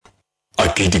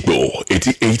Àgídìgbò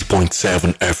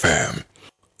 88.7 FM.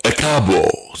 Ẹ káàbọ̀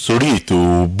sórí ètò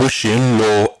bó ṣe ń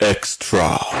lọ extra.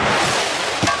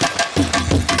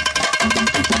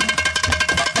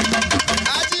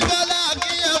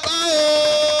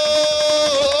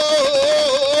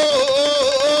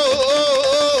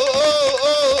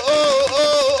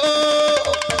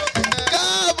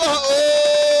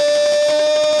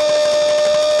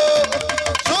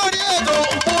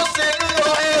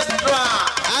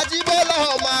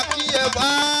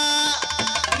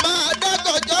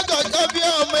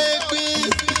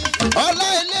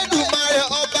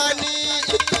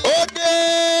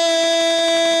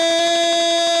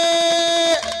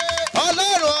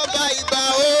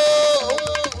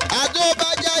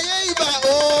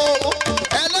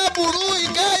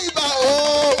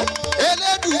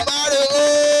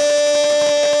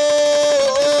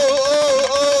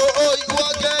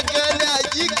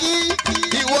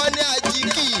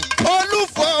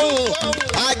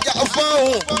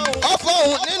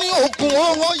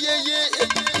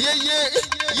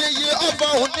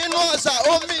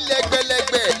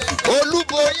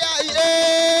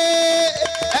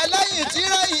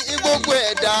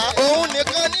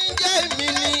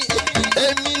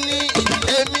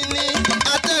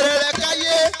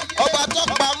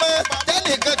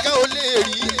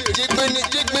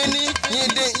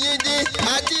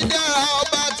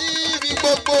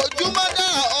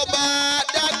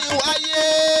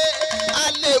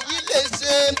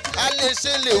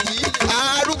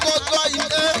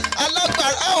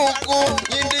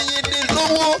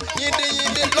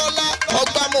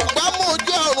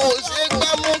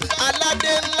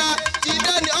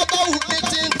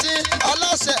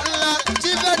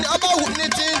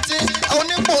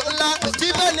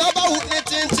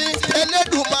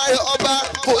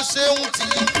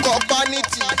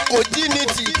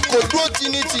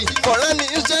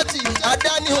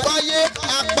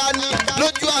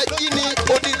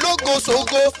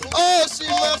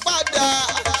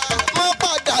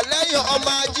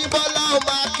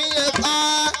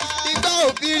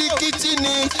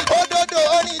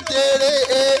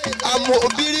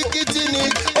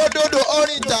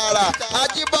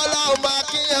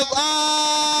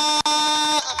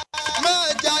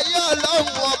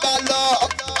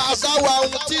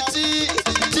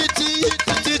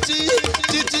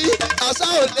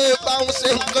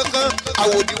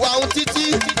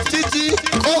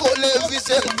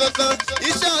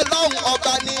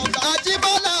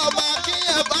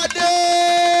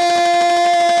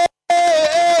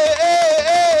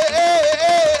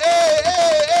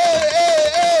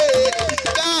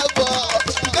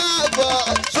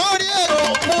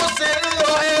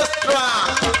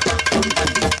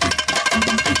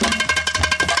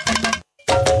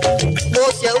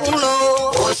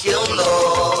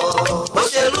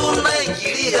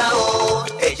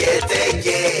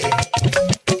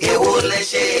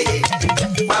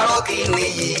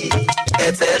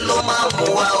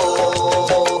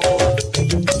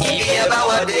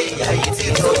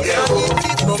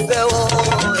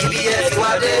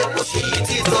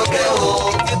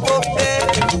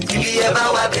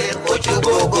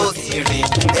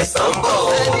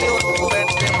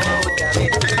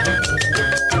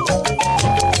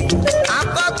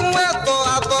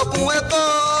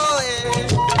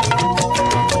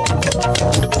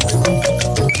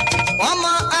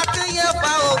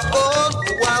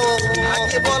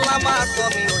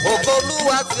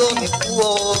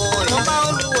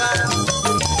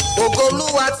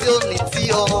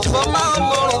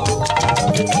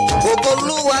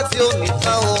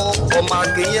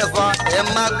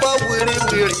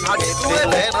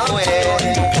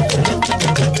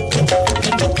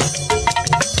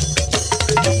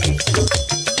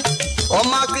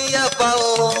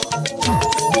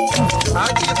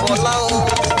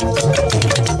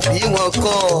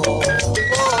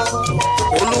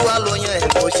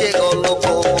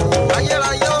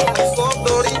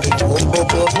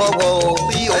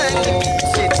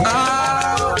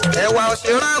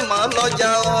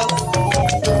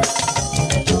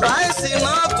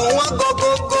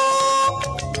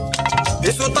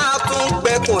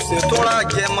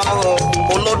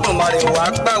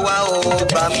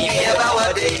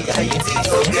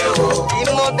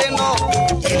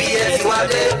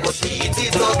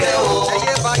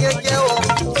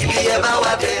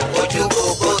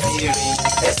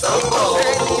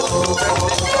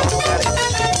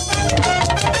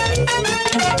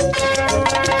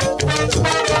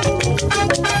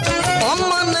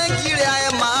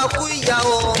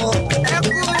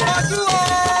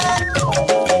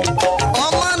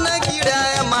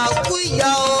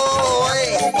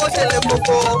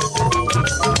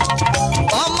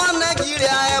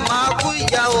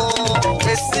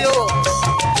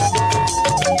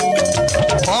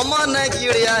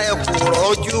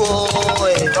 tọ́jú o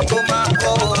èèyàn tó máa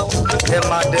kọ́ ẹ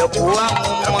máa dẹ̀kú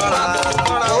àmúmọ́ra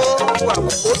o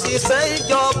òṣìṣẹ́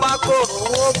ìjọba kò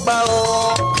rówó gbà o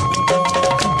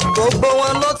gbogbo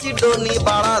wọn ló ti do ní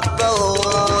bàràtà o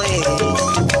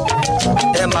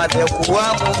ẹ máa dẹ̀kú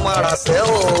àmúmọ́ra sẹ́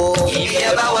o. ibi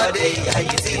ẹ bá wá dé ìyá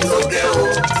yìí ti tó gẹ́ o.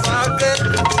 sáké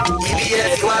ibi ẹ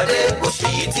ti wá dé oṣù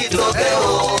yìí ti tó gẹ́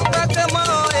o. kẹ́kẹ́ mọ́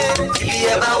ẹ. ibi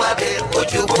ẹ bá wá dé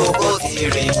ojú gbogbo ti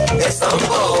rí ẹ̀sán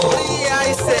bọ̀ o. orí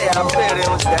àìsẹ̀ àfẹ́rẹ́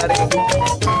òṣèré.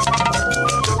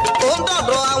 ó ń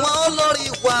dọ̀dọ̀ àwọn olórí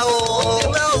wa o.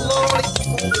 ilé olórí.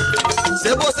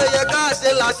 ṣé bó ṣe yẹ ká ṣe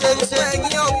là ṣe ń ṣe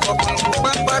ẹ̀yìn ọ̀pọ̀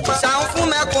pápápá. ṣàń fún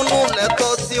mẹ́kúnnù lẹ́tọ́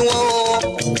sí wọn o.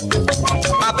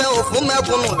 abẹ́ ò fún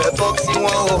mẹ́kúnnù lẹ́tọ́ sí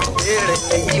wọn o. béèrè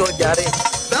èyí ò jàre.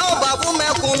 bẹ́ẹ̀ ò bá fún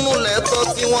mẹ́kúnnù lẹ́tọ́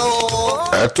sí wọn o.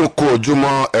 ẹ tún kú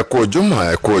ojúmọ́ ẹ kú ojúmọ́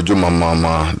ẹ kú ojúmọ́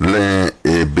mọ́mọ́ ní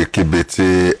ibikíbi tí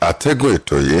atẹ́gùn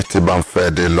ètò yìí ti bá ń fẹ́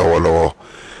dé lọ́wọ́lọ́wọ́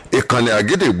ìkànnì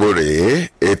àgídìgbò rèé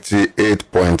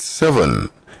 88.7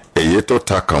 èyí tó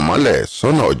ta kàn mọ́lẹ̀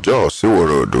sọ́nà ọjọ́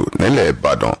síwòrò odò nílẹ̀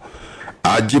ìbàdàn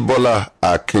ajíbọ́lá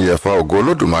akínyẹ̀fà ògo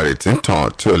olódùmarè tí ń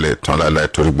tàn tí ò lè tán láláì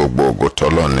torí gbogbo ògo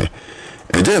tọ́lọ́ni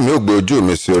ǹjẹ́ mi ò gbé ojú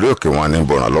mi sí orí òkè wọn ní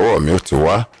ìbọ̀rànlọ́wọ́ mi ò ti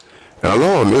wá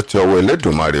ìrànlọ́wọ́ mi ò ti ọwọ́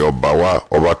elédùnmarè ọba wa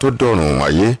ọba tó dọ̀rùn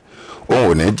wáyé òun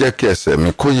ò ní jẹ́ kí ẹsẹ̀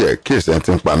mi kó yẹ̀ kí ẹsẹ̀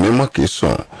ti ń pa mí mọ́ kì í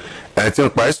sùn ẹ̀ ti ń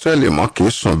pa Ísírẹ́lì mọ́ kì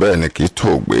í sùn bẹ́ẹ̀ ni kì í tó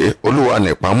gbé olúwa ní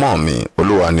ìpamọ́ mi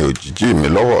olúwa ní òjìjí mi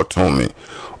lọ́wọ́ ọ̀tún mi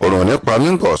òrùn nípa mi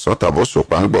ń gbọ̀ ọ̀sán tàbó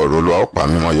sòpá ń gbọ̀ olúwa ó pa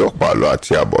mí mọ́ yóò pa àlọ́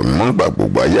àti àbọ̀ mi mọ́ ń gbà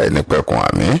gbogbo ayé àìnípẹ̀kun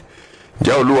àmì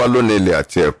jẹ́ olúwa lónìí ilẹ̀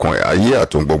àti ẹ̀kún ẹ̀ ayé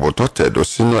àtún gbogbo tó tẹ̀dó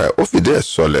sínú ẹ̀ ó fìdí ẹ̀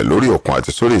sọlẹ̀ lórí òkun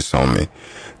àti sórí ìsàn mi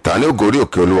ta ni ó gorí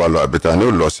òkè olúwa lọ àbí ta ni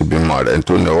ó lọ síbi mọ́ rẹ̀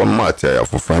nítorí ọwọ́ mọ́ àti àyà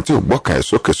funfun tí ò gbọ́kàn ẹ̀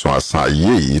sókè sun asán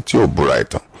ayé yìí tí ò búra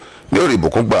ìtàn ní orí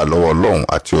ìbùkún gbà lọ́wọ́ ọlọ́run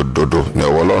àti òdodo ní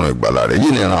ọwọ́ ọlọ́run ìgbàlà rẹ̀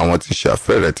yìí nìran àwọn tí ń ṣe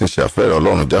àfẹ́rẹ́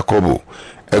ọlọ́run jákọ́bù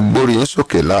ẹ gbórí yín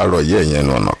sókè láàárọ̀ yìí ẹ̀yin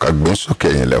ẹnu ọ̀nà ká gbé yín sókè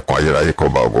ẹ̀yin ilẹ̀kùn ayérayé kó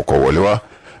bá ògo kó wọlé wá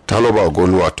ta ló bá ògo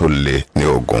olúwa tó le ní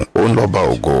ogun ó ń lọ bá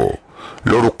ògo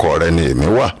lórúkọ rẹ̀ ni èmi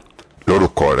wà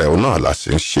lórúkọ rẹ̀ ó náà la sì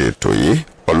ń ṣe ètò yìí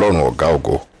ọlọ́run ọ̀gá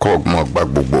ògo kó ọgbọ́n gba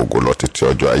gbogbo ògo lọ títí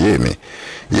ọjọ́ ayé mi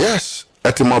yes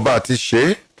ẹ ti mọ bá a ti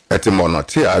ṣe ẹ ti mọ ọ̀nà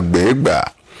tí a gbé gbà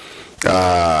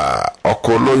ọkọ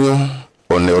olóyún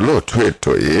òní olóòtú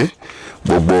ètò yìí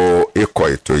gbogbo ikọ̀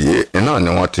ètò yìí iná ni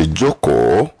wọ́n ti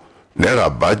jókòó náírà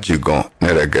bájì gan ní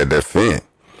rẹ̀gẹ̀dẹ̀ fín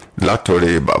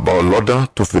látòrí bàbá ọlọ́dán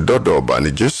tó fi dọ́dọ̀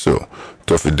ọ̀bánijésù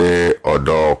tó fi dé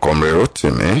ọ̀dọ̀ kọmrẹ́rọ́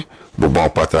tìmí gbogbo wọn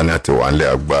pátá ní àti wà nílé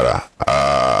agbára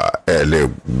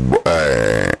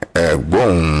ẹ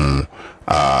gbóhùn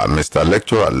Mr.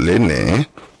 Lecturer lénìí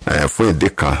fún ìdí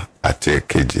kan àti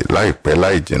èkejì láìpẹ́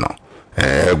láì jìnnà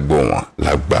ẹ gbọ́ wọn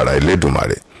lágbára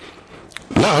Elédùmarè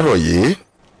láàárọ̀ yìí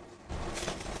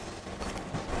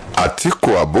Àtíkù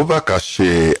Abubakar ṣe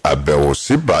àbẹ̀wò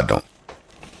sí Ìbàdàn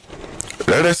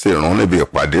rẹ́rẹ́ sì rún níbi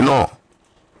ìpàdé náà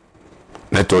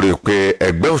nítorí pé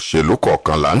ẹgbẹ́ òṣèlú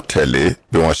kọ̀ọ̀kan là ń tẹ̀lé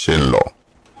bí wọ́n ṣe ń lọ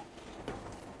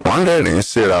wọ́n rẹ́rìn-ín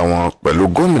síra wọn pẹ̀lú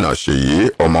gómìnà Ṣèyí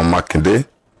ọmọ Mákindé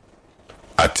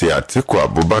àti Àtíkù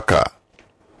Abubakar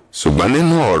ṣùgbọ́n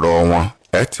nínú ọ̀rọ̀ wọn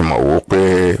ẹ ti mọ̀ wó pé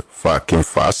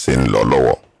fàkínfà sì ń lọ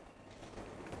lọ́wọ́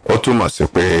ó túmọ̀ sí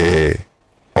pé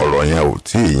ọ̀rọ̀ yẹn ò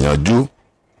tí ì yanjú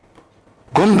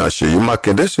gómìnà Ṣèyí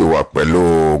Mákindé sì wà pẹ̀lú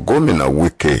gómìnà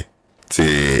Wike ti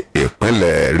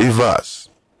ìpínlẹ̀ Rivers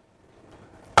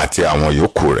àti àwọn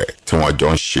yòókù rẹ̀ tí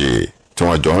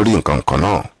wọ́n jọ ń rí nǹkan kan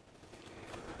náà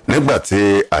nígbà tí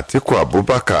Àtíkù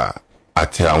Abubakar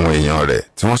àti àwọn èèyàn rẹ̀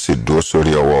tí wọ́n sì dúró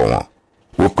sórí ọwọ́ wọn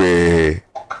wípé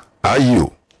ayò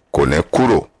kò ní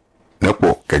kúrò nípò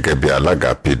gẹ́gẹ́ bí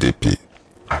alága PDP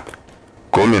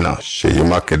gómìnà Ṣèyí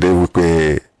Mákindé wípé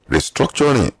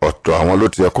restructuring ọ̀tọ̀ àwọn ló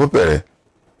ti yẹ kó bẹ̀rẹ̀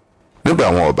nígbà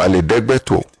àwọn ọba lè dẹ́gbẹ́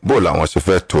tó bó làwọn ṣe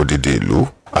fẹ́ tó dìde ìlú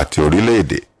àti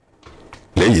orílẹ̀-èdè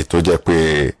léyìí tó jẹ́ pé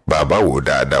bàbá wò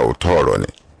dáadáa ò tọ́ ọ̀rọ̀ ni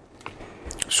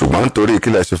ṣùgbọ́n nítorí kí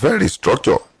lẹ ṣe fẹ́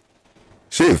restructure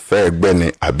ṣé ìfẹ́ ẹgbẹ́ ni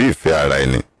àbí ìfẹ́ ara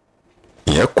ẹni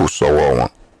ìyẹn kù sọ́wọ́ wọn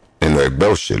nínú ẹgbẹ́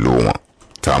òṣèlú wọn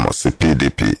tá a mọ̀ sí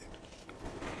PDP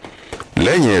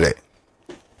lẹ́yìn rẹ̀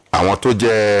àwọn tó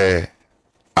jẹ́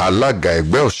alága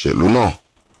ẹgbẹ́ òṣèlú náà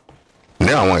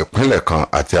ní àwọn ìpínlẹ̀ kan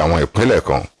àti àwọn ìpínlẹ̀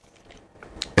kan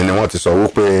ni wọ́n ti sọ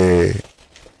wípé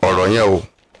ọ̀rọ̀ yẹn o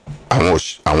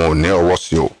àwọn ò ní ọwọ́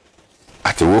sí o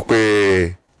àti wípé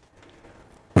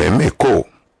Mímíkò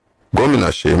gómìnà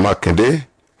Ṣèyí Mákindé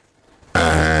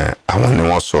àwọn ni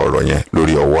wọ́n sọ ọ̀rọ̀ yẹn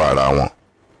lórí ọwọ́ ara wọn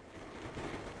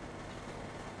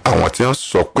àwọn tí wọ́n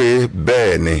sọ pé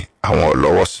bẹ́ẹ̀ ni àwọn ò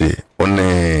lọ́wọ́ sí ó ní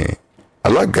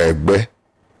alága ẹgbẹ́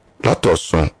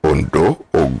látọ̀sùn Oǹdó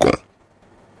Ògùn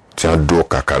tí wọ́n dúró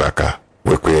kàkàràkà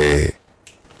wípé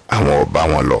àwọn ò bá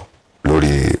wọn lọ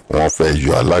lórí wọ́n fẹ́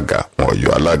yọ alága wọn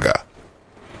yọ alága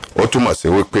ó túmọ̀ sí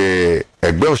wípé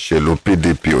ẹgbẹ́ òṣèlú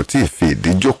PDP ò tí ì fi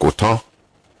ìdí jókòó tán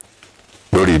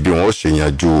lórí bí wọ́n ó ṣe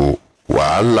yanjú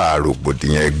wàhálà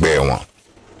rògbòdìyàn ẹgbẹ́ wọn.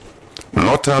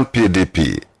 Northern PDP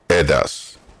elders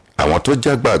àwọn tó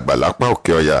jágbàgbà lápá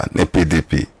òkè ọya ní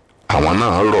PDP àwọn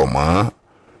náà rọ̀ mọ́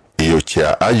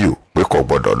Iyorchia Ayu pé kò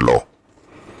gbọ́dọ̀ lọ.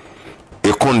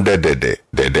 Ikún dẹ̀dẹ̀dẹ̀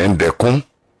dẹ̀dẹ̀ ń dẹkún.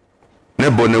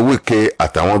 Níbo ni Wike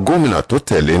àtàwọn gómìnà tó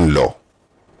tẹ̀lé ń lọ?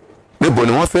 Níbo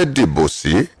ni wọ́n fẹ́ dìbò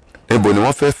sí? Níbo ni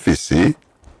wọ́n fẹ́ fì sí?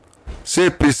 Ṣé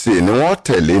APC ni wọ́n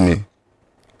tẹ̀lé ni?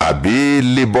 Àbí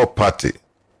Labour Party?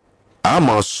 A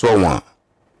máa sọ wọn,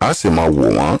 a sì máa wò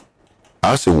wọ́n,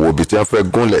 a sì wo ibi tí wọ́n fẹ́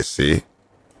gúnlẹ̀ sí.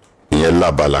 Ìyẹn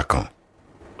lábala kan.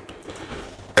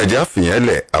 Ẹ̀já fìyẹn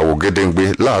lẹ̀ àwògedengbe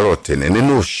láàárọ̀ tẹ̀ní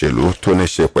nínú òṣèlú tó ní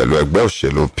ṣe pẹ̀lú ẹgbẹ́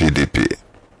òṣèlú PDP.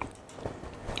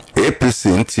 APC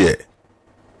ń tiẹ̀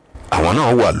àwọn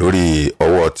náà wà lórí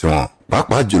ọwọ́ tiwọn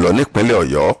pàápàá jùlọ nípínlẹ̀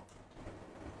Ọ̀yọ́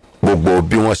gbogbo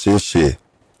bí wọ́n ṣe ń ṣe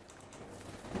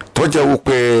tó jẹ́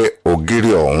wípé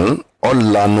ògiri ọ̀hún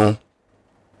ọ̀lanu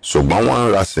ṣùgbọ́n wọ́n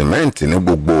ń ra sìmẹ́ǹtì ní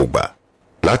gbogbo ìgbà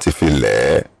láti fi lẹ̀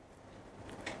ẹ́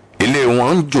ilé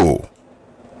wọn ń jò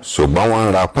ṣùgbọ́n wọ́n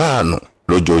ń ra páànù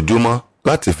lójoojúmọ́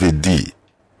láti fi dì í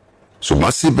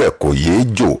ṣùgbọ́n síbẹ̀ kò yéé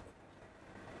jò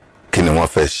kí ni wọ́n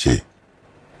fẹ́ ṣe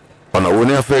ọ̀nà wo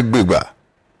ni wọ́n fẹ́ gbégbà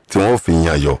tí wọ́n fi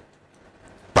yan yọ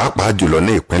pàápàá jùlọ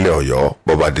ní ìpínlẹ̀ Ọ̀yọ́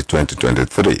bọ́ba di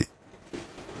 2023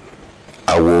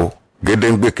 àwo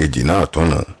gédéǹgbè kejì náà tún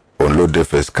nù òun ló dé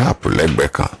face cap lẹ́gbẹ̀ẹ́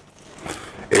kan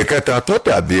ìkẹta tó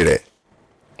dàbí rẹ̀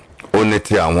ó ní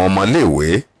ti àwọn ọmọléèwé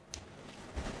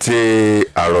tí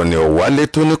àrọ̀nì ọ̀wálé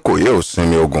tó ní kò yẹ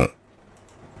òsinmi ogun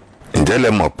ǹjẹ́ lẹ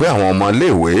mọ̀ pé àwọn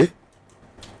ọmọléèwé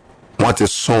wọ́n ti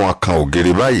sún wọn kan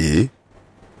ògiri báyìí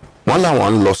wọ́n láwọn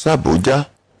ń lọ sàbújá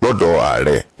lọ́dọ̀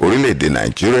ààrẹ orílẹ̀-èdè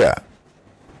Nàìjíríà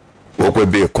ó pé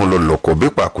bí ikún ló lòkò bí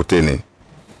pàkúté ni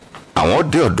àwọn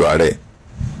dé ọ̀dọ̀ ààrẹ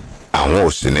àwọn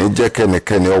ò sì ní jẹ́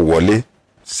kẹ́nikẹ́ni ó wọlé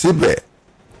síbẹ̀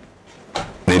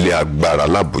nílé agbára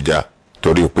l'Àbújá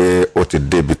torí pé ó ti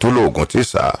débi tó lóògùn tí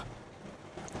sá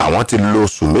àwọn ti lo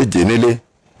oṣù méje nílé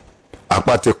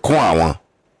apá ti kún àwọn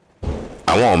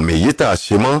òmìyí tá a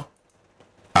ṣe mọ́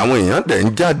àwọn èèyàn dẹ̀ ń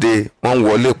jáde wọ́n ń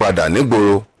wọlé padà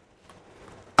nígboro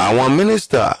àwọn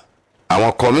mínísítà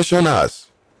àwọn commissioners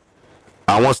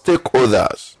àwọn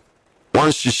stakeholders wọ́n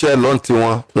ń ṣiṣẹ́ lọ́ntí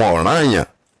wọn ò rán àyàn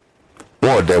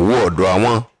wọn ò dẹ̀ wo ọ̀dọ̀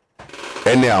àwọn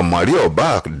ẹni àmọ̀rí ọ̀bá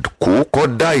kú kọ́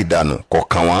dá ìdànù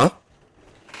kọ̀ọ̀kan wọn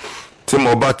tí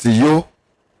mo bá ti yó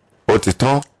ó ti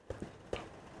tán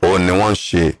òun ni wọ́n ń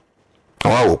ṣe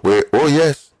wọ́n á wò pé oh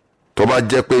yes tó bá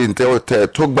jẹ́ pé tẹ́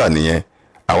tó gbà nìyẹn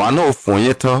àwa náà fún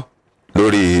yín tán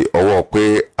lórí ọwọ́ pé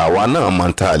àwa náà máa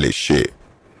ń tà lè ṣe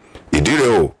ìdí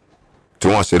rẹ̀ o tí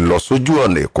wọ́n ṣe lọ sójú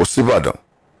ọ̀nà Èkó síbàdàn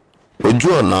ojú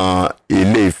ọ̀nà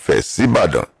Ilé Ifẹ̀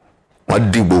síbàdàn wọ́n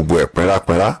dí gbogbo ẹ̀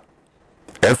pínrápínrá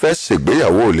ẹ fẹ́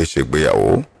ṣègbéyàwó ò lè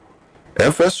ṣègbéyàwó ẹ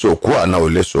fẹ́ sòkú àná ò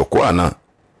lè sòkú àná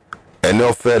ẹni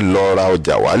ó fẹ́ lọ ra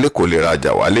ọjà wálé kò lè ra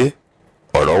ọjà wálé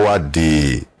ọ̀rọ̀ wá di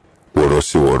wòrò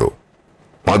sí wòrò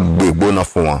wọ́n gbé gbóná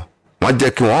fún wọn wọ́n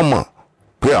jẹ́ kí wọ́n mọ̀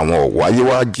pé àwọn ò wáyé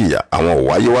wá jìyà àwọn ò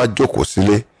wáyé wá jókòó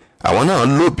sílé àwọn náà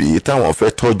lóbìí táwọn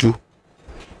fẹ́ tọ́jú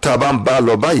tá a bá ń bá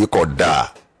lọ báyìí kò dáa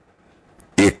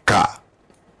ìkà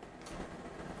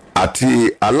àti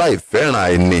aláìfẹ́ràn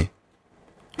ẹni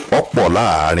ọ̀pọ̀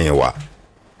láàárín wa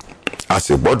a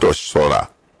sì gbọ́dọ̀ ṣọ́ra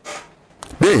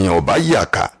bí èèyàn ò bá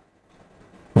yàkà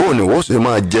bóun ni wọ́n ṣe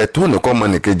máa jẹ tó nìkan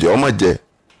ọmọnìkejì ọmọ jẹ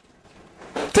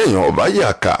téèyàn ò bá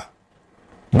yàkà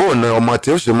bóun ni ọmọ tí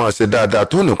ó ṣe máa ṣe dáadáa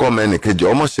tó nìkan ọmọnìkejì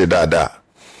ọmọ ṣe dáadáa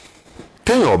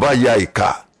téèyàn ò bá ya ìkà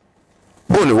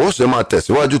bóun ni wọ́n ṣe máa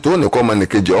tẹ̀síwájú tó nìkan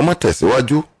ọmọnìkejì ọmọ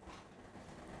tẹ̀síwájú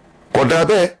kódà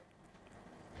bẹ́ẹ̀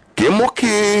kì í mú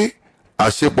kí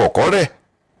àṣepọ̀ kọ́rẹ̀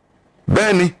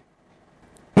bẹ́ẹ̀ ni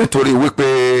nítorí wípé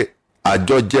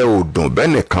àjọjẹ òdùn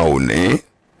bẹ́ẹ̀ nìkan ò ní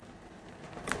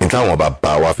ní táwọn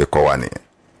bàbá wa fi kọ́ wa nìyẹn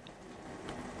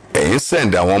ẹ̀yin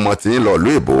sẹ́ǹdì àwọn ọmọ tí ń lọ ìlú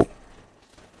èbó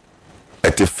ẹ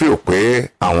ti fíò pé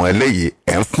àwọn eléyìí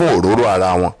ẹ̀ ń fún òróró ara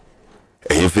wọn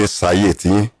ẹ̀yin fi ń sayé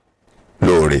tí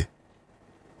lóore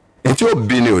ní tí ó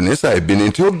bí ni oníṣà ìbí ni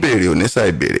tí ó béèrè oníṣà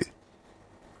ìbéèrè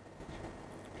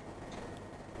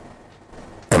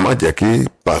ẹ má jẹ́ kí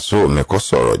pàṣọ mi kó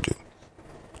sọ̀rọ̀ jù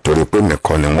torí pé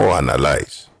nìkan ni wọ́n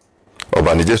analyze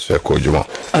ọba ní Jésù ẹ kú ojúmọ́.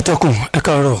 atọ́kùn ẹ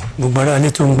káàárọ̀ gbogbo ara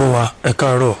ní tó ń gbọ́ wa ẹ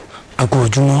káàárọ̀ àgọ́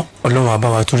ojúmọ́ ọlọ́run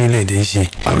àbáwá tó nílẹ̀ èdè ń ṣe.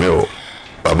 àmì o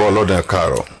bàbá ọlọ́dún ẹ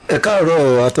káàárọ̀. ẹ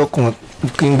káàárọ̀ atọ́kùn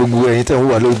kí n gbogbo ẹ̀yin tẹ̀ ń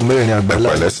wà lóògùn mẹ́rin àgbàlá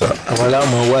ẹ pẹ̀lẹ́ sà. àwọn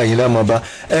aláàmọ̀ wá ẹ̀yin láàmọ̀ bá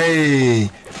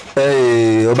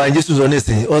ọba Jésù sọ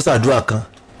nísìnyí ó ṣàdúrà kan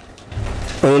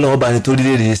ọlọ́run bá ní torí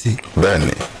lè rèé sí.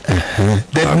 bẹ́ẹ̀ni.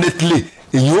 definitely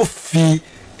èyí ó fi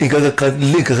nǹkan kankan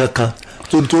lé nǹkan kankan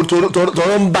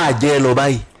tọ́rọ ń bàjẹ́ lọ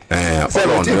báyìí.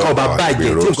 sẹ́wọ̀n tí nǹkan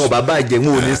bá bàjẹ́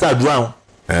wọn ò ní ṣàdúrà wọn.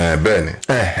 bẹ́ẹ̀ni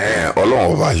ọlọ́run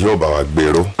ọba yóò bá wa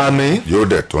gbèrò. àmín. yóò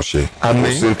dẹ̀ tún ṣe.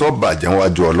 àmín. kò sí tó bàjẹ́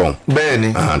wájú ọlọ́run. bẹ́ẹ̀ni.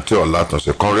 àǹtí ọ̀la tún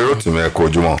ṣe kan rírò tìmọ̀ ẹ̀kọ́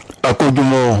ojúmọ́.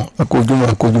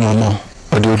 akójúmọ́ mọ́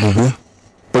ọdẹ olùgbé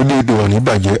ọdẹ èdè wà ní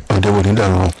bàjẹ́ ọdẹ wò ní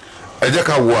dàrú. ẹ jẹ́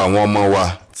ká wo àwọn ọmọ wa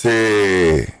tí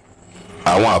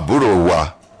àwọn àbúrò wa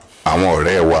àwọn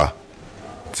ọ̀rẹ́ wa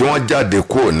tí wọ́n jáde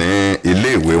kúrò ní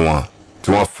iléèwé wọn tí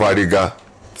wọ́n fárígá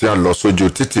tí wọ́n lọ sójú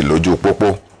títì lójú pópó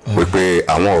wípé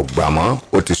àwọn ọ̀gbà mọ́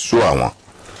ó ti sú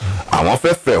àwọn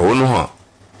fẹ́ fẹ̀hónú hàn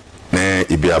ní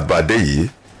ibi àbádé yìí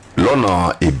lọ́nà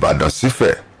Ìbàdàn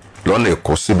sífẹ̀ lọ́nà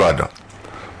Èkó síbàdàn.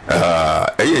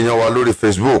 ẹ̀yin èèyàn wa lórí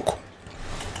Facebook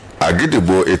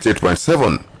Àgídìgbò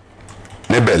 88.7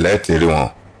 níbẹ̀ lẹ́ẹ̀tì rí wọn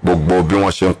gbogbo bí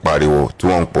wọ́n ṣe ń pariwo tí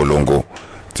wọ́n ń polongo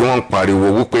tí wọ́n ń pariwo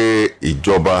wípé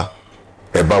ìjọba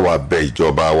ẹ bá wa bẹ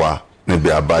ìjọba wa níbi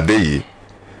àbádé yìí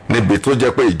níbi tó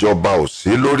jẹ́ pé ìjọba ò sí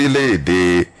lórílẹ̀‐èdè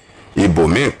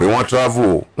ibòmíì pé wọ́n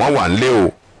travel wọ́n wà ń lé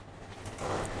o.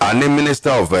 a ní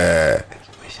minister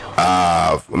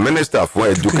fún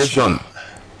education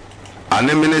a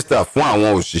ní minister fún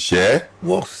àwọn òṣìṣẹ́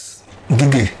works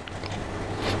gígé.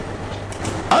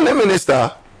 a ní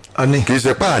minister àní. kì í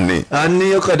ṣe pé àní.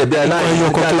 àní ọkọ̀ dẹ̀bi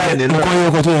aláìní náà. nǹkan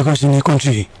yọkọ tó yẹ kó sí ní kọ́ńtì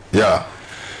yìí.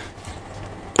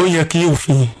 ó yẹ kí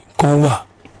òfin kan wà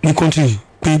ní kọ́ńtì yìí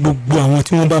pé gbogbo àwọn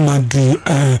tí wọ́n bá máa di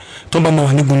tó bá máa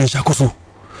wà nígun ní ìṣàkóso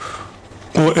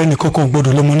ẹnì kankan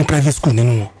gbọ́dọ̀ lọ́mọ ní private school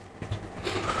nínú wọn.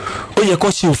 ó yẹ kó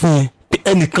ṣe òfin yẹn pé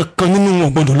ẹnì kankan nínú wọn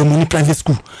gbọ́dọ̀ lọ́mọ ní private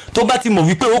school tó bá ti mọ̀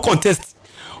wípé ó contest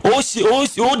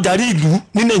ó darí ìlú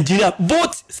ní Nàìjíríà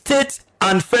both state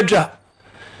and federal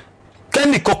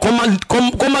kẹ́nì kankan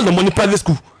kó má lọ́mọ ní private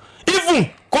school even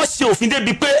kó ṣe òfin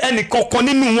débi pé ẹnì kankan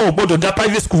nínú wọn ò gbọ́dọ̀ dá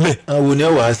private school lẹ̀. àwọn ò ní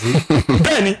ọ̀wá sí.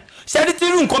 bẹ́ẹ̀ni ṣẹ́ni tí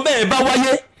irú nǹkan bẹ́ẹ̀ bá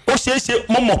wáyé ó ṣeé ṣe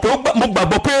mo mọ̀ pé mo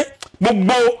gbàgbọ́ pé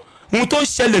gbogbo ohun tó ń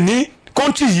ṣẹlẹ̀ ní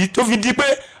kọ́ńtì yìí tó fi di pé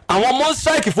àwọn ọmọ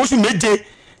strike fóṣù méje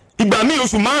ìgbà míì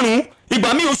oṣù márùn-ún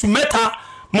ìgbà míì oṣù mẹ́ta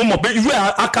mo mọ̀ pé irú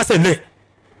ẹ̀ akásẹ̀ lẹ̀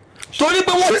torí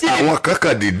pé wọ́n ti. àwọn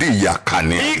kankan dìde ìyàkà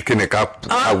ni kíni ká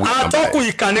awi. atọ́kùn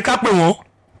ìkànnì ká pè wọ́n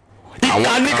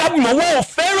ìkànnì ká pè wọ́n wọ́n ò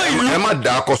fẹ́ràn ìlú. ẹ má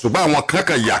dà á kọ ṣùgbọ́n àwọn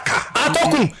kankan yàkà.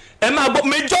 atọ́kùn ẹ máa gbọ́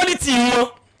majority wọn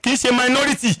kì í ṣe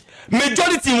minority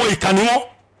majority wọn ìkànnì wọn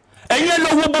ẹ̀yin ẹ lọ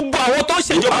wo gbogbo àwọn tó ń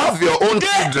ṣèjọba. you have your own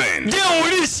children. dé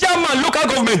orí chairman local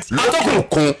government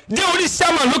atọ́kùn dé orí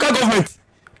chairman local government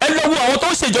ẹ lọ wo àwọn tó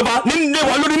ń ṣèjọba nílé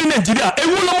wa lórí ní Nàìjíríà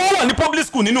ewu lọ́mọ wà ní public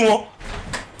school nínú wọn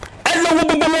ẹ lọ wo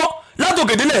gbogbo wọn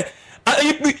látòkèdélẹ̀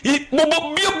gbogbo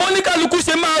bí bọ́níkàlùkù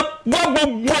ṣe máa wá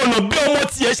gbogbo ọ̀nà bí ọmọ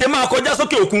tiẹ̀ ṣe máa kọjá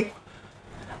sókè òkun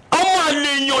ọmọ àlè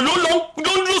èèyàn ló ń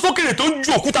dúró sókèrè tó ń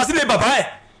ju òkúta sílé bàbá ẹ̀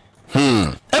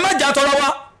ẹ má jà tọrọ wa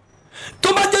tó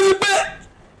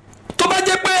bá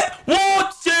jẹ́ pé wọ́n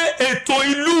ṣe ètò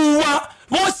ìlú wa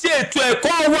wọ́n ṣe ètò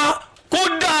ẹ̀kọ́ wa kó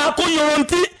dáa kó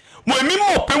yọrantí mo èmi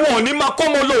mọ̀ pé wọn ò ní máa kọ́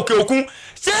ọmọ lọ òkè òkun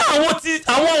ṣé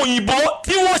àwọn òyìnbó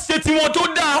tí wọ́n ṣe tiwọn tó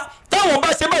dáa táwọn bá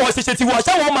ṣe báwọn ṣe tiwa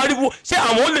ṣáwọn máa rí wo ṣé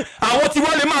àwọn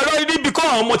tiwọn lè máa rọ níbi kọ́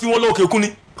àwọn ọmọ tiwọn lọ òkè òkun ni.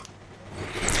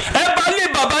 ẹ bá lé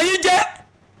bàbá yín jẹ́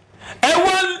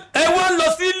ẹ wá lọ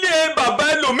sí ilé bàbá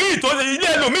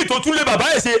ẹlòmíì tó tún lé bàbá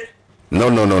ẹ̀ ṣe. no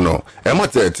ẹ mọ̀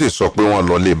tẹ̀ tí ì sọ pé wọ́n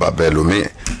lọ lé bàbá ẹlòmíì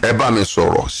ẹ bá mi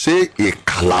sọ̀rọ̀ ṣé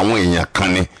ìkà làwọn èèyàn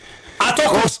kan ni.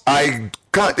 atọ́kùn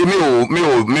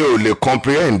mi ò lè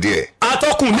comprehend ẹ̀.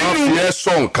 atọ́kùn nínú. wọ́n fi ẹ́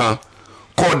sọ nǹkan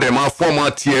kọ́ dẹ̀ máa fọ́mọ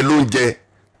tiẹ̀ lóúnjẹ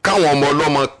káwọn ọmọ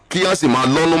ọlọ́mọ kí wọ́n sì máa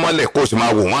lọ́nu mọ́lẹ̀ kó o sì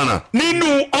máa wò wọ́n ràn. nínú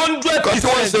 100%. kọ́ tí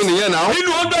wọ́n ṣe nìyẹn náà.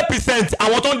 nínú 100%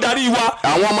 àwọn tó ń darí wa.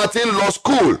 àwọn ọmọ tí ń lọ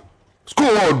school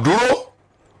wọn ò dúró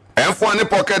ẹ̀ ń fún wa ní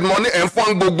pocket money ẹ̀ ń fún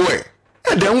wa gbogbo ẹ̀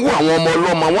ẹ̀ dẹ̀ ń wo àwọn ọmọ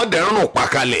ọlọ́mọ wọ́n dẹ̀ ń rùn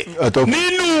pàkalẹ̀.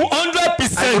 nínú 100%.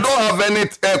 I don't have any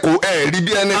ẹ̀kọ́ ẹ̀ rí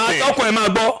bí anything. atọ́kùn ẹ̀ máa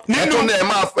gbọ́. nínú ẹ̀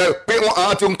máa fẹ́ pé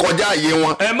àwọn ti ń kọjá àyè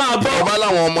wọn. ẹ máa gbọ́. ìjọba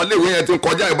láwọn ọmọléèwé yẹn ti ń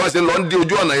kọjá ìbá ṣe lọ ń di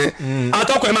ojú ọ̀nà yẹn.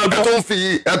 atọ́kùn ẹ̀ máa gbọ́.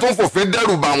 ẹ tún fòfin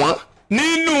dẹ́rù bà wọ́n.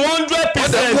 nínú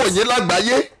 100%. ẹ̀dẹ̀ kò yé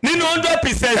lágbàáyé. nínú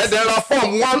 100%. ẹ̀dẹ̀ ra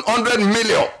fọ́ọ̀mù 100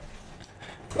 million.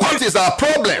 What is our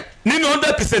problem? nínú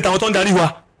 100% àwọn tó ń darí wa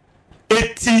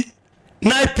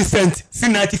 89% sí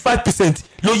 95%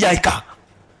 ló ya ìka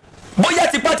bóyá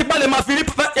tipátipá lè máa fi rí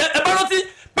ẹ bá rántí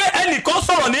pé ẹnìkan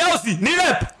sọ̀rọ̀ ní house ní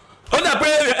rep ó dà pé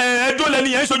ẹjọ́ lẹni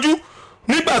yẹn ń ṣojú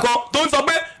nígbà kan tó ń sọ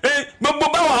pé gbogbo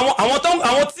báwọn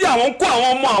àwọn tí àwọn ń kó àwọn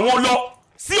ọmọ àwọn lọ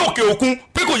sí òkè òkun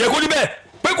pé kò yẹ kó rí bẹ́ẹ̀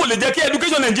pé kò lè jẹ́ kí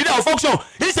education Nigeria ò function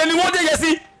ìṣe ni wọ́n dé yẹ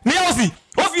sí ní house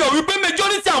ó fi hàn wípé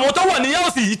majority àwọn tó wà ní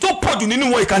house yìí tó pọ̀ jù nínú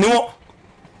wọn ìkànnì wọn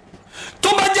tó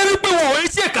bá jẹ́ wípé wọn ò rí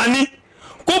sí ìkànnì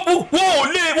wọn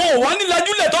ò wá ní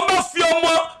lajúlẹ̀ tó bá fi ọmọ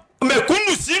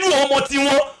mẹ̀kúnnù sírù ọmọ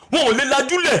tiwọn wọn ò lè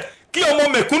lajúlẹ̀ kí ọmọ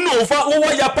mẹ̀kúnnù ó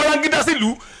wá ya parangida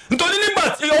sílùú nítorí nígbà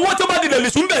owó tó bá dilẹ̀ lè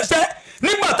sùn bẹ̀ ṣẹ́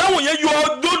nígbà táwọn yẹn yọ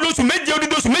lóṣù méje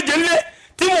odidi oṣù méje ńlẹ̀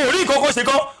tí wọn ò rí nǹkan ṣe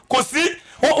kan kò sí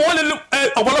wọ́n lè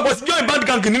ọ̀pọ̀lọpọ̀ sí join bad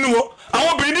gang nínú wọn àwọn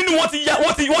obìnrin nínú wọn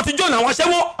ti join àwọn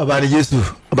aṣẹ́wó. ọba ni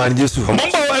jésù. mo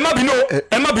ń bọ̀ ẹ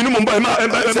má bínú mo ń bọ̀ ẹ má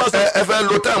sọ. ẹ fẹ́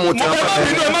lo táàmù tí a bá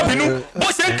ẹ má bínú bó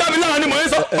ṣe ń ká mi lára ni mò ń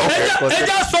sọ ẹ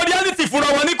já sọ reality fúnra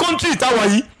wa ní country táwa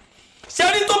yìí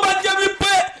ṣẹ́ni tó bá jẹ́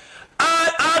wípé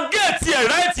àgẹ́ẹ̀tì ẹ̀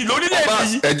ráìtì lórílẹ̀‐èdè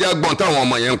yìí. ẹ jẹ́ gbọ́n táwọn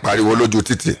ọmọ yẹn ń pariwo lójú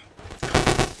títì.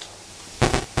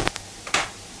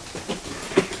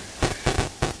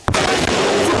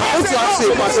 To ask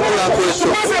you a particular question.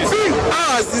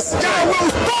 How has this strike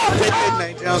affected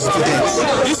Nigerian students?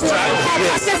 This strike?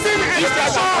 Yes.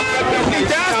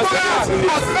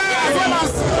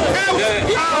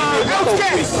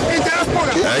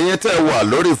 ẹ̀yin tẹ́ wà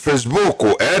lórí Facebook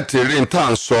ẹ ti rí n tá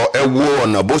à ń sọ ẹ wo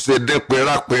ọ̀nà bó ṣe dín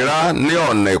pérapéra ní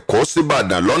ọ̀nà Èkó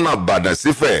síbàdàn lọ́nà Ìbàdàn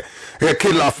sífẹ̀ kí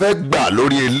la fẹ́ gbà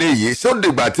lórí eléyìí ṣó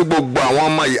dìgbà tí gbogbo àwọn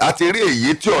ọmọ yìí àti rí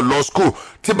èyí tí ò lọ skul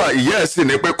tí ìyá ẹ̀ sì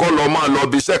ní pé kọ́ lọ máa lọ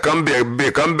bí iṣẹ́ kan bẹ̀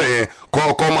yẹn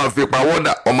kọ́ máa fi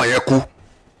pawọ́dà ọmọ yẹn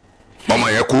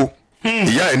kú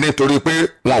ìyá ẹ̀ nítorí pé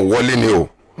wọ́n wọlé ni o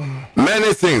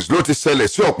many things ló ti ṣẹlẹ̀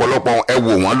sí ọ̀pọ̀lọpọ̀ ẹ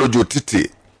wò wọ́n lójú títì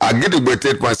Àgídìgbò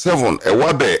 8.7 ẹ wá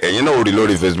bẹ̀ ẹ̀yin náà ò rí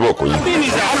lórí Facebook yìí.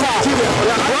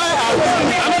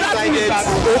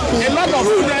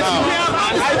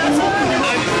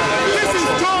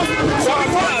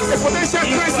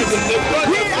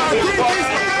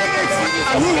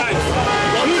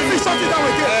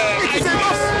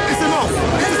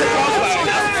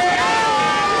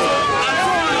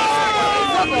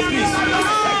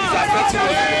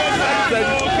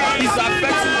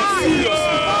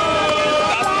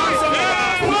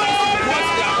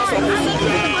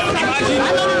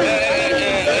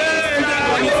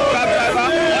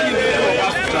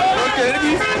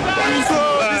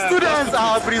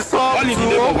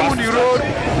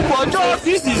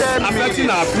 This is affecting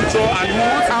our future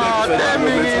and our 10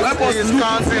 minutes is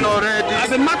counting already.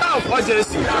 As a matter of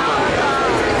urgency. Thank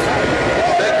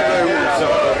you very much.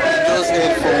 Just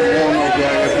heard from one of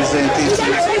their representatives.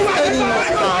 Any more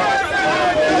the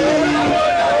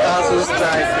council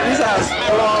strike. This has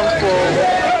gone from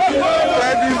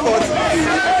 2040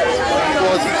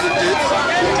 to date.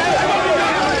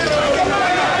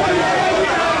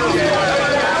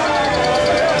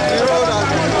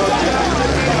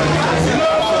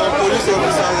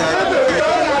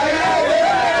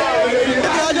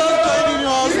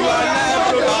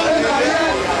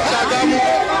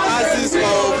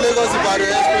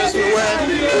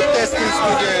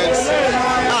 Students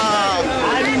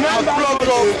have blocked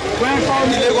off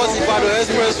the Lagos Ibadan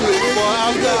Expressway for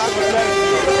after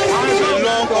a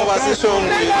long conversation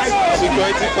with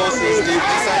security forces. They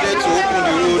decided to open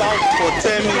the road for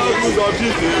 10 minutes.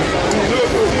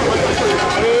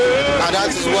 And that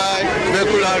is why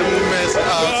regular movements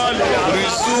have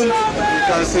resumed. You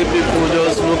can see people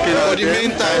just looking at. For the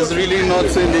meantime, it's really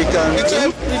nothing they can do.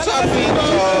 The traffic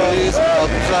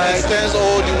extends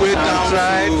all the way down to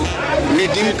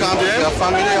Redeem Camp. They are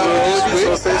familiar with this way.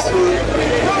 Successful.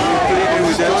 We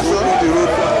then open the road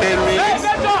for 10 minutes.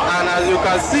 And as you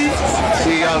can see,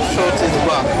 we have shut it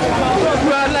back.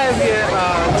 We are live here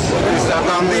at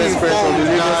Instagram Express on the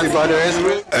Lagos Ibadan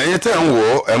Express. ẹ̀yin tẹ́ ń wò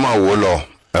ẹ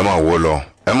máa wò lọ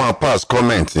ẹ máa pass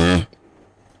comment yín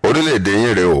orílẹ̀-èdè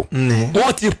yín rèé o.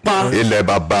 wọ́n ti pa ilẹ̀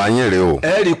bàbá yín rèé o.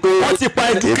 ẹ rí i pé wọ́n ti pa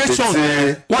education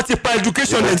wọ́n ti pa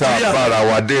education Nàìjíríà. ibi tá a bára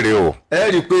wa dé rèé o.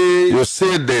 ẹ rí i pé. you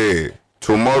see the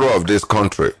tomorrow of this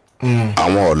country.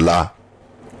 àwọn ọ̀la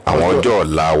àwọn ọjọ́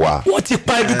ọ̀la wa. wọ́n ti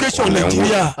pa education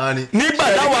Nàìjíríà nígbà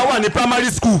táwa wà ní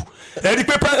primary school ẹ rí i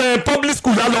pé public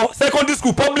school la lọ secondary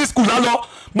school public school la lọ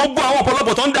gbogbo àwọn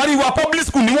ọ̀pọ̀lọpọ̀ tó ń darí wa public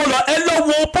school ni wọ́n lọ ẹ lọ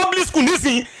wo public school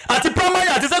nísìnyí àti primary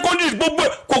àti secondary gbogbo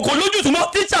kòkò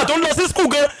lójútùmọ̀ teacher tó ń lọ sí school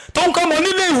gan tó ń kọ́ ọmọ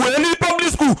nílé ìwé ní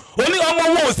public school oní ọmọ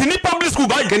wọn ò sí ní public school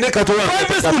báyìí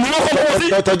private school ni wọ́n kọ́ ọmọ sí.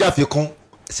 tọ́jà fi kún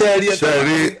ṣe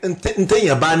rí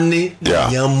ntẹ̀yìn bá ní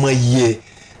èèyàn mọ iye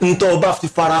ntọ́ bá fi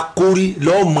fara kórí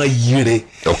lọ́mọ yìí rẹ̀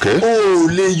o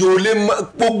lè yóò lè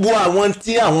gbogbo àwọn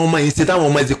tí àwọn ọmọ yìí ṣe táwọn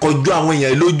ọmọ yìí ti kọjú àwọn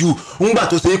èèyàn lójú ńgbà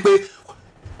tó ṣe pé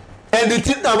ẹni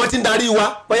tí àwọn tí ń darí wa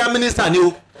bóyá mínísítà ni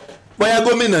o bóyá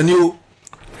gómìnà ni o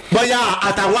bóyá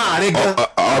àtàwọn ààrẹ gan.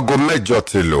 aago mẹ́jọ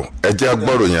ti lò ẹ jẹ́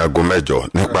agbọ́ròyìn aago mẹ́jọ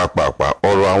ní pápápá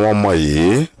ọ̀rọ̀ àwọn ọmọ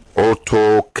yìí ó tó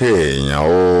kéèyàn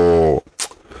ó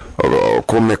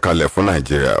kó mi kalẹ̀ fún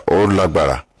Nàìjíríà ó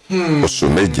lágbára oṣù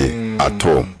méje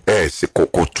àtọ ẹ sì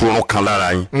kò túrún kan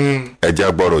lára yín ẹ jẹ́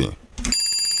agbọ́ròyìn.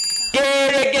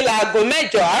 èrè laago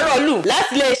 8 àárọ̀ lù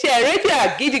láti iléeṣẹ́ rédíò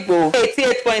Àgídìgbò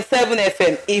 88.7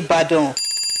 FM Ìbàdàn.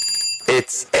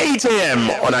 It's 8 a.m.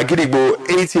 on Agidigbo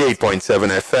 88.7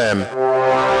 FM.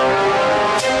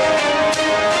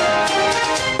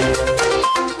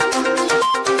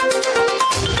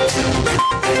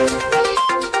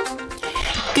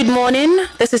 Good morning.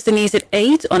 This is the news at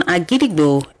 8 on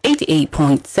Agidigbo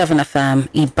 88.7 FM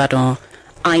Ibadan.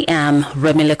 I am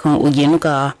Remilekon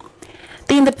Uyenuga.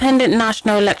 The Independent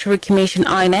National Electoral Commission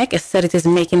INEC has said it is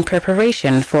making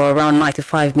preparation for around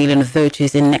 95 million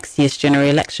voters in next year's general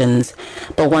elections,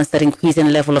 but warns that increasing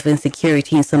level of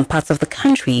insecurity in some parts of the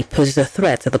country poses a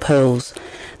threat to the polls.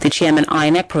 The chairman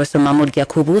INEC, Professor Mahmoud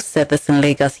Yakubu, said this in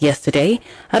Lagos yesterday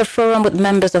at a forum with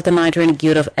members of the Nigerian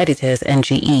Guild of Editors,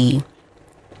 NGE.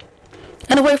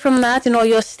 And away from that, in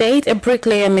Oyo State, a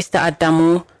bricklayer, Mr.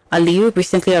 Adamu Aliyu,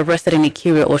 recently arrested in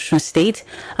Ikire, Osun State,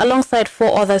 alongside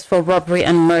 4 others for robbery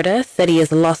and murder, said he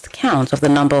has lost count of the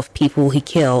number of people he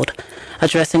killed.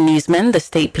 Addressing newsmen, the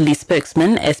state police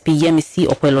spokesman, SP Yemisi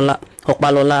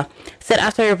Okbalola, said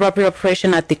after a robbery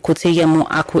operation at the Koteyemu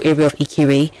Aku area of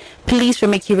Ikire, police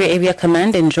from Ikire Area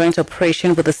Command in joint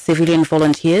operation with the civilian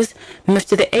volunteers moved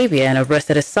to the area and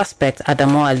arrested a suspect,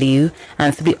 Adamu Aliyu,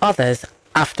 and 3 others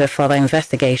after further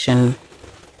investigation.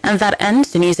 And that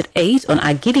ends the news at 8 on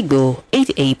Agidigbo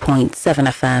 88.7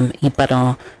 FM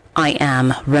Ibadan. I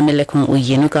am Remilekun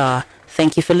Uyenuga.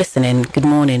 Thank you for listening. Good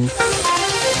morning.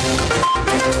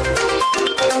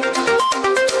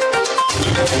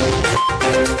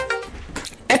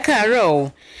 Ẹ káàárọ̀,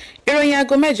 ìròyìn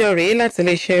aago 8 rèé láti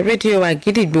iléeṣẹ́ rédíò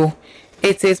Àgídìgbò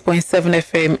 88.7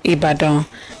 FM Ìbàdàn.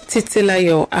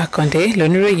 Títílayọ̀ Àkàndé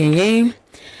lóníròyìn yín.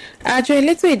 Àjọ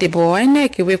elétò ìdìbò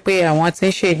INEC wípé àwọn tí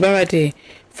ń ṣe ìgbáradì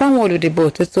fáwọn olùdìbò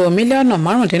tó tó mílíọ̀nù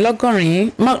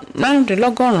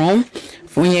márùndínlọ́gọ́rùn-ún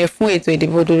fún ètò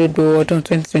ìdìbò òdodo ọdún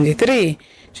 2023,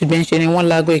 ṣùgbọ́n ṣe ni wọ́n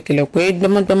láago ìkìlọ̀ pé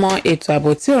gbọmọgbọmọ ètò ààbò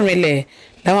tí ò rinlẹ̀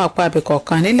láwọn apá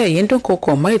abẹ́kọ̀ọ̀kan nílẹ̀ yìí ń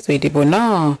dúnkokò mọ́ ètò ìdìbò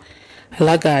náà.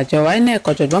 Alága àjọ INEC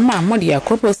ọ̀jọ̀gbọ́n Mahmood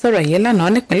Yakubu sọ̀rọ̀ yìí lánàá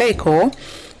nípínlẹ̀ Èkó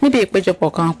níbi ìpéjọpọ̀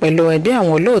kan pẹ̀lú ẹgbẹ́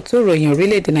àwọn olóòtú ìròyìn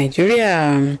orílẹ̀-èdè Nàìjíríà.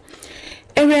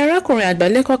 Ẹ̀rí arákùnrin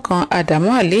àgbálẹ́kọ̀ọ́ kan Adamu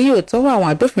Aliyu tó wà àwọn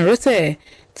agbófinró tẹ̀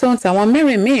tó ń tàwọn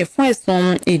mẹ́rin míì fún ẹ̀sùn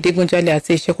ìdigunjalè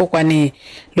àti ìṣekúpani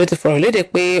ló ti fọ̀rọ̀ léde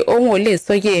pé òun ò lè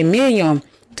sọyé ẹ̀mí èèyàn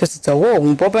tó ti tọ̀wọ́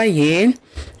òun bọ́ báyìí.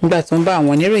 Nígbà tó ń bá àwọn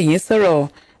oníròyìn sọ̀rọ̀,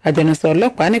 agbẹnusọ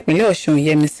ọlọ́pàá nípínlẹ̀ Ọ̀ṣun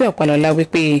Yẹmisí Ọ̀pálọ́lá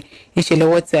wípé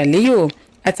ìṣẹ̀lọ́wọ́ ti Aliyu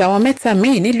àtàwọn mẹ́ta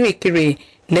míì nílùú Ìkirè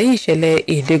lẹ́yìn ìṣẹ̀lẹ̀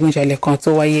ìdigunjalè kan tó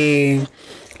wáyé.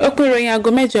 Ó pín ìròyìn aago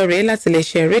 8 rèé láti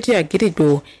iléeṣẹ́ rédíò Àgídìgbò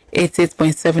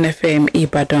 88.7 FM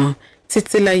Ìbàdàn.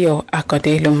 Títílayọ̀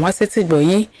Àkàndé ló ń wá sétí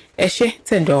gbọ̀yìn. Ẹ ṣé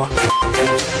tẹ̀dọ̀ wá.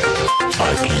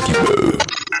 Àgídìgbò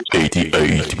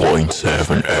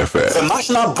 88.7 FM. The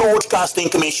National Broadcasting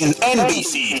Commission,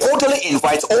 NBC, cordially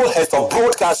invites all heads of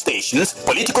broadcast stations,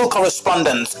 political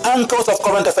correspondents, anchors of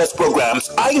current affairs programs,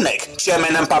 INEC,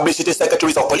 chairmen and publicity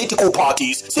secretaries of political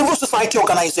parties, civil society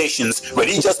organizations,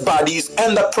 religious bodies,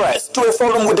 and the press to a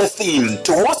forum with the theme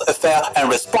towards a fair and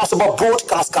responsible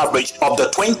broadcast coverage of the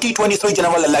 2023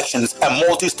 general elections and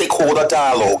multi-stakeholder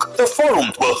dialogue. The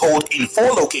forum will hold in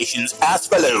 4 locations as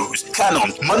follows: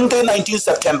 Canon, Monday 19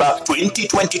 September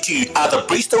 2022 at the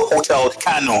Bristol Hotel,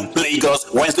 Canon.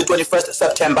 Lagos, Wednesday 21st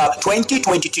September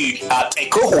 2022 at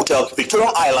Echo Hotel,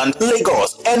 Victoria Island,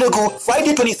 Lagos. Enugu,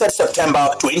 Friday 23rd September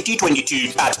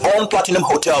 2022 at Bond Platinum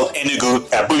Hotel, Enugu.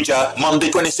 Abuja, Monday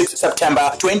 26th September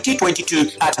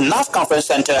 2022 at NAF Conference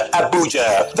Center,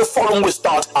 Abuja. The forum will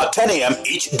start at 10 a.m.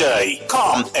 each day.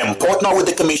 Come and partner with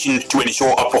the Commission to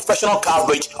ensure a professional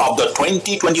coverage of the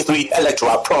 2023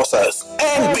 electoral process.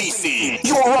 NBC,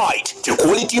 your right to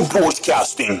quality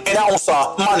broadcasting. Announcer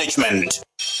management.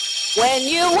 When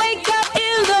you wake up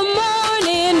in the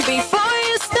morning before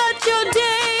you start your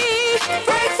day,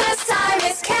 breakfast time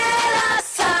is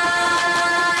Kellogg's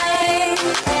time.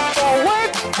 For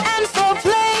work and for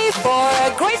play, for a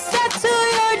great start to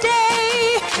your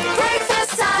day,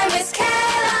 breakfast time is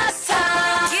Kellogg's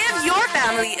time. Give your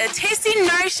family a tasty,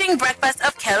 nourishing breakfast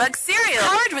of Kellogg's cereal,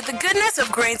 powered with the goodness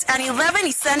of grains and 11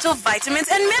 essential vitamins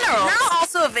and minerals. Now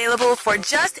also available for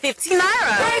just 15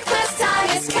 naira. Breakfast time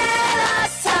is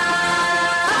Kellogg's time.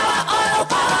 Power oil,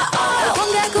 power oil.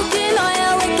 Bunga cooking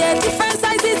oil, we get different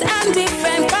sizes and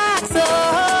different packs. Oh,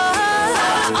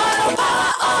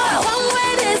 power oil. One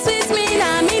way they sweet me, na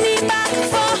mini pack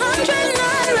for 100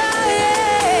 naira.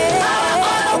 Yeah.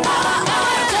 Power oil.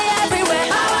 Play everywhere.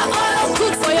 Power oil,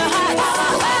 good for your heart.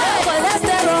 Power oil,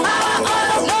 cholesterol. Power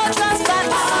oil, no trans fat.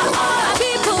 Power oil,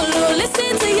 people who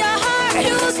listen to your heart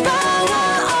use power oil.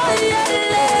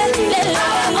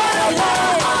 Power oil,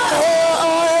 power oil.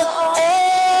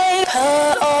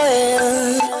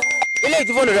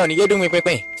 tí fóònù rẹ̀ ò ní yé dún mi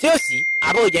pínpín ṣé ò sí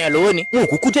àbó jẹyàn lówó ni. wọn ò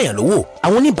kúkú jẹyàn lówó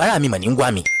àwọn oníbàárà mi mà ní ń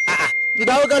wá mi.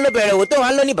 ìgbà wo gan ló bẹ̀rẹ̀ wò tó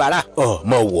wà lóníbàárà.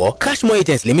 mọ wọ Cashmore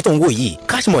agents lèmi tó ń wò yìí.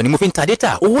 Cashmore ni mo fi ń ta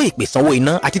data owó ìpè sanwó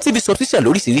iná àti tv subscription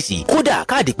lóríṣiríṣi. kódà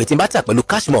káàdì pé tí n bá tà pẹ̀lú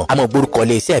Cashmore àmọ́ gborúkọ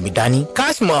lé iṣẹ́ mi dání.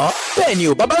 Cashmore. bẹ́ẹ̀ ni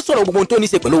o bàbá sọ̀rọ̀ gbogbo tó ní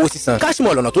ṣe pẹ̀lú owó sísan.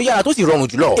 Cashmore lọ́nà tó yára tó sì rọrùn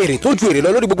jùlọ. èrè tó ju èrè lọ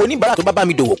lórí gbogbo oníbàárà tó bá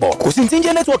mi dòwò pọ̀. kò sí ní tí ń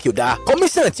jẹ́ nẹ́tíwọ̀kì ò dáa.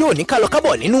 commission tí ò ní ká lọ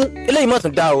kábọ̀ nínú. eléyìí mọ̀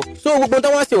tún dá o. so gbogbo tó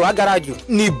wá ṣe wàá gara jù.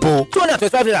 níbo.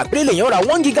 $225 péré lèyàn ra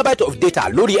 1 GB of data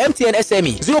lórí MTN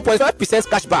SME 0.5%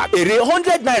 cashback. èrè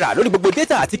 $100 lórí gbogbo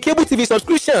data àti cable tv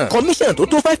subscription. commission tó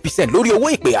tó 5% lórí owó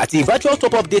ìpè àti virtual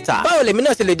top up data. báwo lèmi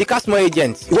náà ṣe lè di Cashmore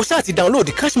agent. ìwọ ṣáà ti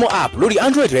download Cashmore app lórí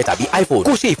Android rẹ tàbí iPhone.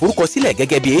 kó ṣe ìforúkọsílẹ̀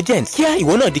gẹ́gẹ́ bí agent. kíá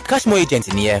ìwọ náà di Cashmore agent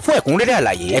nìyẹn. fún ẹ̀kúnrẹ́rẹ́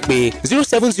àlàyé ẹ pè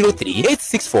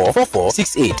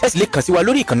 0703-864-4468. ẹ sì lè kàn sí wa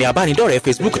lórí ìkànnì abánidọ́rẹ̀ẹ́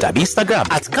Facebook tàbí Instagram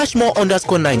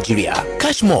 @Cashmore_Nigeria.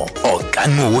 Cashmore ọ̀gá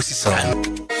nù owó sísan.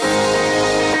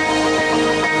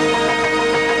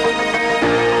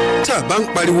 tá a bá ń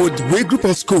pariwo the way group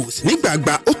of schools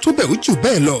nígbàgbà ó tó bẹ̀ ó jù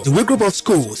bẹ́ẹ̀ lọ. the way group of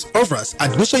schools offers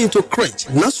admission into crèche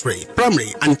nursery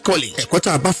primary and college. ẹ̀kọ́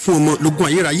tá a bá fún ọmọ lógún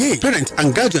ayérayé. parents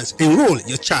and guardians enrol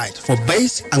your child for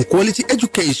base and quality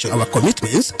education. our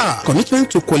commitments are commitment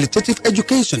to qualitative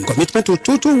education, commitment to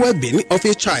total well-being of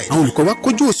your child. àwọn olùkọ́ wa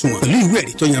kójú òṣùwọ̀n pẹ̀lú ìwé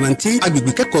ẹ̀rí tó yanrantí.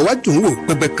 agbègbè kẹ́kọ̀ọ́ wa dùn wò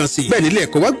pẹ́pẹ́ kan sí. bẹ́ẹ̀ nílé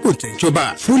ẹ̀kọ́ wa gbòǹtẹ̀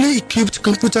ìjọba. fully equipped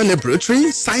computer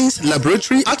laboratory, science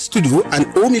laboratory, art studio and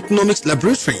home economics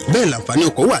laboratory. bẹ́ẹ̀ làǹfààní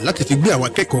ọkọ̀ wà láti fi gbé àwọn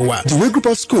akẹ́kọ̀ọ́ wa. the way group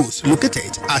of schools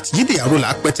located at Yidi Arola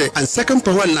Apẹtẹ and second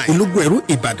power line Ológun-Ẹrú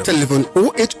Ìbàdàn. telephone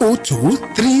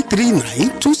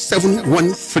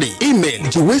 0802-339-2713. email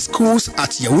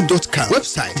thewayschools@yahoo.com.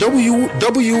 website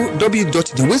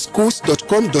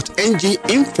www.thewayschools.com.ng.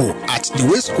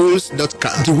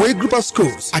 info@thewayschools.com. the way group of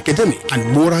schools, academic and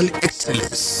moral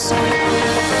excellence.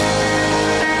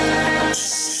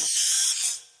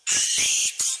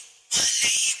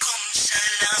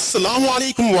 Assalamu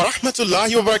alaikum wa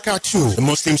rahmatullahi wa barakatuh. The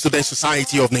Muslim Student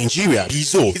Society of Nigeria,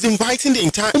 BIZO, is inviting the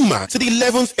entire Ummah to the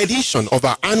 11th edition of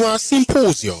our annual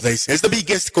symposium. This is the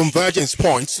biggest convergence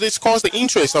point to discuss the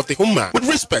interests of the Ummah with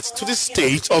respect to the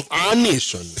state of our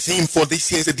nation. The theme for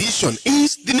this year's edition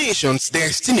is the nation's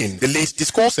destiny. The late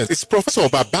discursant is Professor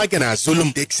Babagana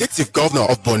Zulum, the Executive Governor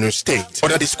of Borno State.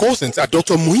 Other discursants are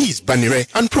Dr. Muiz Banire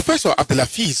and Professor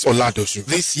Abdulafiz Oladosu.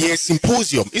 This year's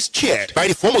symposium is chaired by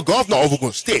the former Governor of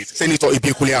Ogun State, Senator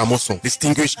Ibekule Amoson,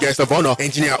 distinguished guest of honor,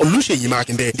 Engineer Oluseyi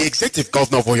Makinde, the Executive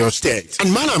Governor of Oyo State,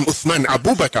 and Malam Uthman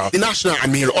Abubakar, the National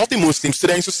Amir of the Muslim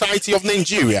Student Society of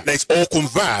Nigeria. Let's all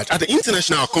converge at the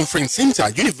International Conference Center,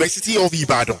 University of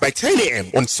Ibadan, by 10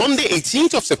 a.m. on Sunday,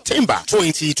 18th of September,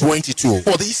 2022,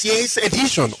 for this year's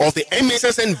edition of the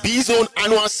MSSN B-Zone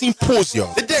Annual Symposium.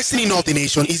 The destiny of the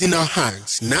nation is in our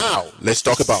hands. Now, let's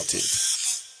talk about it.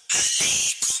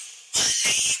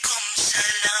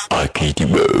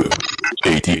 Akitibo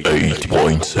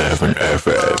 88.7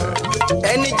 FM.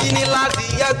 ẹni jí ni láti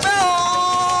yẹgbẹ́ o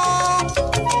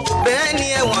bẹ́ẹ̀ ni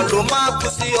ẹ̀wọ̀n ló máa kú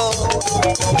sí o.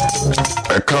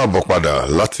 ẹ káàbọ̀ padà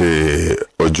láti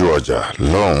ojú ọjà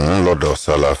lọ́hùn-ún lọ́dọ̀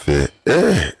Sàlàfí.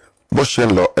 bó ṣe ń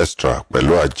lọ extra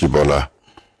pẹ̀lú Àjíbọ́lá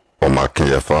ọmọ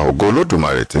Akínyẹ̀fà ògo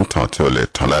Olódùmarè tí ń tàn tí ò lè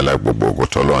tán láìláì gbogbo ògo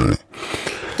tọ́lọ́ni.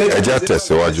 ẹ jẹ́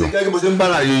tẹ̀síwájú. gẹ́gẹ́ bó ṣe ń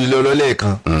bára yòòyì lọ́lọ́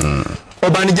lẹ́ẹ̀kan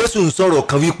ọba ní Jésù ń sọ̀rọ̀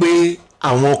kan wípé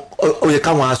àwọn ó yẹ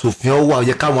káwọn aṣòfin ó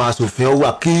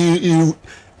wà kí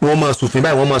wọ́n máa ṣòfin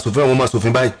báyìí wọ́n máa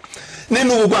ṣòfin báyìí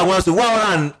nínú gbogbo àwọn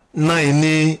aṣòfin 109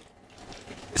 ní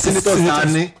senators ta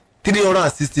ní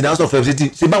 360 house of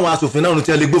representatives ṣe báwọn aṣòfin náà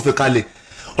tí wọ́n lè gbófin kalẹ̀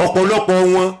ọ̀pọ̀lọpọ̀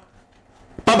wọn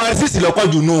paparisisi lọ́pọ̀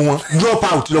jù nù wọn drop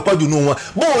out lọ́pọ̀ jù nù wọn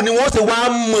bóun ni wọ́n ṣe wá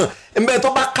mọ̀ ẹ̀mbẹ́ tó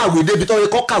bá kàwé dé ibi tó yẹ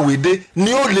kó kàwé dé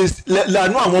ni ó lè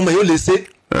lànà àwọn ọmọ yóò lè ṣe.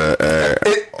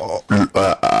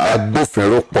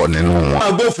 agbófinró pọ̀ nínú wọn.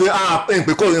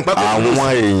 àwọn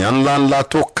èèyàn ńláńlá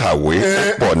tó kàwé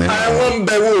pọ̀ nínú wọn. àwọn ń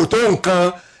bẹ wo tó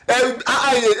nǹkan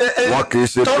wọn kì í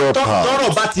ṣe tọ́rọ̀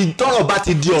bá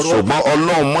ti di ọ̀rọ̀. ṣùgbọ́n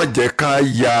Ọlọ́run má jẹ́ ká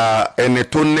ya ẹni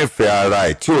tó nífẹ̀ẹ́ ara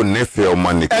ẹ̀ tí ò nífẹ̀ẹ́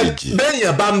ọmọnìkejì.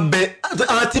 bẹ́ẹ̀yàn bá ń bẹ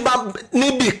àti bá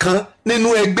níbì kan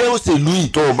nínú ẹgbẹ́ òṣèlú yìí.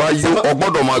 tó o bá yó o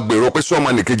gbọ́dọ̀ máa gbèrò pé sí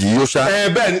ọmọnìkejì yóò ṣá.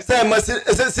 bẹ́ẹ̀ni sẹ́ẹ̀mọ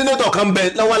sínétọ̀ kan bẹ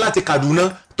lọ́wọ́ láti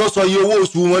Kaduna tó sọ iye owó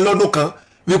oṣù wọn lọ́dún kan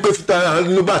wípé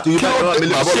ló bá tó yí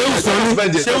báyìí ẹ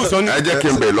jẹ́ kí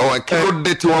n bẹ̀ lọ́wọ́ kí ló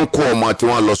dé tí wọ́n ń kó ọmọ tí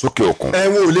wọ́n lọ sókè òkun.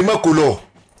 wọn ò lè mọ̀ kó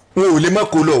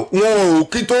lọ wọn ò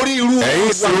kí torí irú.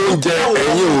 ẹ̀yin sí oúnjẹ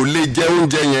ẹ̀yin ò lè jẹ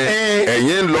oúnjẹ yẹn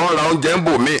ẹ̀yin ń lọ ra oúnjẹ ń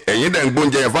bò mí ẹ̀yin dẹ̀ ń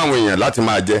gbóúnjẹ yẹn fáwọn èèyàn láti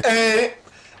máa jẹ.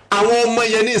 àwọn ọmọ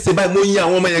yẹn ní ìsìn báyìí mo yin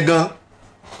àwọn ọmọ yẹn gan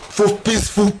for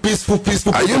peaceful.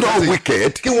 are you not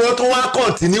wicked. kí wọ́n tún wá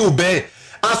continue bẹ́ẹ̀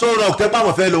aṣọ rock tẹ́pẹ́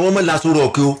àwọn fẹ́ lọ wọ́n mọ̀ láṣọ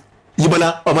rock o Yíbọ́lá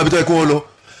ọmọ ibi tó yẹ kó wọ́n lọ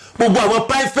gbogbo àwọn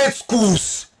private schools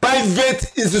private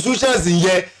institutions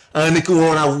yẹn àwọn ni kí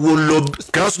wọ́n ra wo lọ.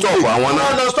 kí wọ́n stop àwọn náà.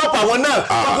 wọ́n lọ stop àwọn náà.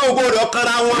 wọ́n kó gbogbo rẹ̀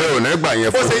ọ̀kanra wọn. bẹ́ẹ̀ ò ní gbà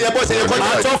yẹn fún mi. bó ṣe yẹ kọjá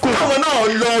àtọ́kùn. káwọn náà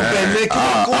lọ bẹ̀lẹ̀ kí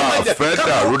wọ́n má jẹ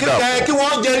kí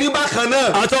wọ́n jẹ rí bákan náà.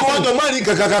 àtọ́kùn ọjọ́ má rí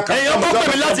kankan. èèyàn kó pè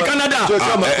mí láti Canada.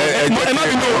 ẹ má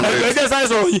bínú ẹgbẹ́ sáyẹn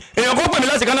sọ̀rọ̀ yìí. èèyàn kó pè mí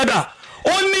láti Canada.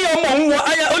 ó ní ọmọ òun wọ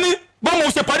aya ó ní bọ́mọ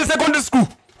ṣe parí secondary school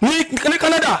ní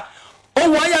Canada. ó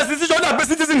wọ aya institution ó dàgbé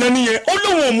citizen náà nìyẹn. ó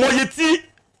lóun ò mọye tí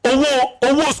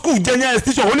owó school jẹ ní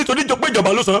institution ó nítorí pé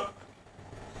ìjọba ló san.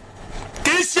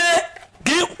 kì í ṣe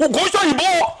kò ṣòyìnbó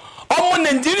ọmọ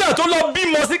Nàìjíríà tó lọ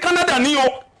bímọ sí Canada ní o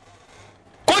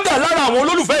kódà lára àwọn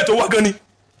olólùfẹ́ ètò wa gan ni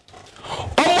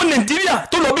ọmọ Nàìjíríà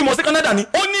tó lọ bímọ sí Canada ni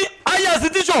ó ní aya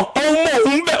institution ọmọ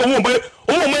òun bẹ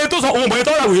òun ọmọ yẹn tó sọ òun ọmọ yẹn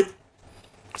tó ràwé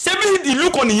ṣé bí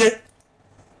ìlú kan nìyẹn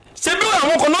ṣé bí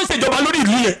àwọn kan náà ń ṣèjọba lórí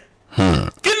ìlú yẹn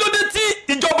kí ló dé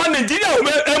tí ìjọba Nàìjíríà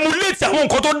emulate àwọn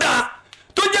nǹkan tó dáa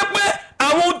tó jẹ́ pé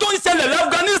àwọn ohun tó ń ṣẹlẹ̀ ní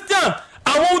Afghanistan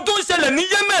àwọn ohun tó ń ṣẹlẹ̀ ní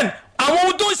Yemen àwọn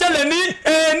ohun tó ń ṣẹlẹ̀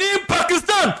ní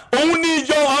Pakistan òun ni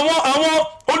ìjọ àwọn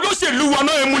olóṣèlú wa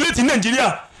náà emulate Nàìjíríà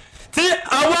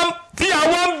tí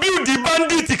àwọn build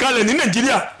bandit kalẹ̀ ní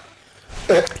Nàìjíríà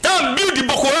tá à ń build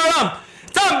Boko Haram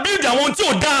tá à ń build àwọn tí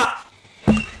ò dáa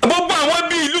gbogbo àwọn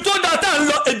ibi ìlú tó dáa tá à ń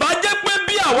lọ ìbàjẹ́ pé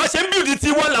bí àwa ṣe ń build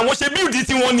tiwọn làwọn ṣe build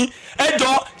tiwọn ni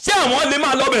ẹjọ́ ṣé àwọn lè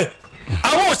máa lọ bẹ̀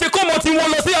àwọn ò ṣe kọ́mọ tí wọ́n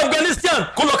lọ sí Afghanistan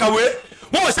kó lọ kàwé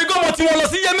wọn ò ṣe kọ́mọ tí wọ́n lọ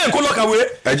sí Yemen kó lọ kàwé.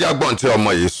 ẹ jẹ́ àgbọ̀n tí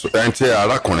ọmọ yìí ẹni tí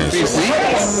arákùnrin sọ.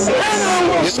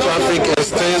 This traffic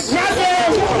extends.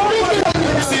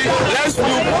 See, let's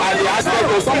look at the aspect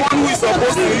of someone who is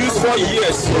supposed to use 4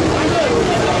 years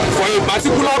for a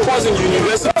particular course in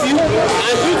university,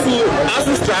 and due to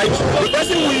ASUU strike, the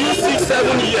person will use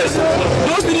 6-7 years.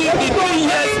 Those 3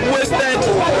 years wasted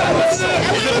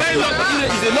is a very long time.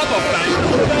 Is a lot of time.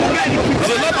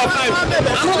 It's a lot of time.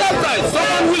 Another side,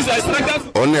 someone who is expected.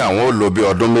 ó ní àwọn ò lò bí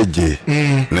ọdún méje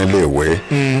nílé ìwé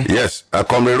yes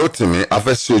akọmi Rotimi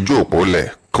afẹ́ sí ojú òpó lẹ̀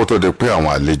kó tó di pé àwọn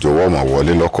àlejò wọ́n mọ̀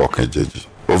wọlé lọ́kọ̀ọ̀kan jẹjì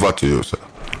over to you sir.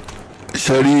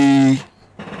 ṣe rí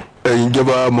ẹ̀yin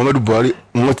ìjọba Muhammadu Buhari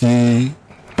wọ́n ti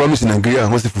promise Nigeria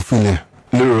wọ́n sì fulfill ẹ̀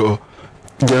lérò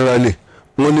generally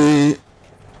wọ́n ní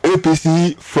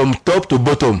APC from top to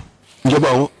bottom ìjọba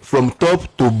àwọn from top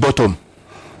to bottom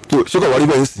ṣé kò wá rí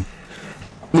bẹ́ẹ̀ sí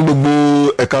ní gbogbo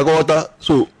ẹ̀ka kọ́wọ́tà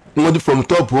so wọ́n ti from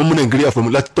top wọ́n mú Nigeria from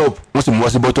láti top wọ́n sì mú wá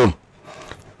sí bottom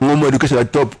wọ́n mú education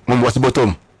láti top wọ́n mú wá sí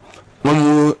bottom wọ́n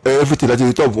mú everything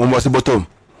láti top wọ́n mú wá sí bottom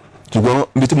ṣùgbọ́n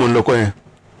ibi tí mò ń lọ kọ́ yẹn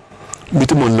ibi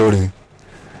tí mò ń lọ rẹ̀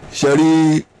ṣe rí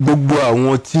gbogbo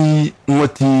àwọn tí wọ́n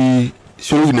ti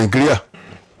ṣòro Nàìjíríà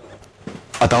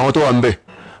àtàwọn tó wà ń bẹ̀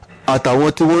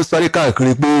àtàwọn tí wọ́n sáré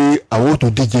káàkiri pé àwọn ò tó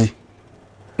díje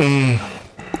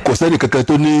kò sẹ́ni kankan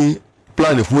tó ní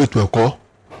pílánì fún ètò ẹ̀kọ́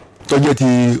tó jẹ́ ti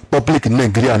public ní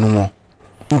Nàìjíríà nu wọn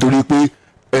nítorí pé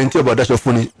ẹni tí ọba dáṣọ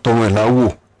fún ni tọrọ ẹ̀ láwò.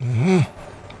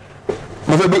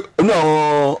 mo fẹ́ gbé inú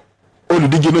àwọn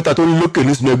olùdíje mẹ́ta tó ń lókè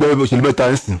ní sinú ẹgbẹ́ òṣèlú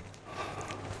mẹ́ta ń sìn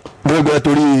mo fẹ́ gbé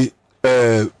torí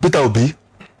Peter Obi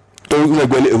tó ń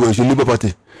ẹgbẹ́ òṣèlú Labour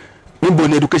Party níbo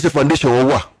ni Education Foundation wọn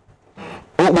wà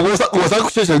wọ́n sá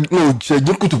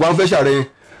ṣẹ̀jú kùtù wọn fẹ́ ṣàrẹ̀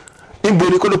níbo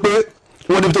ni kó ló pé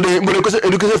wọ́n débi tó ní níbo ni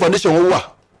Education Foundation wọn wà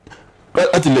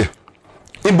láti lẹ̀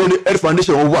níbo ni Health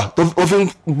Foundation wọn wà tó wọ́n fi ń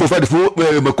provide fún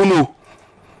mẹ̀kúnnù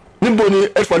níbo ni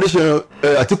Health Foundation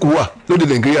Àtìkù wà lóde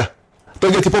Nàìjíríà tó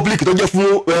jẹ́ ti public tó jẹ́ fún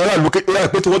aráàlú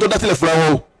pé tí wọ́n tó dá sílẹ̀ fúnra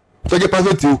wọn o tó jẹ́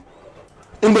private o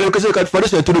níbo ni Education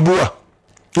Foundation Tinubu wà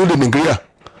lóde Nàìjíríà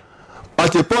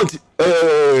at a point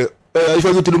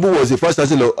Ifeanyi Tinubu was the first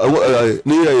chancellor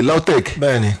ní LAUTECH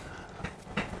bẹ́ẹ̀ni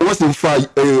wọ́n sì ń fa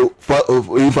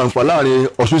ìfàǹfà láàrin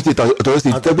Ọ̀ṣun state àti Ọ̀yọ́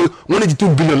state tẹ́ pé wọ́n ní ti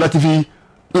 $2 billion láti fi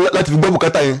gbọ́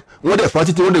bùkátà yẹn wọ́n dẹ̀ fa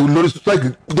títí wọ́n dẹ̀ lórí strike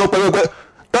tó pẹ́ẹ́pẹ́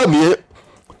táàmì yẹn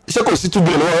iṣẹ́ kò sí $2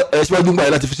 billion lọ́wọ́ síwájú gbà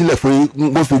yẹn láti fi sílẹ̀ fún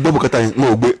wọ́n fi gbọ́ bùkátà yẹn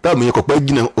wọ́n ò gbé táàmì yẹn kò pẹ́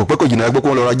jìnnà ẹgbẹ́ kó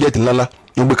wọ́n lọ ra jẹ́ẹ̀tì ńláńlá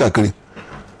wọ́n gbé káàkiri.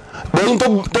 bẹ́ẹ̀ni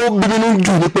tó bí nínú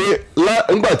jù ni pé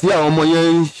nígbà tí àwọn ọmọ yẹn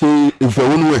ń ṣe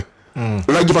ìfẹ̀hónúhàn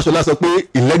Rájí Fáṣọlá sọ pé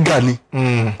ìlẹ́gà ni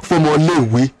fún ọmọ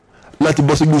iléèwé láti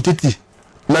bọ́ sójú títì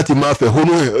láti máa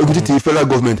fẹ̀hónú ojú títì federal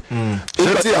government.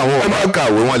 ṣé tí àwọn ọmọ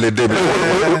kàwé wọn lè débi.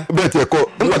 bẹ́ẹ̀ tiẹ̀ kọ́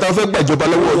nígbà tá a fẹ́ gbàjọba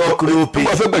lọ́wọ́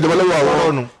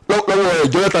àwọn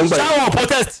ìjọba tá a ń gbà yẹn. sáwọn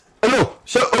protest.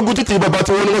 ṣé ogun títì bàbá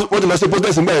tí wọ́n ti lọ ṣe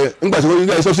protest nígbà tí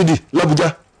wọ́n yí subsidy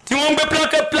l'Abuja. tí wọ́n ń gbé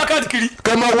placard kiri.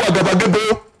 ká máa wọ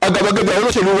àgàbàgebè àwọn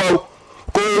olóṣèlú wa o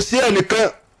kò sí ẹnìkan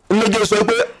lójú sọ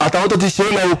pé àtàwọn tó ti ṣe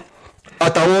é lọ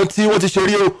àtàwọn tí wọ́n ti ṣe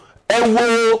rí o ẹ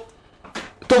wo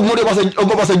tó múlẹ̀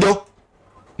Ọbásanjọ́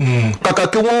kàkà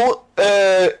kí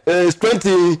wọ́n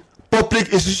strengthen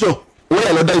public institution wọ́n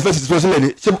yà lọ dá university sọ sílẹ̀ ni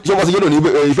ṣé wọ́n ti yẹ́nà ní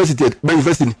university bẹ́ẹ̀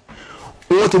university ni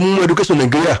wọ́n ti mú education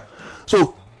Nigeria so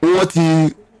wọ́n ti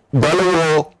gbà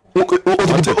lọ́wọ́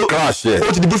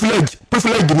ó ti di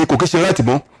privilege ni kò kí ṣe right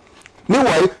mọ́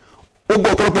meanwhile ó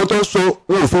gbọ́ ọ̀pọ̀lọpọ̀ tó ń sọ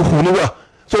wọn ò fi hù níwà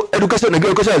so education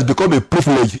has become a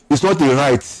privilege it's not a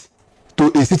right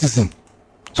to a citizen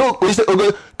so kì í ṣe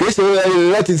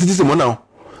right citizen mọ́ náà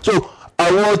so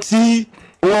àwọn tí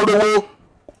wọ́n rówó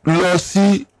lọ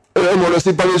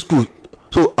sí private school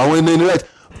so àwọn ẹni right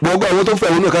gbogbo àwọn tó ń fẹ́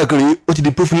àwọn náà káàkiri ó ti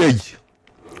di privilege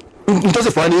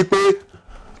nítorí fà á ní pé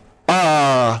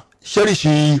cherish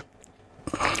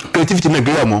creativity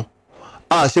Nigeria mọ́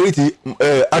cherish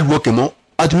hard work mọ́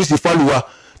àtúnṣe fálùwà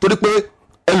torí pé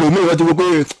ẹlòmíì wọ́n ti wọ́n pé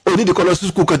onídìí kọ́ lọ sí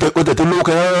skul kọ̀tẹ̀ tó lówó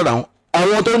kẹ́rẹ́ rárá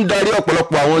àwọn tó ń darí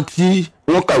ọ̀pọ̀lọpọ̀ àwọn tí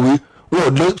wọ́n kàwé wọn ò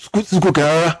lọ sí skul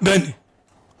kẹ́rẹ́ rárá. bẹ́ẹ̀ni.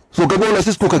 so kẹ́kẹ́ wọn lọ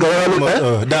sí skul kẹ́kẹ́ rárá ló pẹ́.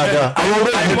 dáadáa. àwọn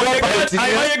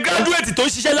àìmọye graduate tó ń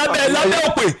ṣiṣẹ́ lábẹ́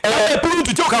òpè lábẹ́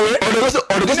púrúùtù tí ó kàwé. ọ̀dọ̀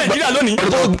tó Nàìjíríà lónìí.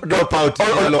 ọ̀dọ̀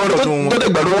tó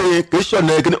dẹ̀gbà lọ́wọ́ yẹn kì í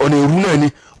ṣọ̀nà ọ̀nà ìrú náà ni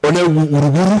ọ̀nà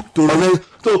wùrùwùrù ọ̀nà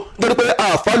tó nítorí pé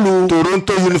àfàlù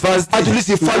Toronto University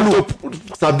àtúlùsí fàlù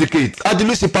certificate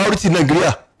àtúlùsí priority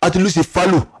Nigeria àtúlùsí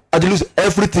fàlù àtúlùsí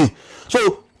everything so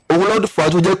òun lọ́dún fà á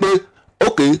tó jẹ́ pé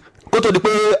ok kó tó di pé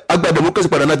agba democracy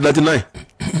padà 1999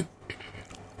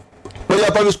 wọ́n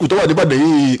yá private school tó wà níbàdàn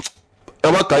yìí ẹ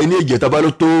wá kà í ní ìjẹta bá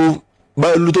ló tó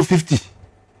 50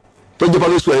 tó jẹ́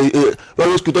private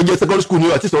school tó jẹ́ secondary school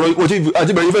ni àti sọ̀rọ̀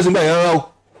àti bẹ̀rẹ̀ ìfẹ́ sí gbà yẹn rárá o.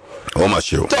 ó mà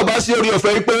ṣe o. tí a bá sí orí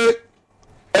ọ̀fẹ́ yìí pé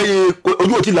ẹyin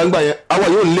ojú òtí là ń gbà yẹn àwa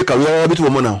yóò lè kàwé rárá bí tí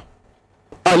wọ́n mọ̀ náà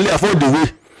à lè àfọ́dèwé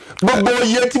gbogbo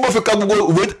iye tí mo fi ka gbogbo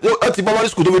ìwé láti primary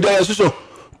school tó fi dá ẹsùsọ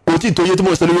kò tí ì tó iye tí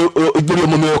mo sọ ní ìgbórí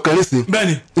ọmọ mi ọkàn ní sìn.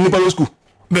 bẹ́ẹ̀ni ní primary school.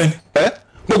 bẹ́ẹ̀ni.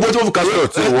 gbogbo tí mo fi kàwé.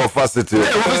 tí wọ́n fásitì.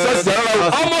 wọ́n fi sẹ́ẹ̀sì rárá o.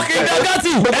 ọmọ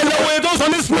kìndàgàtì ẹlẹ́wọ̀n ètò sọ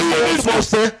ní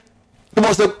school. tí mo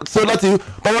sọ láti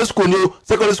primary school ni o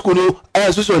secondary school ni o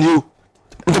ẹsùsọ ni o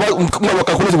nígbà mo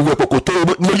calculate gbogbo ẹ̀pọ̀ kò tó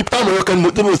mo yí táwọn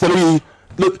ọkàn tí mo sọ lórí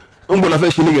ń bọ̀ la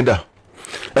fẹ́ ṣe nígbà.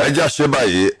 ẹjẹ́ àṣẹ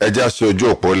báyìí ẹjẹ́ àṣẹ ojú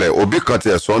òpó lẹ̀ òbí kan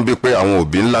tiẹ̀ sọ ń bí pé àwọn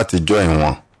òbí ńlá ti join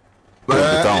wọn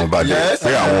òbí táwọn bá dé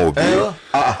pé àwọn òbí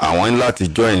àwọn ńlá ti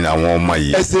join àwọn ọmọ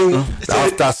yìí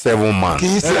after 7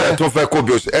 months ẹ tó fẹ́ kó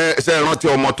bí o ṣe rántí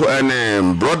ọmọ tó ẹni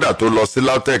broda tó lọ sí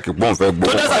LAUTECH pọ́n fẹ́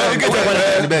gbọ́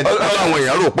àwọn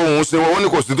èèyàn rò pé òun ṣe wọ́n ní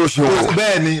kò sí tó ṣe òun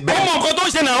bẹ́ẹ̀ni ọmọ nǹkan tó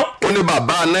ṣe náà. ó ní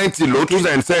bàbá 90 ló tún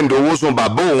send owó sun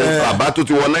bàbá òun bàbá tó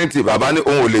ti wọ 90 bàbá ní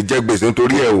òun ò lè jẹ gbèsè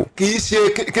nítorí ẹ o. kì í ṣe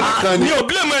kíni kan ni. mi ò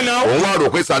blame ẹ náà. òun wá rò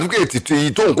pé certificate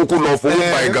tí tóun kúkú lọ fún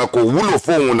pa ìgà kò wúlò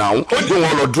fóun náà kí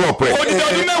wọn lọ drop ẹ. odidi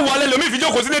ọdún mẹ́wàá lẹ lómi ìfijó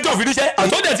kò sí létí òfìdíṣẹ́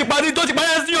àtọ́jẹ́ ti parí tó ti parí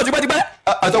ẹsẹ̀ yóò ti pẹ́ ti pẹ́.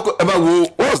 àtọ́kọ ẹ bá wo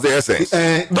what's the essence.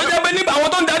 tó jẹ́ pé nígbà àwọn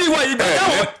tó ń darí ìwà yìí ìgbà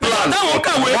táwọn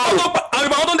kàwé àwọn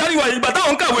tó ń darí ìwà yìí ìgbà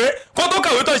táwọn kàwé kó tó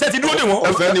kàwé tó iṣẹ́ ti dúró dè wọ́n.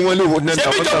 ọ̀fẹ́ ni wọ́n lè wo ṣé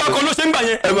bí ìjọba kan ló ṣe ń gbà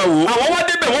yẹn àwọn wá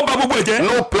débẹ̀ wọ́n bà gbogbo ẹ̀ jẹ́.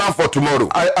 no plan for tomorrow.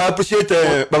 I appreciate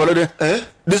Babalode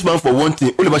this man for one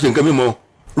thing ó lè bá ṣe nǹkan mímọ́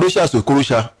russia so kó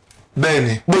russia.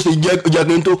 bẹ́ẹ̀ni. bó ṣe jẹ́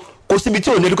jagun tó kò síbi tí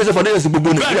ò ní education foundation gbogbo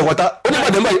nàìjíríà wata ó ní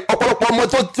ìpàdé báyìí ọ̀pọ̀lọpọ̀ ọmọ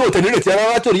tí ò tẹ̀ nírètí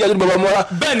ara tí ò ní yájú bàbá mọ́ra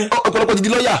ọ̀pọ̀lọpọ̀ ti di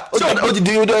lọ́ọ̀yà ó ti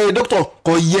di dókítà.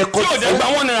 kò yẹ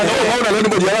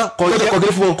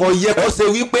kó ṣe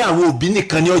wípé àwọn òbí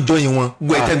nìkan ní ọjọ́ yìí wọn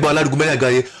gbọ́ ẹ̀tẹ́gbọ́ aládùúgbò mẹ́rin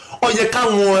àgbáyé ó yẹ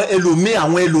káwọn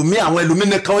ẹlòmíì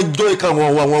nìkan ọjọ́ ìkàwọn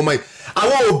àwọn ọmọ yìí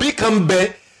àwọn òbí kan bẹ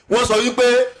wọ́n sọ wípé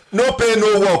no pay no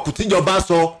work tíjọba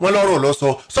sọ wọ́n lọ́rọ̀ lọ́sọ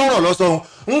sọ̀rọ̀ lọ́sọ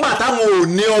ńgbà táwọn ò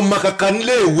ní ọmọ kankan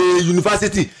nílé ìwé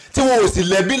yunifásitì tí wọn ò sì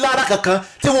lẹ́bí lára kankan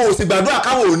tí wọn ò sì gbàdúrà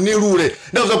káwọn ò nírú rẹ̀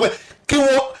náà sọ pé kí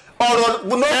wọ́n ọ̀rọ̀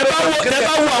ẹ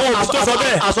bá wo àwọn òbí tó sọ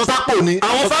bẹ́ẹ̀ àsọsápò ni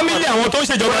àwọn fámìlì àwọn tó ń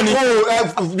ṣèjọba ni.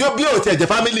 bí o tiẹ̀ jẹ́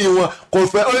fámìlì wọn kò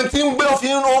fẹ́ ohun tí ń gbé fi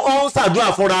ń ṣàdúrà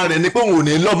fúnra rẹ̀ ni pé òun ò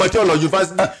ní lọ́mọ tí ó lọ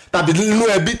yunifásitì tàbí nínú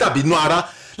ẹbí tàbí nínú ara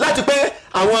láti pé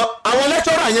àwọn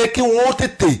lẹ́tọ́rà yẹn kí wọ́n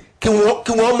tètè kí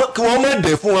wọ́n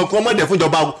mọ̀dẹ̀ fún wọn kí wọ́n mọ̀dẹ̀ fún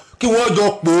ìjọba kí wọ́n jọ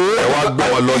pò ó. ẹ wá gbé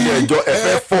wọn lọ ní ẹjọ́ ẹ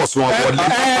fẹ́ force wọn wọlé.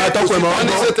 wọ́n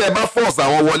ní ṣé tẹ ẹ bá force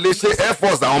àwọn wọlé ṣé ẹ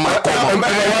force àwọn máa kọ́ wọn.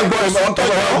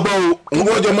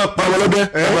 wọ́n jọ máa pa wọn lọ́bẹ̀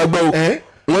ẹ máa gbọ́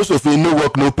o wọ́n ṣòfin no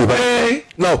work no pay báyìí.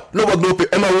 now no work no pay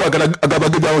ẹ máa wọ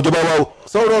àgàbàgebè àwọn ìjọba wa o.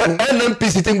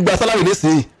 NNPC ti ń gba sálárì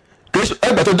nísìnyí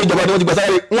ẹgbẹ́ tó déjọba ni wọ́n ti gba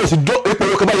sálárì wọn ò sì dó epo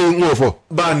ọkọ̀ báyìí wọn ò fọ̀.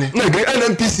 báni. nàìjíríà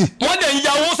NNPC. wọ́n dẹ̀ ń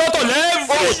ya owó sọ́tọ̀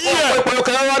lẹ́ẹ̀fọ́ yíyẹ. epo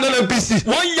ọkọ̀ yẹn wá NNPC.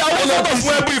 wọ́n ya owó sọ́tọ̀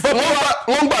fún ẹbí ìfọwọ́wá.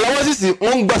 wọ́n gbà lọ́wọ́ sísì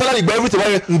wọ́n gba sálárì gba everything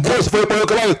báyìí wọ́n sì fọ epo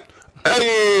ọkọ̀ báyìí.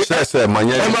 ṣẹ̀ṣẹ̀ mọ̀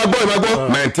yẹn. ẹ máa gbọ́.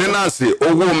 maintenance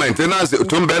owó maintenance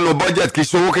tó ń bẹ nínú budget kì í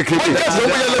ṣe owó kékeré. budget ló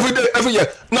ń bẹ every year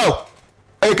now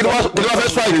kí ni wọ́n fẹ́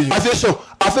strike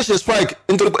aviation strike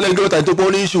nítorí lẹ́yìn kí ló ta nítorí pé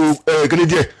ó ní issue kìíní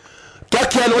díẹ̀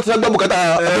kíákíá ni wọ́n ti sá gbọ́ bùkátà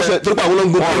àfẹsẹ̀ torí pé àwọn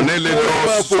olóńgbò wọn ò ní lè lọ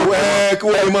kí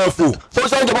wọ́n máa fò. so ó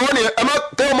sọ ìjọba wọn ni ẹ má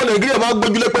tẹ́wọ́n ọmọ nàìjíríà máa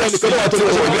gbójúlé pé ẹnìkan ló wà tó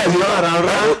lọ́wọ́ nàìjíríà.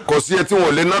 kò sí ẹ tí wọn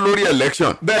ò lè ná lórí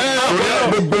election.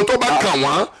 gbogbo tó bá kàn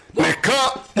wọ́n nìkan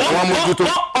àwọn mójútó.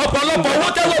 ọ̀pọ̀lọpọ̀ owó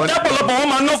tẹ́pọ̀lọpọ̀ wọn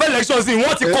máa ná fẹ́ election sí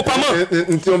wọ́n ti kó pamọ́.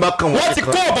 wọ́n ti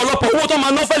kó ọ̀pọ̀lọpọ̀ owó tó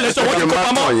máa ná fẹ́ election wọ́n ti kó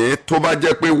pamọ́. tó bá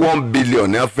jẹ́ pé 1 billion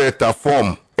ní a fẹ́ ta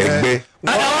fọ́ọ̀mù ẹgbẹ́.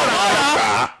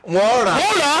 wọ́n rà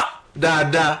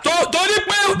dáadáa. torí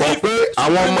pé. bọ̀ pé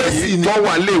àwọn ọmọ yìí tó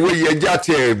wà léèwé yẹjá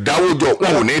tiẹ̀ dáwọ́jọ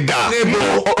wọn ò ní dà.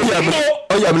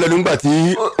 ó yà mí lẹ́nu nígbà tí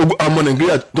ọmọ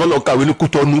nàìjíríà tó lọ kàwé ní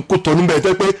kútọ́nù bẹ́ẹ̀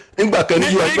tẹ́ pé nígbà kan ní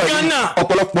un báyìí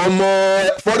ọ̀pọ̀lọpọ̀ ọmọ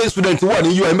foreign student wà ní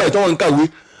un báyìí tó wọ́n ń kàwé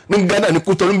ní ghana ní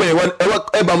kútọ́nù bẹ́ẹ̀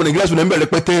ẹ bá ọmọ nàìjíríà student bẹ̀rẹ̀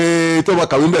pẹ́tẹ́ tó wọ́n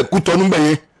kàwé bẹ́ẹ̀ kútọ́nù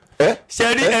bẹ́ẹ̀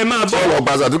sẹ́rí ẹ máa bọ̀. sọ̀rọ̀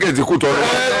gbàzà tó kéde kú tọrọ.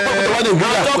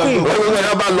 atọ́kùn wọ́n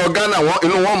yà bá lọ ghana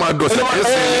inú wọn máa dọ̀ sí ẹsẹ̀.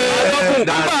 atọ́kùn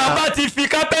bá ti fi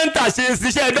kápẹ́ńtà ṣe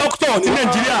ṣiṣẹ́ dókítọ̀ ní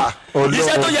nàìjíríà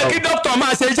iṣẹ́ tó yẹ kí dókítọ̀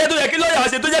máa ṣe iṣẹ́ tó yẹ kí lọ́ọ̀yà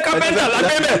ṣe tó jẹ́ kápẹ́ńtà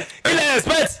lágbẹ́mẹ̀ kí lè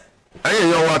expect. ẹ̀yin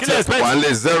yan wa tẹ wà lé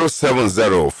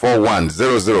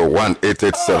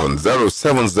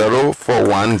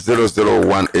 07041001887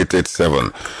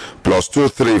 07041001887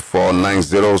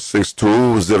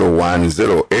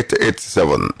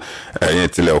 +2349062010887 ẹ̀yin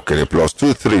tilẹ̀ òkèrè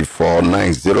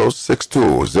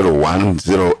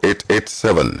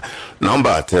 +2349062010887 nọ́mbà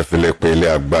àtẹ̀fẹ́lẹ́ pé ilé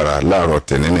agbára láàárọ̀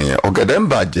tẹ̀ní nìyẹn ọ̀gẹ̀dẹ̀ ń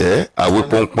bàjẹ́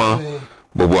àwípọ́npọ́n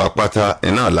gbogbo apáta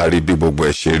iná lárí bí gbogbo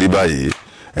ẹ̀ ṣe rí báyìí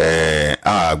a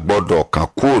gbọ́dọ̀ kàn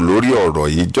kúrò lórí ọ̀rọ̀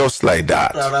yìí just like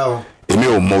that èmi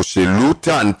ò mọ òṣèlú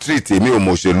tá à ń treat èmi ò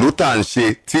mọ òṣèlú tá à ń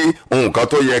ṣe tí nǹkan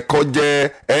tó yẹ kó jẹ́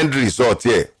end result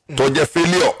yẹ tó jẹ́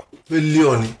failure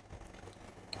ni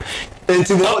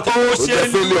ẹntì wọn tó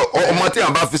jẹ́ failure ọmọ tí a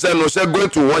bá fi sẹ́nu ṣẹ́ going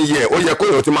to 1 year ó yẹ kó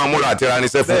yóò ti máa múra àti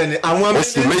ranisẹ́ fún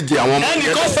oṣù méje àwọn ọmọ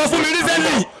ẹnìkan sọ fún mi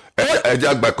recently. ẹjẹ́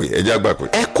àgbàpè.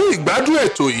 ẹ kú ìgbádùn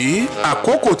ètò yìí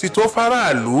àkókò ti tó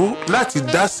faraàlú láti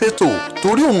dá sétò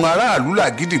torí òun aráàlú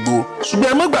làgídìgbò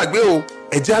ṣùgbọ́n ẹ má gbàgbé o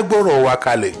ẹjẹ́ àgbọ̀rọ̀ wa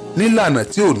kalẹ̀ nílànà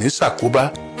tí ò ní ṣàkóbá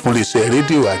fún iléeṣẹ́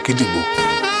rédíò àgídìgbò.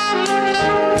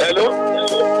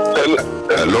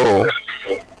 hello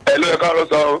ẹ káàárọ̀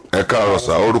sá o. ẹ káàárọ̀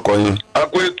sá orúkọ yín. a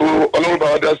kó ètò ọlọ́run bá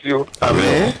wa dá sí o.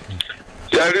 àmín.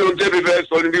 ṣe rí ohun tẹ́bi fẹ́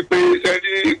sọ ni wípé ṣe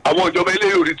rí àwọn ìjọba ilé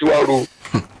yòó rí tiwa ro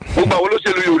gbogbo àwọn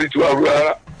olóṣèlú yòó rí tiwa ro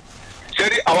rárá ṣe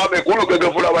rí àwọn mẹ̀kúnnù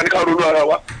gẹ́gẹ́ fúnra wa ní ká ronú ara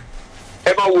wa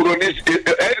ẹ máa wòrò ní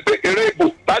eré ìbò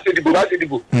bá ṣe dìbò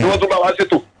ni wọ́n tún bá wa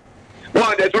ṣètò wọn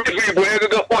àdẹ tó ní fi ìbò yẹn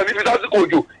gẹ́gẹ́ wọn ní fi sásìkò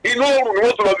òjò inú oòrùn ni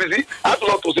wọ́n tún lọ fi sí àtún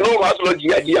lọ tòsí lóòrùn àtún lọ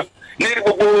jìyàjìyà ní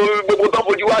gbogbo tó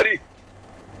fojú wá rí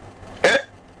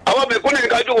àwọn mẹ̀kúnnù ní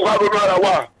ká jókòó ká ronú ara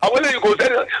wa àwọn eléyìí kò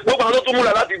sẹ́ni gbogbo àwọn tó tún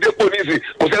múra láti dépò níìsín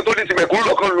kò sẹ́ni tó ní ti mẹ̀kúnnù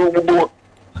lọ́kàn lu gbogbo wọn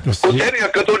kò sẹ́ni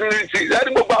ẹ̀kan tó ní ti ẹni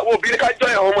gbogbo àwọn òbí ká jọ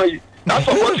àwọn ọmọ yìí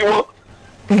lásán wọ́n ti wọn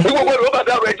ní gbogbo ìlú ọba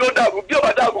dàrú ẹjọ́ dàrú bí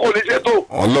ọba dàrú kò lè ṣe tó.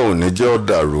 ọlọ́run ní jẹ́ ó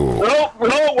dàrú.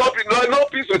 no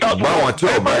peace without war. báwọn tí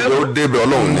ọba yóò débẹ̀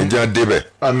ọlọ́run ní jẹ́ débẹ̀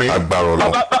agbára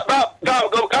ọlọ́run.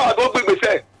 káwa tó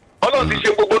gbégbèsè ọlọ́run ti ṣe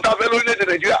gbogbo tá a fẹ́ lórílẹ̀‐èdè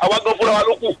nàìjíríà àwa gan fúnra wa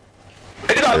ló kù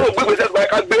ẹ̀jẹ̀ náà ló gbégbèsè gba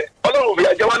ẹ̀ka gbé ọlọ́run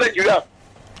fìyà jẹ wá nàìjíríà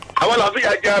àwọn là ń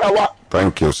fìyà jẹ ara wa.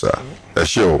 thank you sir ẹ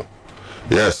ṣé o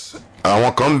yes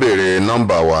àwọn kan ń béèrè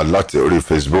nọ́mbà wa láti orí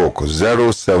facebook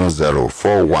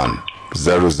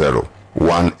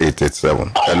 07041001887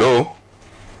 hello.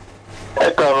 ẹ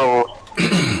káàárọ̀.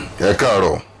 ẹ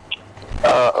káàárọ̀.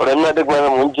 Rẹ̀mí Adégbára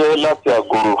mò ń jẹ́ láti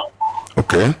Àgòrò.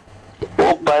 ok. ó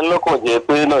bà ní lọ́kàn jẹ́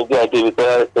pé nàìjíríà débi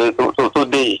tó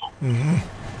dé yìí.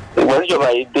 ìgbà tíjọba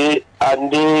yìí dé a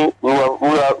ní we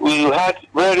had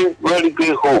very very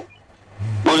great hope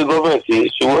lórí gọ́ọ̀mẹ̀ntì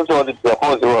ṣùgbọ́n tí wọ́n ti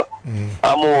tẹ̀kọ́ sí wọn.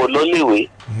 àmọ́ ò lọ́léèwé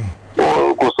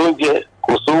kò sóúnjẹ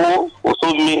kò sówó kò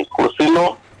sómi kò síná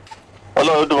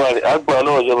ọlọ́run dùn máa rí àgbà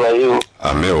ọlọ́run ìjọba yìí o.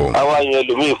 àmín o. àwa yan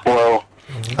ẹlòmíì fún wa o.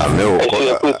 àmín o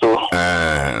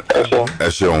ẹ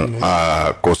ṣeun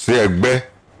kò sí ẹgbẹ́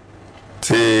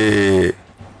tí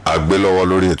a gbé lọ́wọ́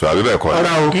lórí ètò àbí bẹ́ẹ̀ kọ́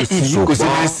ni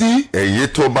ṣùgbọ́n èyí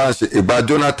tó bá ń ṣe ìgbà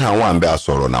Jonathan wà ń bẹ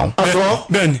àsọ̀rọ̀ náà. aṣọ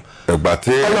bẹ́ẹ̀ni. ìgbà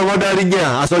tí. ọlọ́wọ́ darí jẹ́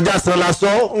àsọjá san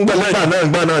lásán ńgbà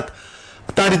náà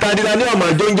tàdítàdí la ní ọmọ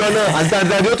àjọyọ̀ náà àti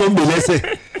tàdítàdí ó tó ń gbè lẹ́sẹ̀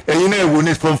ẹ̀yin náà wò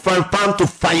ní from farm to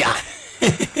fire.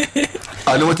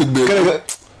 àní wọ́n ti gbé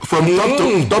from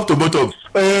top to bottom.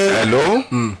 hello.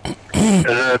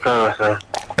 ẹ káàárọ̀ sá.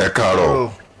 ẹ káàárọ̀.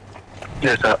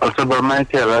 yes sir Ọ̀túnba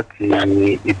Michael láti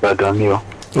Ìbàdàn ni o.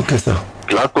 ok sir.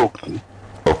 látòkù.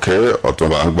 ok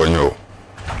Ọ̀túnba ń gbọ́ yín o.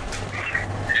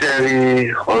 ṣé ẹ rí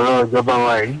ọ̀rọ̀ ìjọba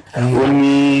wa yìí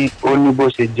ó ní bó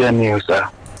ṣe jẹ́ ni o sá.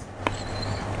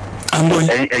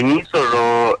 ẹ̀yin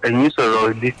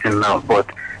sọ̀rọ̀ listen now but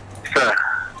sir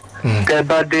tẹ́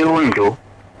bá dé Ondo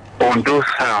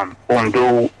South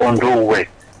Ondo West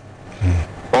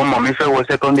ọmọ mi fẹ́ wọ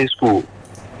secondary school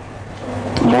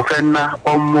mo fẹ́ ná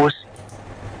almost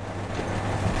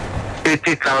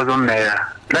 80,000 naira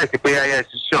láti pé ayé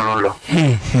ṣiṣẹ́ ọ̀run lọ.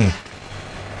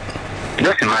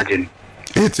 Just imagine.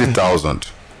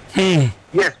 80,000.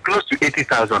 Yes, close to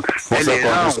 80,000. For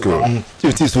secondary school.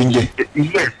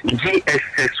 Yes,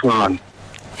 GSS1.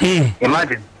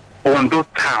 Imagine Ondo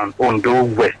Town, Ondo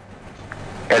West,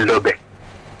 Elobe.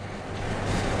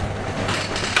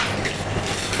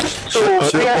 So,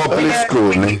 public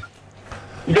school, ne?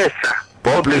 Yes, sir.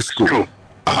 Public school.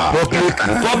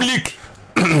 Public.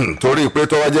 Torí pé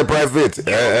tó wá jẹ́ private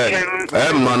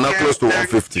mọ̀ ná close to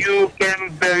 150. You can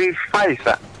verify,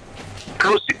 sir.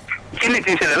 Close to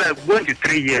anything like going to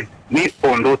 3 years. Ní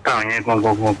Ondo Town,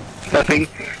 nothing.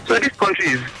 So this country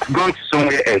is going to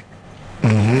somewhere else.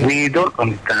 We don't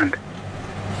understand.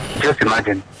 Just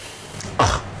imagine.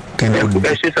 Thank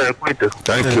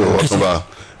you, Ọ̀túnba.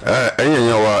 Ẹ̀yin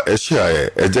èèyàn wa ẹ ṣe àyẹ̀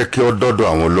ẹ jẹ́ kí ó dọ́dọ̀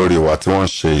àwọn olórí wa tí wọ́n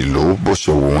ń ṣe ìlú bó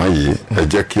ṣe wù wọ́n yìí ẹ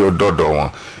jẹ́ kí ó dọ́dọ̀ wọn.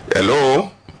 Hello.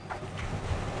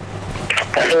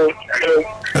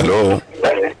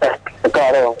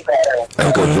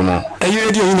 Ẹ kò jùmọ̀. Ẹ̀yin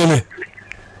rédíò yín lọ́lẹ̀.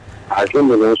 Akeem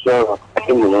ló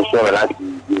ń sọ̀rọ̀ láti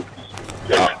ìlú.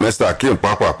 Mr. Akeem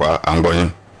pápápá à ń gbọ́ yín.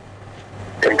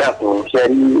 Ẹ dákun ṣe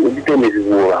rí ojú tó lè fi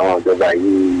wo àwọn ìjọba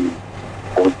yìí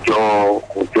kò jọ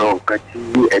nǹkan tí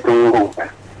ẹ tó ń rò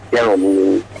yàrá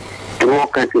ni tí wọ́n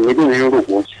kàn sí ní ìdílé rò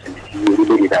wọ́n ṣe sí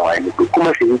orílẹ̀-èdè àwọn ẹni pé kó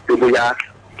má ṣe ní tó bóyá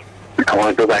àwọn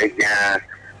ìjọba yìí gan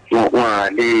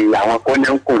wọn lè àwọn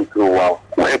kọ́nẹ́ ń kọ̀ǹtò wa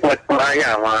wọ́n ẹ pọ́n tó ráyè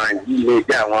àwọn ilé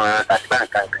iṣẹ́ àwọn tàbí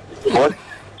kankan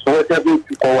wọ́n tẹ́bí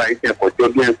ti kọ́ wa ìṣẹ̀ kọ́ tó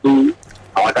bí ẹ pé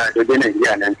àwọn tá a jọ dé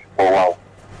Nàìjíríà náà ti kọ́ wa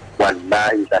wà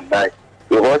láì láì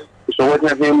ìṣòwò tí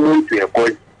wọ́n fi ń mú ètò ẹ̀kọ́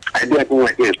yìí àìdíyà tí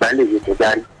wọ́n ti ìgbàlè yìí tó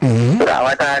dárí.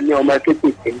 Àwọn tá a ní ọmọ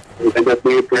kéékèèké ìgbẹ́jọ́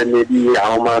pé pẹ́ẹ́mẹ́ bí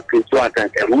àwọn ọmọ kìrìtì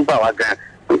àkànkẹ́ ẹ̀rù ń bà wá gan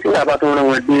kò sí àbá tó rán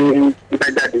wọn dé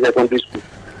ìtajáde secondary school.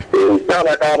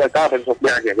 Táàbà sọ pé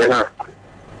àjẹ̀bẹ́ náà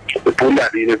tó ń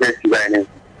dàbí yunifásitì báyìí ní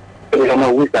ẹni ọmọ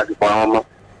wíìsì àsìkò àwọn ọmọ.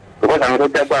 Ìkọ́sà àwọn tó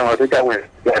jágbá àwọn tó jáwé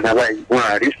ẹ̀dá báyìí wọn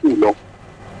àrí sùn lọ.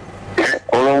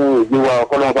 Ọlọ́run ìgbé wa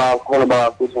kọ́lọ́ba wa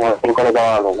kó sí wọn kọ́lọ́ba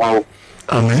wa rọ̀ wọn o.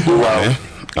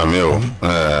 Àmì o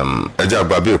ẹ jẹ́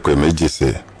àgbà bí èpè méjì ṣe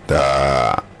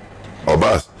ọba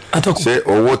ṣé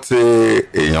owó tí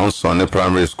èèyàn ń san ní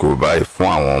primary school báyìí fún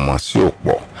àwọn ọmọ sí ò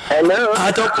pọ̀.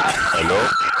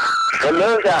 Hello,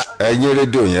 sir. Ẹ yín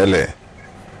rédíò yẹn lẹ̀.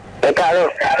 Ẹ káàárọ̀.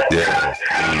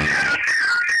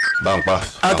 Báńpá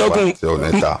atọ́kùn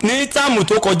ní táàmù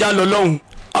tó kọjá lọ lọ́hùn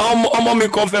ọmọ mi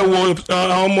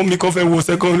kan fẹ́ wọ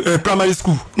second primary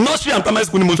school nursery and primary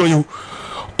school ni mo sọ yìí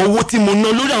o owó tí mo ná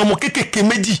lórí àwọn ọmọ kéékèèké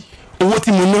méjì owó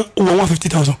tí mo ná owó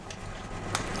 150,000.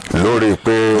 lórí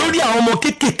pé. lórí àwọn ọmọ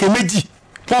kéékèèké méjì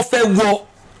wọ́n fẹ́ wọ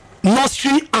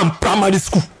nursery and primary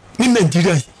school ní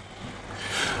Nàìjíríà yìí.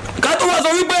 ká tó wá sọ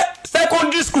wípé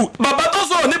secondary school bàbá tó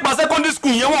sọ̀rọ̀ nípa secondary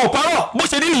school yẹn wọn ò parọ́ bó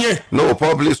ṣe rí nìyẹn. no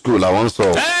public school làwọn sọ.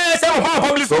 ṣé wọn fọwọ́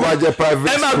public school. tó bá jẹ́ private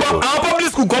school. ẹ máa gbọ́ àwọn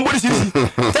public school kan bó ṣe rí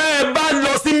tẹ́ ẹ bá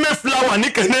lọ sí Mayflower ní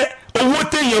Kẹ̀nẹ́ owó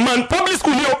téèyàn máa public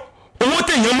school ni o owó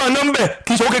téèyàn máa ná ń bẹ̀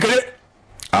kì í ṣe owó kékeré.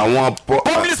 àwọn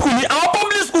public school ni àwọn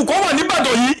public school kan wà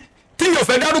níbàdàn yìí tí yóò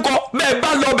fẹ́ dárúkọ bẹ́ẹ̀ bá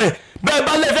lọ bẹ̀ bẹ́ẹ̀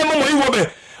bá lẹ́fẹ́ mọ́mọ́ yìí wọ bẹ̀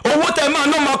owó tẹ máa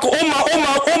ná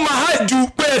ó máa háì ju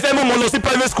pé ẹ fẹ́ mọ́mọ́ lọ sí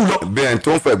private school lọ. bẹ́ẹ̀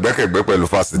tó ń fẹ́ gbẹ́kẹ̀gbẹ́ pẹ̀lú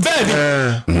fásitì.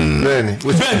 bẹ́ẹ̀ni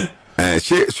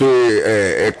ṣé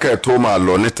ẹ̀kẹ́ tó máa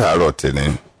lọ ní tààrọ̀ tẹ̀lé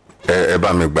ẹ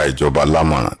bá mi gba ìjọba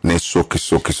lámọ̀ràn ní ṣókí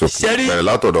bẹ̀rẹ̀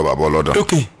látọ̀dọ̀ bàbá ọlọ́dọ̀.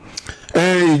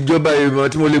 ìjọba ìmọ̀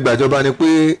tí mo lè gbàjọba ni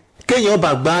pé kéèyàn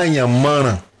bá gbá àyàn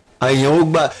mọ̀ràn àyàn ó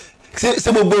gbà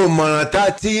ṣé gbogbo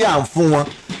ìmọ̀ràn tí à ń fún wọn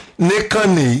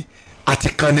níkànnì àti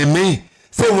kànnì míì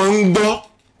ṣé wọ́n ń gbọ́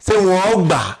ṣé wọ́n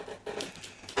gbà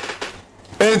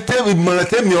ìmọ̀ràn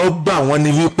tẹ́mi ọ gbà wọ́n ni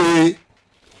wípé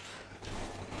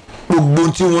gbogbo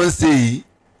tí wọ́n ń ṣe yìí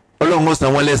Ọlọ́run ó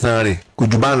san wọ́n lẹ́san rẹ̀ kò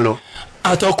jù bá ń lọ.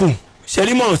 atọ́kùn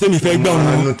ṣẹ́rí mọ̀ràn sẹ́mi fẹ́ gbà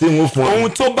wọn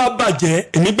ohun tó bá bàjẹ́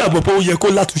èmi gbàgbọ́ pé ó yẹ kó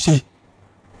látúnṣe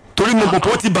torí mo mọ̀ pé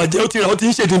ó ti bàjẹ́ ó ti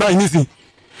ń ṣèdí báyìí nísìn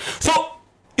so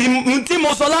tí mo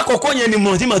sọ lákọ̀ọ́kọ́ yẹn ni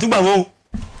mọ̀ràn tí màá tún gbà wọ́n o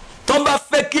tó bá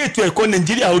fẹ́ kí ètò ẹ̀kọ́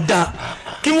Nàìjíríà ó dáa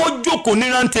kí wọ́n jókòó ní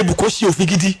round table kó ṣe òfin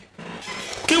gidi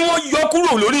kí wọ́n yọ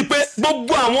kúrò lórí pé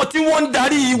gbogbo àwọn tí wọ́n ń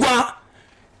darí wa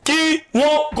kí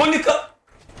wọ́n kọ́níkà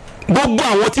gbogbo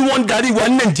àwọn tí wọ́n ń darí wa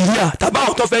ní Nàìjíríà tàbí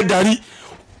àwọn tó fẹ́ darí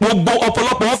gbogbo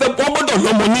ọ̀pọ̀lọpọ̀ wọ́n gbọ́dọ̀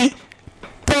lọ́mọ ní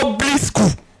public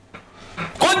school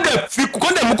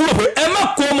kọ́ndẹ̀ mú kúrò pé ẹ má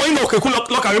kó ọmọ inú òkèkú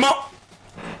lọ́kàrí mọ́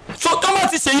so tó bá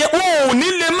ti ṣe yẹn wọn ò ní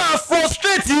lè máa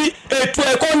frustrate ètò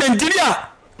ẹ̀kọ́ Nàìjíríà.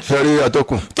 sẹ́rí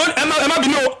atọ́kùn. ẹ má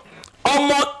bínú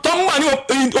ọmọ tó ń wà ní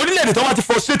orílẹ̀-èdè tó bá ti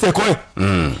frustrate ẹ̀kọ́ ẹ̀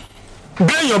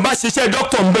béèyàn bá ṣiṣẹ́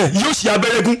dókítà ńbẹ yóò ṣe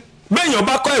abẹ́rẹ́gún béèyàn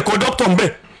bá kọ́ ẹ̀kọ́ dókítà ńbẹ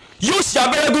yóò ṣe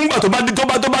abẹ́rẹ́ gbígbà tó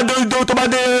bá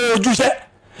dé ojúṣẹ́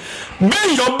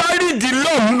béèyàn bá rí di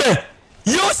lọ́ọ̀ ńbẹ̀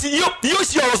yóò ṣe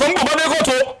ọ̀rọ̀ sọ́ngbọ̀n bá dé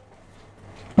kóòtù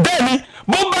bẹ́ẹ̀ ni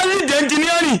bó bá rí di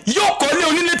ẹnjìnírìn yóò kọ́lé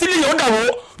onílé tí lè yọ̀ dàwó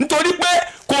nítorí pé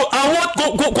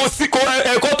kò sí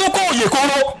ẹ̀kọ́ tó kọ́ òye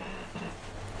kóró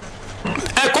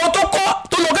ẹ̀kọ́ tó kọ́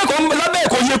tó lọ kẹ́kọ̀ọ́ lábẹ́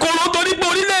ẹ̀kọ́ òye kóró torí pé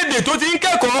orílẹ̀-èdè tó ti ń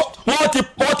kẹ́kọ̀ọ́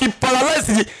wọ́n ti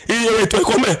paralyze ètò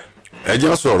ẹ̀kọ́ mẹ́.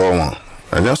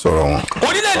 ẹ jẹ́ sọ̀rọ̀ wọn.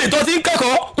 orílẹ̀-èdè tó ti ń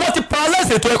kẹ́kọ̀ọ́ wọ́n ti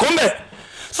paralyze ètò ẹ̀kọ́ mẹ́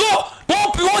so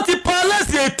wọ́n ti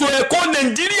paralyze ètò ẹ̀kọ́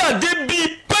Nàìjíríà débi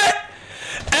pé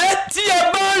tí ẹ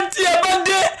bá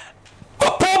dé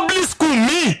public school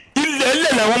míì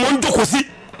ilẹ̀ làwọn ọmọ ń jókòó sí.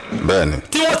 bẹ́ẹ̀ni.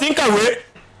 tí wọ́n ti ń kàwé.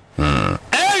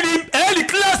 ẹ rí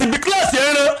kíláàsì bí kíláàsì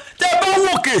ẹran tẹ́ bá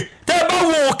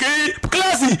wo òkè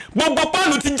kíláàsì gbogbo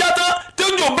páànù ti já tán tí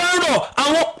òjò bá ń rọ̀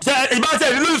àwọn ìbáṣẹ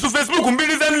ìlú lórí Facebook ń bí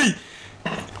recently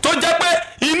tó jẹ́ pé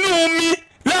inú omi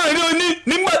láàrin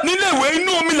níléèwé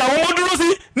inú omi làwọn ọmọ dúró sí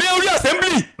ní orí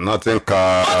assembly. wọ́n ti ń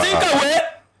kàwé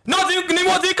ni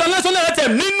wọ́n ti ń ka national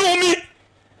anthem nínú omi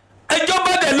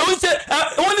ẹjọba dẹ̀ ló ń ṣe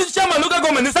wọ́n ní chairman local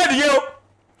government ní sáìdì yẹn o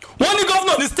wọ́n ní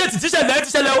governor ní state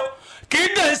tíṣẹ̀lẹ̀ o kì í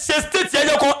dẹ̀ ṣe state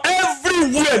ẹyọ kan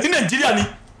everywhere ní Nàìjíríà ni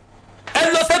ẹ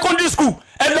lọ secondary school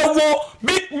ẹ lọ wo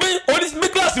bí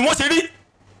kíláàsì wọn ṣe rí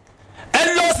ẹ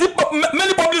lọ sí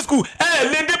many public school ẹ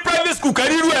lè dé private school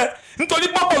kẹrí irú ẹ nítorí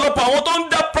pọ̀pọ̀lọpọ̀ àwọn tó ń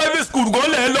dá private school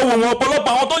gan lẹ̀ ẹ lọ́wọ́ wọn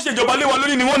ọ̀pọ̀lọpọ̀ àwọn tó ń ṣèjọba lé wa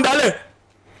lórí ni wọ́n ń dálẹ̀.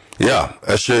 yà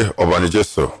ẹ ṣe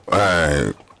ọ̀bànújẹ́sọ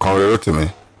kan rẹ̀ ló tì mí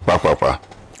pàápàá.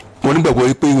 mo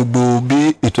nígbàgbọ́ pé gbogbo bí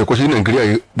ètò ẹ̀kọ́ ṣe ní Nàìjíríà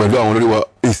yìí pẹ̀lú àwọn olórí wa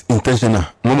is intentional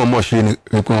wọ́n mọ̀ ṣe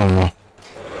ni pé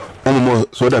wọ́n mọ̀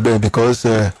sọ́dà bẹ́ẹ̀ because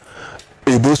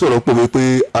èbó sọ̀rọ̀ pọ̀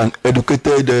wípé an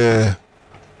educated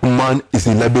man is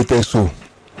a liberated soul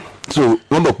so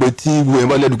wọ́n mọ̀ pé tí gbogbo yẹn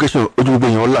bá lé education ojú gbogbo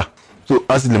yẹn ọ̀la so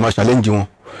a sì lè máa challenge wọn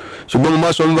ṣùgbọ́n mo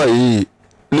máa sọ nígbà yìí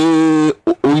ní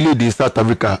orílẹ̀-èdè South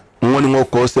Africa wọ́n ní wọ́n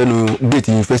kọ́ sẹ́nu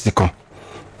gate university kan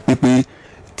wípé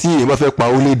tí èèyàn bá fẹ́ pa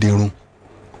orílẹ̀-èdè run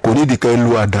kò ní ìdíkà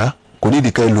lu àdá kò ní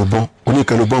ìdíkà lu bọ́n kò ní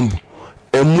ìdíkà lu bọ́ǹbù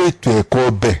ẹ mú ètò ẹ̀kọ́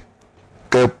ọbẹ̀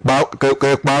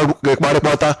kẹ parí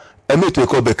pátá ẹ mú ètò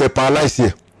ẹ̀kọ́ ọbẹ̀ kẹ pa aláìsí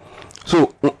ẹ̀ so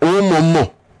wọ́n mọ̀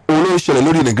òun ló ń ṣẹlẹ̀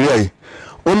lórí Nàìjíríà yìí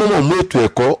wọ́n mọ̀ mú ètò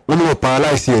ẹ̀kọ́ wọ́n mọ̀ pa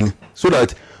aláìsí ẹ̀ ni so that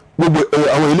gbogbo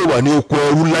àwọn ilé wà ní oko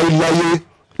ẹrú láyé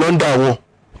lọ́ndà wọn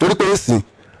torí pé èsì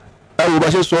ẹrù bá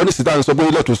ṣe sọ ní síta ń sọ pé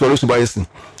lẹ́tọ̀ọ́ sọ lóṣù báyìí sìn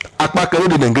apá kan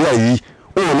lóde Nàìjíríà yìí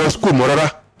wọn ò lọ skul mọ́ rárá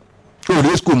wọn ò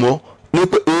lè skul mọ́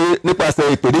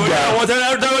nípasẹ̀ ìpèníjà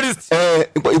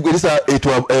ìpèníjà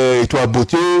ètò ààbò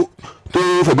tí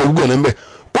ó fẹ̀gbẹ́ gbogbo ọ̀nà ń bẹ̀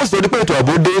wọ́n sì sọ pé ètò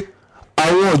ààbò dé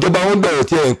àwọn ìjọba wọn bẹ̀rẹ̀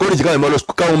tí ẹ̀ encourage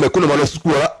káwọn mẹ̀kúnnù máa lọ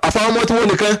skul rárá àfáwọn ọmọ tí wọ́n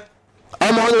nìkan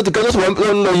àwọn ọmọ tí wọ́n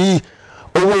nìkan lọ yìí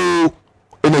owó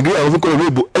Nàìjíríà wọn fi kọ́ ìlú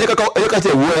ìbò ẹ̀yẹ́ ká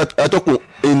tiẹ̀ wọ atọ́kùn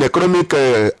in economic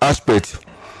aspect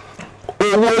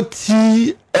owó tí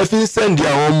ẹ fi ń sẹ́ndì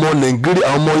àwọn ọmọ Nàìjíríà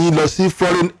àwọn ọmọ yìí lọ sí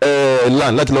foreign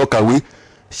land láti lọ́ọ́ kàwé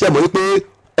ṣé àmọ́ wípé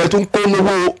ẹ tún kó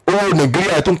owó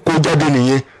Nàìjíríà ẹ tún kó jáde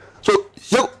nìyẹn so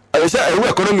ṣé ẹ̀rú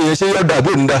economy yẹn ṣe yá dà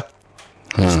bó ń da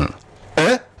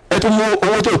ẹ tún mú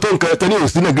owó tó nǹkan tẹ́lẹ̀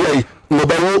òsì Nàìjíríà yìí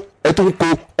ńlọba owó ẹ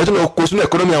tún lọ kó sínú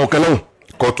economy àwọn kan lọ́hùn.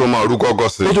 kó tó máa rú gọ́gọ́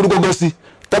sí. kó tó rú gọ́gọ́ sí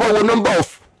tábà wo number of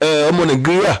ọmọ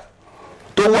Nàìjíríà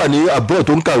tó wà ní abroad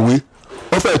tó ń kàwé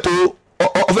ó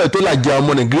fẹ́ tó làjà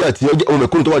ọmọ Nàìjíríà tí ọmọ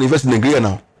mẹ̀kúnnù tó wà ní fẹ́sì Nàìjíríà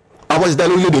náà àwọn ti dá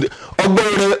lórílẹ̀-èdè ọgbọ́n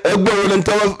rẹ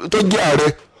tó jẹ́ ààrẹ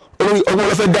ọgbọ́n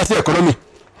rẹ fẹ́ dá sí ẹ̀kọ́nọ́mì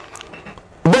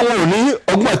bọ́n wọn ò ní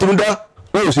ọgbọ́n àtinúdá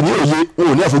wọn ò sì ní òye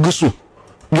wọn ò ní àfojúsùn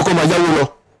bí kò máa yáwó lọ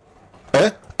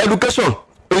education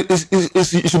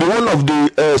is the one of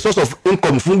the source of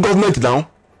income fún government now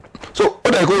so ó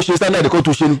dàgbé kó ṣe standard kó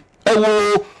tún ṣe ni ẹ wo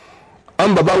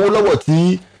àwọn bàbá wo lọ́wọ́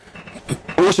tí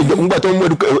wọ́n ṣèjọba nígbà tó ń mú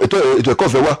ètò ẹ̀kọ́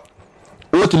ọ̀fẹ́ wá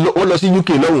wọ́n lọ sí UK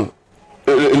lọ́hùn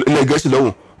ilẹ̀ Gẹ̀ẹ́sì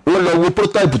lọ́hùn wọ́n lọ wo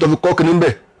prototype tó fi kọ́ kínní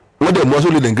bẹ́ẹ̀ wọ́n dẹ̀ mú aṣọ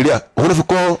ilẹ̀ Nàìjíríà wọ́n lọ fi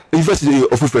kọ́ University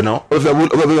of Ife náà wọ́n fẹ́ wọ́n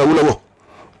lọ́wọ́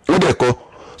wọ́n dẹ̀ kọ́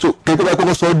so kékeré bá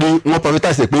kọ́kọ́ sọ ọ́ di wọ́n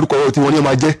privatize pé orúkọ tí wọ́n ní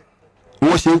máa jẹ́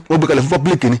wọ́n ṣe wọ́n gbé kalẹ̀ fún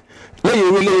public ni lẹ́yìn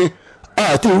ìwé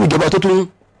àti ìwé ìjọba tó tún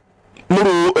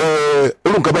múrò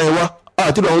nǹkan báyìí wá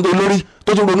àti àwọn tó lórí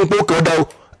tó tún ronú pé ó kẹ́ ọ́ dá o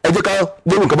ẹ jẹ́ ká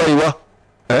gbérù nǹkan báyìí wá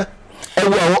ẹ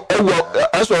wo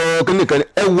aṣọ kìnìkan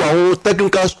ẹ wo àwọn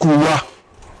technical school wa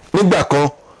nígbà kan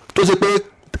tó ṣe pé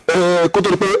kó tó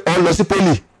di pé ọ lọ sí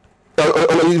poli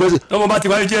ọlọ university. ọmọ bá ti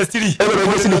wáyé JS3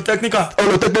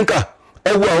 ọlọ technical.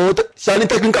 ẹ wo àwọn sani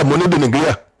technical mọ́ níbi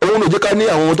Nàìjíríà òun ló jẹ́ ká ní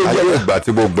àwọn tó jẹ́. ayé ìgbà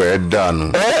tí gbogbo ẹ̀ dànù.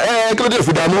 kí ló dé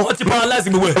fi dààmú. wọ́n ti paralyze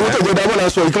gbogbo ẹ̀. owó tó jẹ dààmú la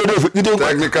sọ kí ló dé fi.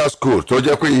 technical school tó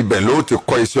jẹ́ pé ibẹ̀ ló ti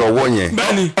kọ́ iṣẹ́ ọwọ́ yẹn.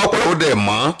 bẹ́ẹ̀ni ó dẹ̀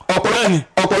mọ́.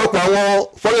 ọ̀pọ̀lọpọ̀ àwọn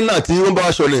fọ́rẹ́nà tí wọ́n bá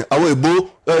wa ṣọlẹ̀ àwọn èbó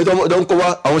tó ń kó wa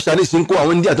àwọn chinese ń kó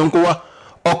àwọn india tó ń kó wa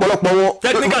ọ̀pọ̀lọpọ̀ wọn.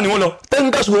 technical ni wọ́n lọ.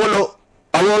 technical school wọn lọ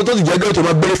àwọn tó ti jẹ́ gẹ́gẹ́ tó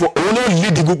máa bẹ̀rẹ̀ fún òun náà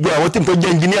lead gbogbo àwọn tí tó jẹ́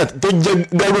engineer tó jẹ́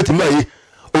graduate báyìí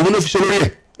òun náà fi ṣe lórí ẹ̀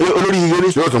olórí ìyẹn ní.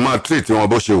 tí ó tún máa treat wọn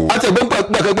bó ṣe wù. àti ẹgbẹ́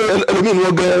gbàgbé ẹlòmíì ni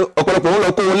wọ́n gẹ ọ̀pọ̀lọpọ̀ wọn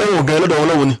lọ kó wọn lẹ́wọ̀n gẹ lọ́dọ̀ wọn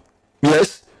lọ́wọ́ ni yes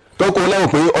tó kó wọn lẹ́wọ̀n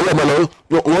pé ọlọ́ọ̀bà lọ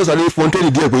wọ́n sáré fọ́ńtẹ́ẹ̀lì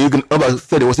díẹ̀ pé wọ́n bá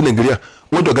sẹ́ẹ̀dẹ̀ wọ́n sí nàìjíríà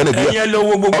wọ́n jọ̀gá nàìjíríà. ẹ̀yẹ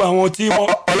lọ́wọ́ gbogbo àwọn tí wọ́n.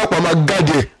 ọlọ́pàá máa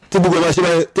gáàdì ẹ̀ tí gbogbo ẹ̀ máa ṣe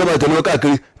báyìí tí wọ́n máa tẹ̀lé wọn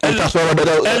káàkiri ẹ̀ ta sọ́ra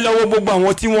dáadáa. ẹ lọ́wọ́ gbogbo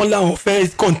àwọn tí wọ́n láwọn fẹ́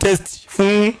contest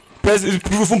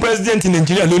fún president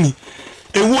nàìjíríà lónìí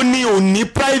èwo ni ò ní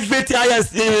private higher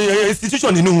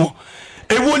institution nínú wọn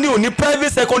èwo ni ò ní private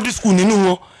secondary school nínú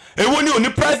wọn èwo ni ò ní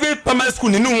private primary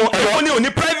school nínú wọn èwo ni ò ní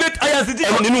private higher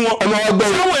institution nínú wọn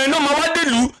sáwọn ẹ̀ náà máa wá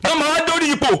dèlú náà máa wá dórí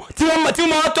ipò tí wọ́n máa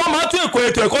tún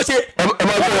ètò ẹ̀kọ́ ṣe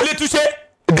wọ́n lè túnṣe.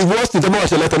 the worst thing tó máa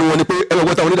ṣẹlẹ̀ tẹnu wọn ni pé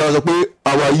ẹlẹ́gbọ́n táwọn onídàá sọ pé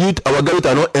our youth our graduate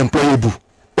are not employable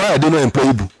why are they not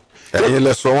employable. ẹ̀yin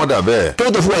lẹ sọ wọ́n dà bẹ́ẹ̀. kí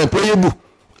ló tó fún wa employable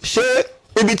ṣé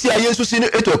ibi tí ayé sún sí ní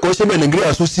ètò ẹ̀kọ́ ṣé bẹ́ẹ̀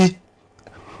nàìjíríà sún sí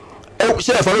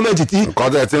ṣe environment ti. nǹkan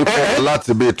tẹ̀ ti ń kọ́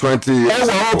láti bíi 20 years. ẹ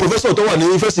wọ àwọn professor tó wà ní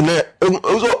university náà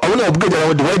àwọn náà upgrade ara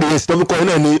wọn divide the system kọ́ ẹ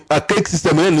náà ní archaic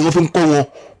system náà ni wọ́n fi ń kọ́ wọn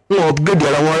wọn upgrade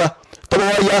ara wọn rárá tọ́wọ́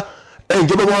wá yá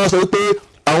ìjọba wọn sọ pé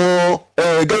àwọn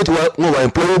gẹ́gẹ́ wọn wà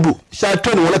employable ṣáà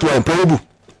train wọn láti wà employable.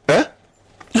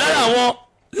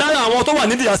 lára àwọn tó wà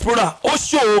ní diaspora ó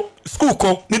ṣó school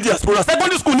kan ní diaspora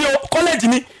secondary school ní college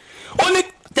ni ó ní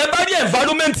tẹ́bárí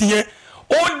environment yẹn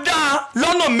ó dáa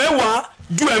lọ́nà mẹ́wàá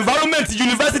ju environment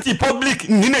university public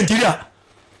ní nàìjíríà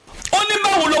ó ní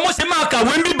báwo lọmọ ṣe máa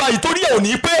kàwé ń bí báyìí torí ẹ̀ ò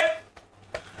ní pé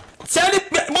ṣẹ́ni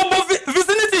gbogbo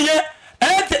vicinity yẹn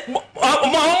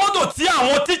àwọn mọ́tò tí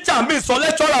àwọn teacher mi sọ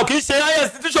lecturer kì í ṣe higher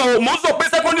institution mo ń sọ pé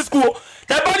secondary school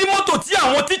tẹ bá rí mọ́tò tí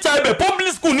àwọn teacher ibẹ̀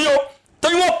public school ní o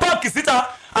torí wọ́n park síta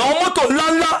àwọn mọ́tò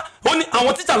ńláńlá ó ní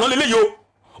àwọn teacher náà lélẹ́yìí o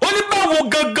ó ní báwo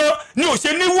gangan ni ò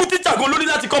ṣe ní wú teacher gan lórí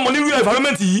láti kọ́ ọmọ nírú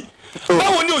environment yìí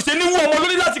báwo ni ò ṣe ní wú ọmọ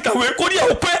lórí láti kàwé kórí ẹ̀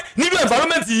ó pé nírú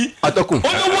environment yìí ó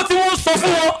ní owó tí wọ́n sọ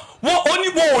fún wọn ó ní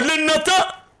wọn ò lè ná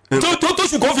tán tó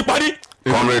ṣùgbọ́n fi parí.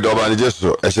 comrade ọba ní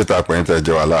jésù ẹ ṣe tá a pè ń tẹ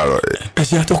jẹ wá láàárọ̀ yìí. ẹ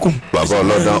ṣe àtọkùn. bàbá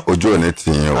ọlọ́dún ojú òní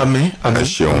tì yín o ẹ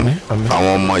ṣeun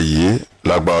àwọn ọmọ yìí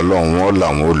lágbára ọlọ́run wọn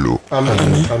làwọn ò lò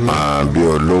bí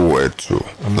olówó ẹ̀tù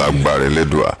lágbára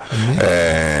elédùà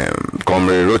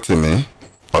comrade rotimi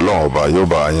ọlọ́run ọba yóò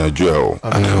bá yanjú ẹ o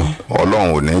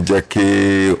ọlọ́run ò ní jẹ́ kí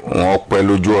wọ́n pẹ́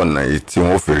lójú ọ̀nà yìí tí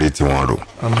wọ́n fèrè tí wọ́n rò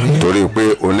torí pé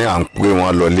oní à ń pé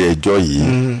wọn lọ ilé ẹjọ́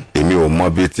yìí èmi ò mọ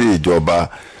bí tí ìjọba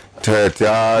tí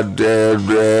a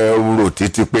rò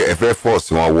títí pé ẹ fẹ́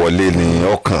fọ́ọ̀sì wọn wọlé ní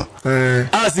ọkàn.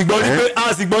 a sì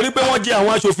gbọ́ ní pé wọ́n jẹ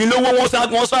àwọn aṣòfin lówó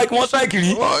wọ́n strike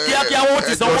rí kíákíá wọ́n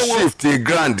ti sanwó wọn. ẹjọ́ shift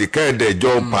grand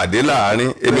kẹ́ẹ̀dẹ̀jọ pàdé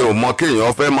láàrin èmi ò mọ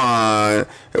kéèyàn fẹ́ máa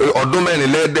ọdún mẹ́rin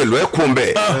lẹ́ẹ̀dẹ̀lú ẹ̀kún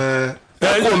bẹ́ẹ̀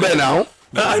náà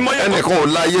ẹnìkan ò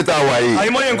láyé tá a wà yìí.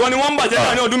 àìmọye nǹkan ni wọ́n ń bàjẹ́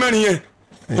láàrin ọdún mẹ́rin yẹn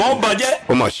wọ́n bàjẹ́.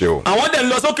 ó mà ṣe o. àwọn dẹ̀ ń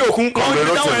lọ sókè òkun.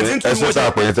 ẹsẹ̀ tá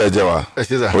a pè é tẹ́ jẹ́ wa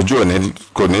ojú òní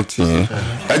kò ní tì í.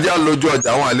 ẹ jẹ́ àlójú ọjà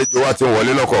àwọn àlejò wa ti ń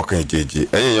wọlé lọ́kọ̀ọ̀kan ìjèjì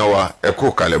ẹ̀yìn yan wa ẹ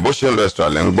kú kalẹ̀ bó ṣe ń lọ ẹ̀sítọ̀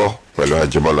àlẹ́ ń gbọ́ pẹ̀lú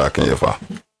Àjíbọ́lá Akínyẹ̀fà.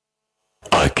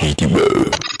 Akidigbo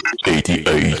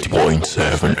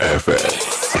 88.7 FM.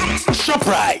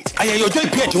 Shoprite ayẹyẹ ọjọ́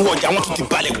ìbí ẹ̀dínwó ọjà wọn tún ti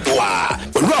balẹ̀ gbọ́ wa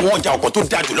pẹ̀lú àwọn ọjà ọkọ̀ tó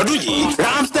dáa jù lọ́dún yìí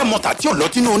Ramstel mọ́tà tí ò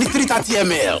lọ́tínú oní 330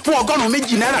 ml fún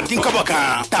 $100 náírà dín kọ́bọ̀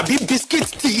kan tàbí biscuit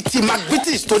tí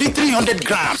McVitie's torí 300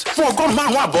 grams fún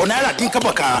 $5.5 náírà dín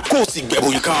kọ́bọ̀ kan kó o sì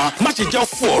gbẹ̀bùn kan má ṣe jẹ́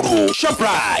fọ́ọ̀rù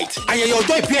Shoprite ayẹyẹ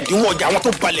ọjọ́ ìbí ẹ̀dínwó ọjà wọn tó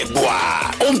balẹ̀ gbọ́ wa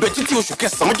ó ń bẹ títí oṣù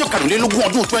kẹsàn-án ọjọ́ karùnlélógún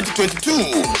ọdún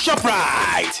 2022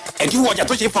 Shoprite ẹ̀dínwó ọjà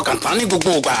tó ṣe fọkàn tán ní gbogbo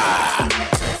ìgbà.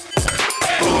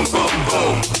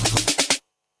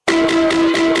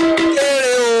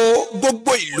 Èrè o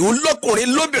gbogbo ìlú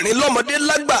lọ́kùnrin lóbìnrin lọ́mọdé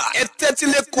lágbà ẹ tẹ́tí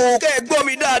lẹ́kọ̀ọ́ kẹ́ ẹ gbọ́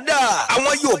mi dáadáa.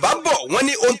 Àwọn Yorùbá bọ̀ wọ́n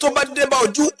ní ohun tó bá dé bá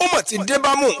ojú ó mọ̀ ti dé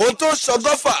bá mú. Ohun tó ń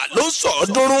ṣọgọ́fà ló ń sọ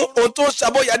ọdúnrún. Ohun tó ń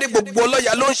ṣàbọ̀yàdé gbogbo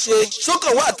ọlọ́yà ló ń ṣe.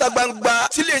 Sókàn wá àta gbangba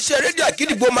tí iléeṣẹ́ rédíò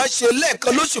Àgídìgbò máa ń ṣe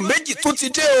lẹ́ẹ̀kan lóṣù méjì tó ti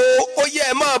dé o. Ó yẹ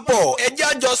ẹ máa bọ̀ ẹ jẹ́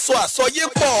àjọ sọ àsọyé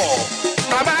pọ̀.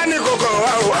 Bàbá ní kòkò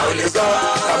àwọn ò lè sọ.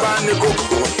 Bàbá ní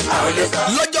kòkò àwọn ò lè sọ.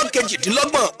 Lọ́jọ́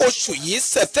kejìdínlọ́gbọ̀n oṣù yìí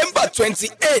September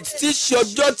 28 tí í ṣe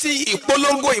ọjọ́ tí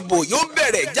ìpolongo ìbò yóò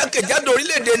bẹ̀rẹ̀ jákèjádò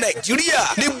orílẹ̀-èdè lórílẹ̀‐èdè nàìjíríà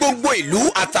ní gbogbo ìlú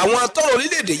àtàwọn tọ́rọ̀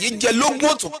orílẹ̀‐èdè yìí jẹ lógún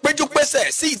ó tún péjú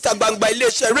pésẹ̀ sí ìta gbangba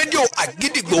iléeṣẹ́ rédíò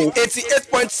àgídìgbò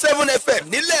 88.7 FM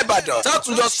nílẹ̀ ìbàdàn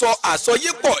tátúnjọ sọ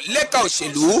àsọyípọ̀ lẹ́ka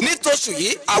òṣèlú nítòsù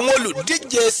yìí àwọn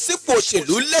olùdíje sípò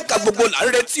òṣèlú lẹ́ka gbogbo là ń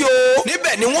retí o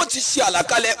níbẹ̀ ni wọ́n ti ṣe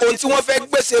àlàkalẹ̀ ohun tí wọ́n fẹ́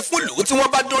gbèsè fúlù tí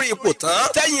wọ́n bá dórí ipò tán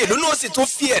tẹ́yìn ìlú náà sì tún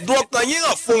fi ẹ̀dùn ọkàn yín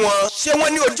hàn fún wọn ṣé wọ́n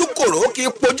ní ojúkòrò kì í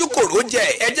pojúkòrò jẹ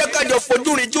ẹ jẹ́ kájọ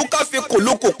fojú rinjú ká fi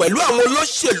kòlókò pẹ̀lú àwọn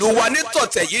olóṣèlú wa ní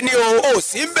tọ̀tẹ̀ yìí ni o ò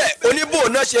sí ń bẹ̀ oníbò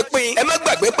náà ṣe pín ẹ má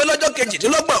gbàgbé pé lọ́jọ́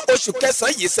kejìdínlọ́gbọ̀n oṣù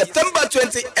kẹsàn-án yìí September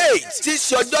 28 tí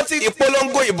ṣe ọjọ́ tí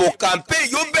ìpolongo ìbò campaign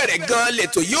yóò bẹ̀rẹ̀ gan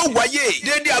lẹ́tọ̀ yóò wáyé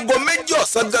déédéé aago 2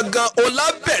 ọ̀sán gangan ọ̀la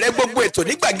bẹ̀rẹ̀ gbogbo ètò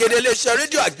ní gbàgede iléeṣẹ́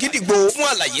rédíò àgídìgbò fún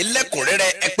àlàyé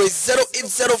lẹ́kùnrẹ́rẹ́ ẹ pè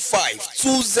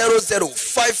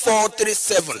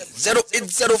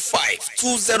 0805-200-5437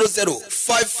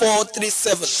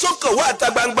 0805-200-5437 sọ́kànwá àta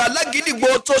gbangba lágídìgbò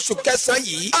tóṣù kẹsàn-án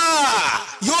yìí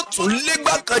yóò tún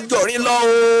légbà kan jọrin lọ o.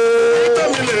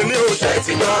 tèmi lè ní o ṣe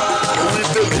ti gbọ́ òun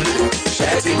tèmi lè ṣe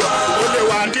ti gbọ́ o lè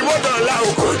wà ní mọ́tò ńlá o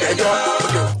kò lẹ́jọ́.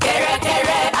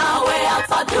 kẹ̀rẹ̀kẹ̀rẹ̀ àwẹ̀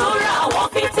àtàdúrà wọn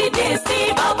fi ti dé sí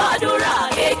bàbàdúrà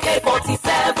AK-47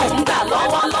 gbà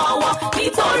lọ́wọ́lọ́wọ́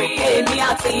nítorí èmi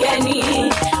àti ẹni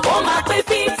ó máa pé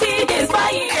 50 days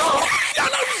báyìí o.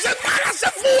 yàrá olùṣe pàrọ̀ṣẹ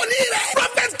fún òní rẹ̀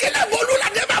prophet kẹlẹ́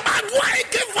bolúladé bàbá àdúrà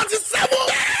AK-47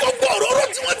 gbogbo òróró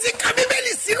tí wọ́n ti ka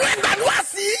bíbélì sínú ẹgbàdúrà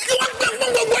sí kí wọ́n gbẹ fún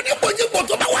gbogbo nípojúpò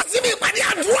tó bá wá síbi ìpàdé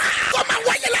àdúrà kó máa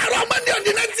wáyé láàárọ̀ Monday on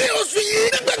the 19th oṣù yìí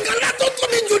nígbàgbọ́n látó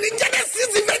tóbi jù ní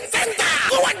Genesis event center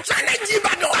kó wá challenge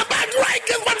Ìbàdàn bàbá àdúrà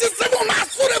AK-47 máa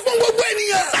súre fún gbogbo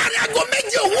ènìyàn láàrin aago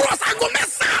 7 òwúrọ̀ sago 9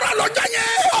 àárọ̀ lọ́jọ́ yẹn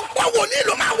ọ̀pọ̀ wòlíì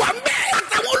ló máa wà ń bẹ̀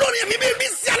àtàwọn olórin ẹ̀mí bíi bíi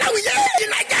sí aláwìyé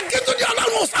ìlàjà kéjọdí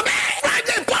ọlọ́run sọ bẹ́ẹ̀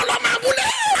Friday Paul ọmọ abúlé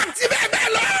àti bẹ́ẹ̀ bẹ́ẹ̀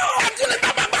lọ ẹtùlẹ̀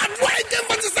bàbá àdúrà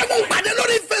AK-47 pàdé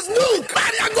lórí Facebook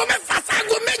láàrin aago 6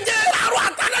 sago 7 àárọ̀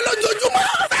àtàlẹ́ lójoojúmọ́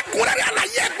fẹ́kúnrẹ́rẹ́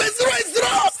àlàyé ẹgbẹ́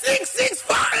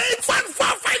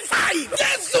 08066481455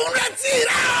 Jésù retí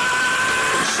rẹ̀.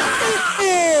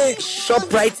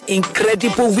 ShopRite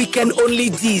incredible weekend only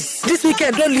this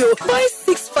weekend only buy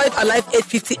 6-5 alive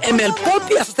 850ml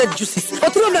pumpy assorted juices for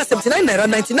 379 naira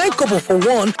 99 kobo for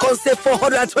one come save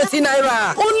 420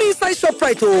 naira only inside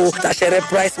ShopRite that's a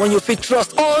price when you fit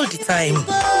trust all the time.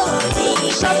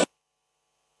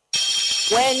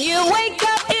 When you wake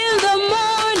up in the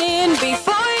morning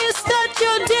before you start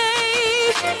your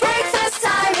day, breakfast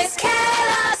time is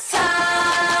Kellogg's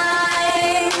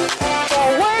time. For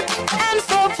work and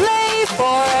for play,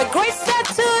 for a great start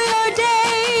to your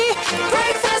day,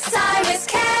 breakfast time is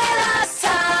Kellogg's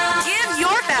time. Give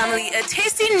your family a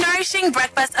tasty, nourishing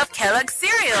breakfast of Kellogg's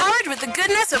cereal, powered with the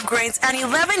goodness of grains and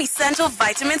 11 essential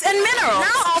vitamins and minerals.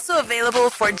 Now also available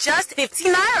for just 50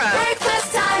 naira.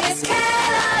 Breakfast time is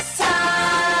Kellogg's time.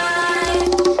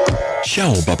 ṣé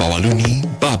àwọn bàbá wa ló ní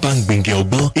bàbá ń gbìngẹ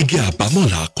ọgbọ́n igi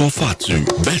àbámọ̀là kọ́ fàtú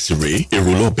bẹ́ẹ̀ sì rèé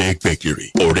èrò lọ́bẹ̀ gbẹ̀gìrì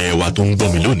ọ̀rẹ́ wa tó ń gbọ́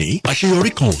mi lónìí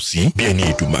àṣeyọrí kan ò sí bí ẹni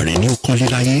Èdùmàrè ní ó kọ́lé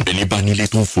láyé ẹni bá nílé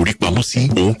tó ń forí pamọ́ sí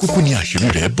òun kúkú ní àṣírí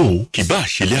rẹ̀ bò kì bá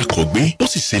àṣẹlẹ̀ àkọ́gbé ó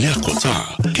sì ṣẹlẹ̀ àkọ́tà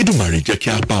k'Èdùmàrè jẹ́ kí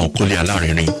a bá òun kọ́lé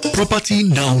alárinrin Property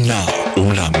Now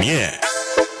òun làmí ẹ̀.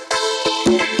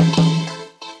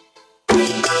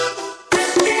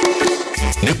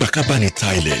 nípa ká bá ní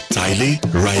ta ilẹ̀ ta ilé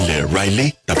ra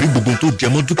ilé tàbí gbogbo tó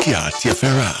jẹmọ́ dúkìá tí ẹ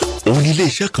fẹ́ rà òun ni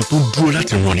ilé-iṣẹ́ kan tó dúró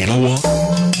láti ràn ní lọ́wọ́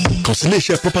kàn sí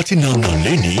ilé-iṣẹ́ Property Now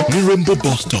lẹ́ni ní Rainbow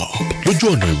bus stop lójú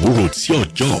ọ̀nà Ìwó road sí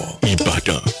Ọ̀jọ́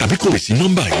Ìbàdàn tàbí kò lè sí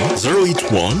nọ́mbà yìí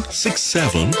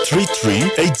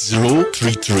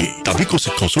 08167338033 tàbí kò sì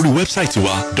kàn sórí wẹ́bsáìtì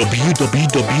wa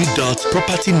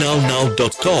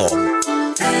www.propertynow.com.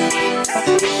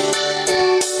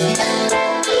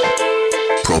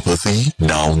 Property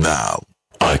Now.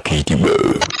 Akidibo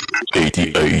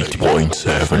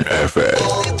 88.7 FM.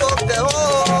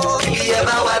 Iye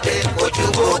bá wá dé ojú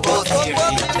gbogbo kiri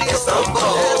ìsọ̀bọ̀.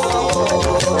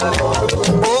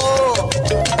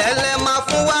 Ẹlẹ́ máa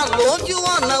fún wa lójú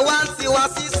ọ̀nà wa ń tiwa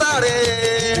sísáré.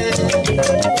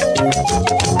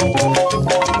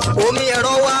 Omi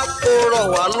ẹ̀rọ wa kò rọ̀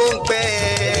wá ló ń pẹ́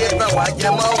tàn wá jẹ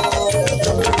mọ́ o.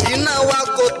 Iná wa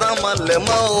kò tàn mọ́lẹ̀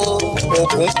mọ́ o.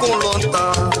 Òkùnkùn ló ń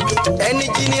tàn. Ẹni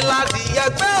jí ni láti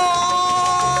yẹgbẹ́ o.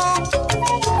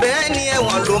 Bẹ́ẹ̀ ni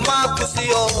ẹ̀wọ̀n ló máa kú sí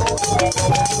o.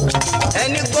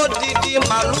 Ẹni kó didi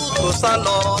màlúù tó sá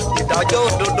lọ ìdájọ́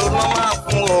òdodo ló máa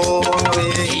fún o.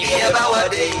 Ibi ẹ bá wà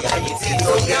dé ìyá yìí tí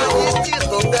tó gẹ́ o.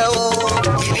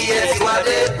 Ibi ẹ ti wá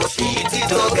dé kò sí yìí tí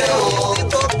tó gẹ́ o.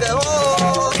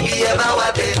 Ibi ẹ bá wà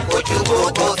dé ojú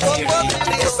gbogbo kiri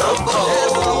ìsọ̀bọ̀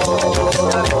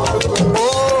o.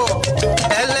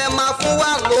 Ẹlẹ́ máa fún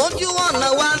wa lójú ọ̀nà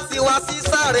wa ń tiwa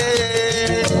sísáré.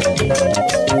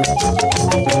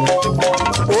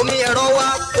 Omi ẹ̀rọ wa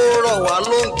kó rọ̀ wá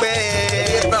ló ń pẹ́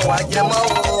tàn wá jẹ mọ́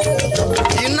o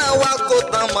iná wa kó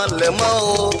tàn mọ́lẹ̀ mọ́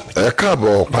o. ẹ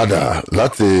káàbọ̀ padà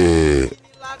láti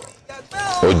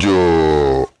ojú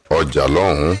ọjà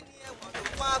lọ́hùn-ún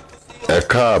ẹ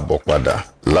káàbọ̀ padà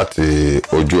láti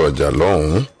ojú ọjà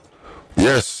lọ́hùn-ún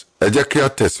yes ẹ jẹ́ kí a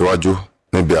tẹ̀síwájú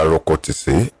níbi àròkọ tì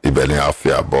sí ibẹ̀ ni a fi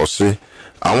àbọ̀ sí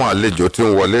àwọn àlejò tí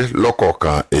ń wọlé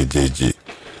lọ́kọ̀ọ̀kan èjèèjì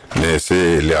ní sí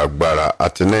ilé agbára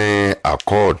àti ní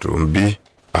accord ń bí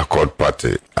accord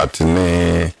party àti ní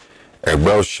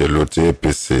ẹgbẹ́ òṣèlú ti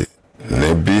APC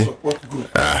níbí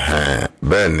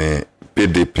bẹ́ẹ̀ ni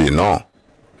PDP náà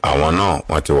àwọn náà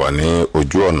wọ́n ti wà ní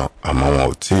ojú ọ̀nà àmọ́ wọn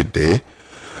ò tí ì dé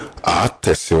a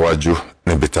tẹ̀síwájú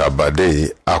níbi tá a bá dé yìí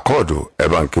akọ́ọ̀dù ẹ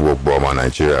bá ń kí gbogbo ọmọ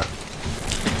Nàìjíríà.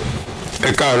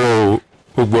 ẹ káàárọ̀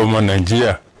gbogbo ọmọ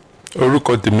Nàìjíríà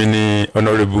orúkọ tèmi ni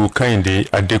Honourable Kẹ́hìndé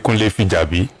Adékúnlé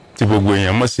Fìjàbí tí gbogbo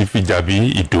èèyàn mọ̀ sí Fìjàbí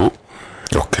Ìdó.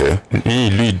 ní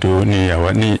ìlú Ìdó ni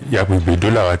àwa ní agbègbè Ìdó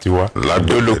làwa ti wá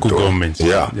Ìdó local government.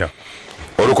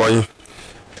 orúkọ yín.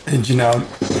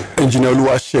 Engineer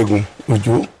Olúwaṣẹ́gun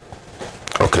Òjó.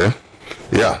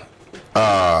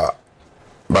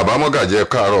 Bàbá Mọ́gàjí ẹ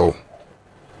káàárọ̀ o.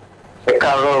 ẹ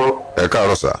káàárọ̀ o. ẹ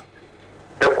káàárọ̀ sà.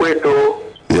 ẹ kú ètò.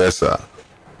 yes sir.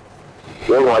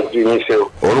 wọ́n jí yín ṣe o.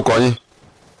 orúkọ yín.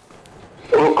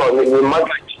 orúkọ mi ni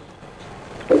Mọ́gàjí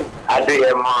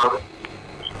Adéyẹmọ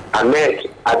Ahmed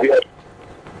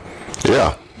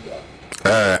Abíọ́dún.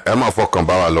 ẹ máa fọkàn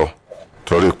bá wa lọ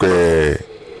torí pé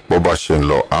bó bá ṣe ń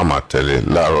lọ a máa tẹ̀lé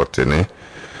láàárọ̀ tèmi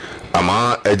àmọ́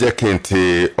ẹ jẹ́ kí n ti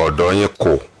ọ̀dọ̀ yín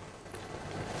kò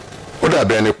ó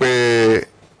dàbí ẹni pé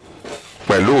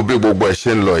pẹ̀lú bí gbogbo ẹ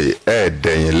ṣe ń lọ yìí ẹ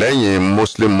dẹ̀yìn lẹ́yìn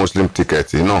muslim ticket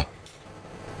náà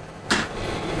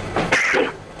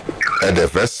ẹ dẹ̀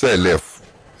fẹ́ sẹ̀lẹ̀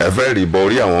ẹ fẹ́ rí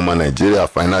borí àwọn ọmọ Nàìjíríà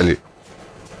finally.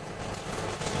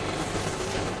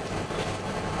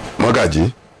 Mọ́gàjí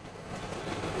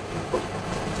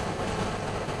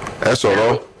ẹ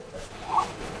sọ̀rọ̀.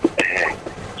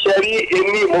 ṣe rí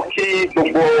èmi mo kí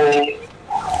gbogbo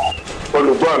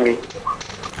olùgbọ́ mi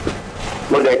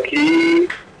mo dẹ̀ kí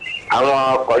àwọn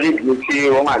colleague mi tí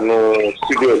wọ́n wà ní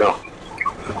studio náà.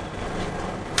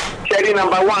 ṣe rí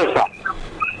number one sir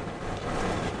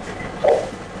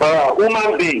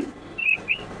human being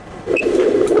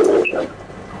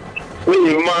mi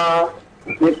ì mọ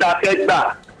níta fẹ́ gbà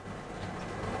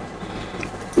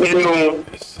nínú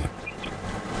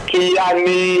kí a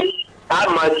ní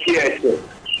àmọ́ sí ẹ̀sìn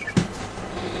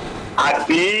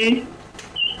àbí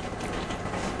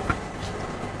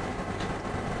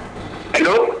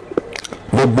hello.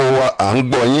 gbogbo wa à ń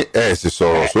gbọ́ yín ẹ sì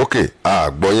sọ̀rọ̀ sókè a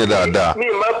gbọ́ yín dáadáa.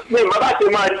 mi ma bá ṣe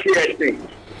máa ṣe ẹ̀sìn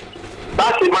bá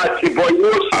ṣe máa ṣe bọ inú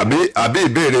òsì. àbí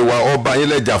ìbéèrè wa ọba yín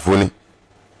lẹ́jà fún ni.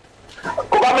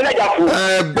 ọba mi lẹ́jà fún.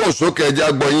 ẹ gbọ́ sókè ẹja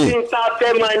gbọ́ yín. kí n ta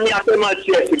fẹ́ máa ní afẹ́ máa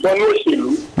ṣe ẹ̀sìn bọ ní òṣèlú.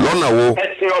 lọ́nà wo.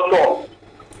 ẹ̀sìn ọ̀tọ̀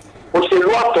òṣèlú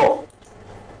ọ̀tọ̀.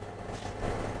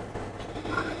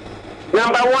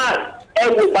 number one ẹ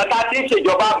wo bàtà tí ń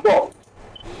ṣèjọba bọ̀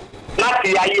láti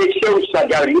ayé Shehu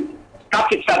Shagari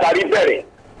káfí Shagari bẹ̀rẹ̀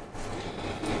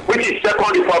which is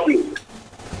Second Republic.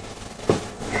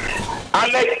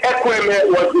 Alex Ekweme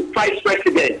was the vice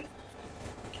president.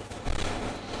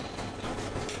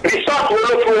 Resort wo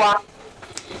ló fún wa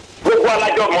gbogbo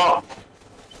alájọ mọ́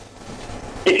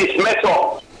it is messed up.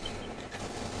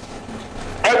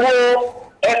 ẹ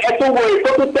tó wo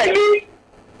ètò tó tẹ̀lé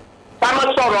táwọn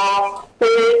sọ̀rọ̀ pé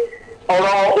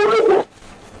ọ̀rọ̀ ológun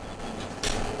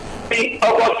bí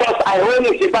Augustus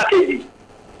Ironic ṣe bákejì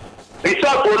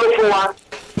resort wo ló fún wa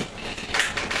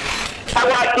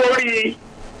táwa torí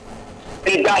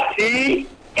ìgbà tí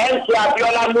MC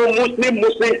Abiola mú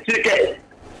muslim ticket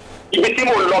ibi tí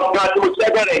mo lọ gan tí mo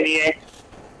ṣẹ́gbẹ̀rẹ̀ nìyẹn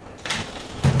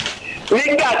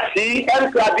nígbà tí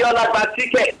MC Abiola gba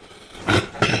ticket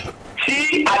tí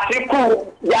Àtíkù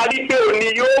yarí pé òní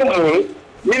yóò mú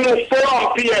nínú forum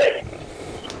pf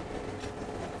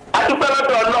adúpẹ́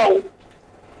lọ́dọ̀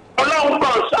ọlọ́run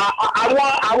kan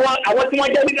àwọn tí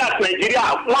wọ́n jẹ́ leaders Nàìjíríà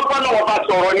wọ́n bọ́ náà wọ́n bá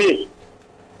sọ̀rọ̀ ni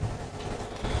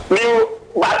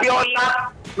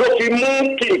Abiola ló fi mú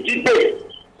Kìjìgbè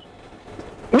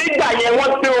nígbà yẹn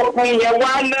wọ́n gbé okun yẹn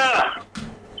wá náà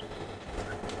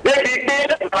débi pé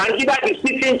Babangida the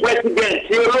sitting president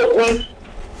ti ológun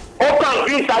ó kàn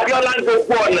bí Abiola ń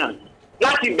gbogbo ọ̀nà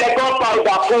láti bẹ́gọ́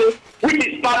powder fún which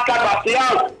is Pascal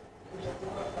Bassiao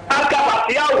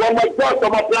ọmọ ẹgbẹ́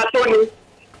ọmọ plateau ni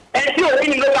ẹtí òbí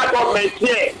ní local government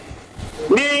yẹn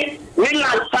ní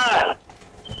Lansan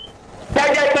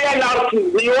gẹ́gẹ́ pé NRC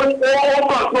ni ó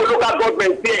kàn sí local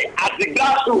government yẹn at the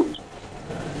grassroots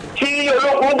tí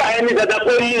ológun gbà yẹn ní dandan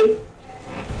pé yé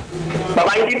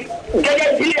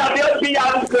gẹ́gẹ́ bí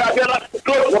Abiola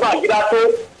close over Agidato,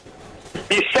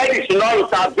 he said he should not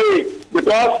intervene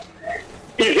because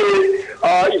it's a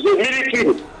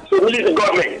military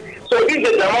government. So this is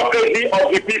a democracy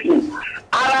of the people.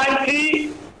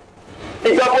 Aranti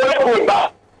ìjọba ológun ìgbà.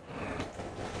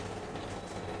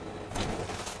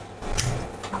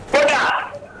 Kódà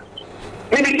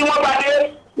níbi tí wọ́n bá dé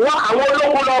wọ́n àwọn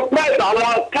ológun lọ press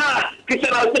àwọn CAN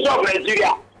Christian Association of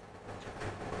Nigeria.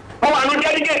 Wọ́n wà ní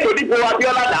delegate òdìbò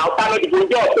Abiola náà ọ̀tá lọ dìbò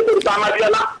ìjọ òṣèlú Sam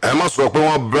Abiola. ẹ má sọ pé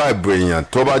wọ́n bribe èèyàn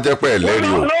tó bá jẹ́ pé ẹ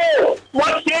lẹ́rìí o.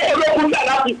 Wọ́n ṣe ológun gbà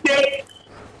láti ṣe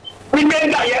wípé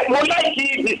nígbà yẹn mo láìkí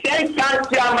the same CAN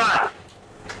chairman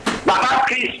Baba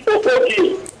Chris Okoje.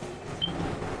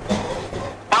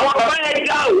 Àwọn bàbá yẹn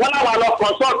dáhùn wọn làwọn lọ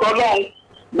consult Ọlọ́run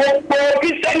gbogbo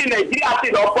Kírísítẹ́nì Nàìjíríà sì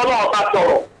lọ fọlọ́ ọba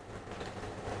sọ̀rọ̀.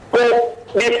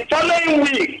 The following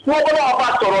week wọ́n fọlọ́ ọba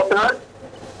sọ̀rọ̀ tán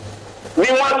ni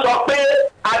wọ́n sọ pé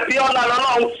Abiola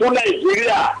lọ́lọ́run fún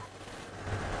Nàìjíríà.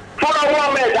 Fúnra wọn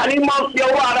mẹ́ta ní máa ń fi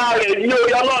owó ara rẹ̀ ní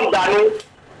orí Ọlọ́run dànù.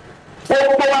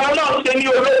 Gbogbo wa Ọlọ́run ṣe ní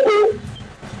olóko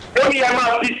ó ní ẹ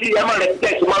máa fi sí ẹ máa rẹ̀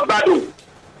tẹ̀sí máa gbádùn.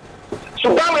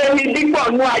 Ṣùgbọ́n àwọn ẹni dípọ̀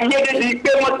nú ayé débi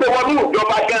pé wọ́n ti wọnú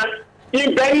ìjọba gan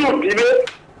ibẹ̀ ní òdìlé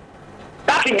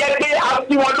láti jẹ́ pé a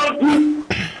fi wọn lójú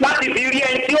láti fi rí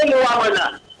ẹni tí ó mú wa mọ̀nà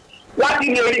láti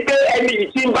lè rí pé ẹni yìí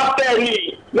tí ń bá fẹ́ ní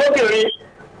lóbìnrin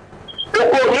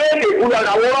oko orílẹ̀-èdè ìbúra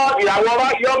ìràwọ̀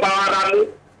yóò bá ara mú.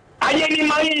 Ayé ní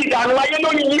máa ń yí ìdànù ayé ló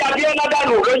yí Abiola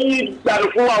dànù ló yí ìdànù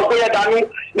fún wa òkú yẹn dànù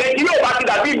Nàìjíríà ò bá ti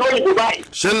dàbí ìlú òyìnbó báyìí.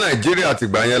 ṣé Nàìjíríà ti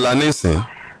gbà yẹn la nísìn.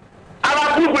 ara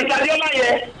gbogbo ìtàdíọ́lá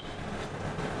yẹn.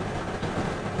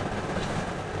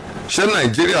 ṣé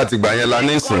Nàìjíríà ti gbà yẹn la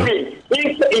nísìn.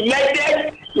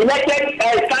 elected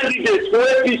candidates for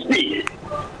APC.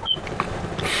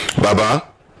 bàbá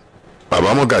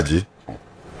Mọ́gàjí.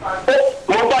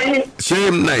 mo bá yín. ṣé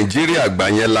Nàìjíríà gbà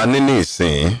yẹn la ní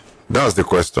nísìn. That's the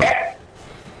question.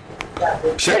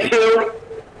 ṣé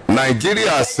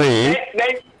Nàìjíríà sìn.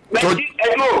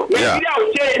 Nàìjíríà ò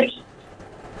change.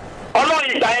 Ọlọ́run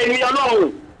ìgbà ẹni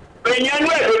Ọlọ́run èèyàn inú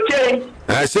ẹ̀ ló change.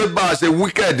 ṣé bá a ṣe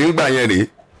wicked ńgbà yẹn rèé.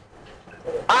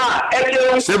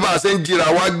 ṣé bá a ṣe ń jíra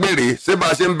wá gbèrè ṣé bá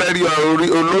a ṣe ń bẹ́rí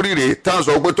olórí rèé tá à ń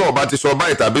sọ pé tó ọba ti sọ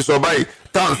báyìí tàbí sọ báyìí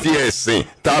tá à ń fi ẹ̀sìn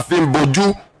tá a fi ń bojú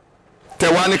tẹ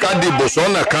wá ní ká dìbò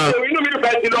sọ́nà kan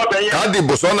ká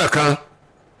dìbò sọ́nà kan.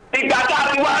 Ìgbà tá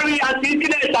a ti wá rí àti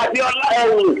ìdílé tàbí ọlá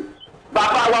ẹ̀rù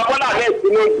bàbá wa Bọ́lá rẹ̀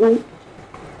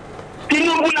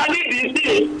Tinubu la nídìí sí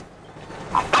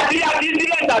àti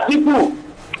ìdílé Àtíkù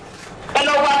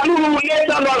ẹlọ́wà dúró ilé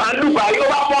sọ́nà làǹdùbà yóò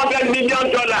wá $400 million.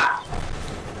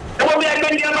 Ẹgbẹ́ bí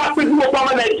ẹgbẹ́ ní ẹ bá pín gbogbo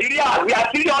ọmọ Nàìjíríà bí i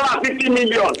 $350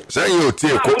 million. Sẹ́yìn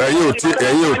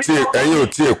ò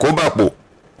tí Èkó bàpò.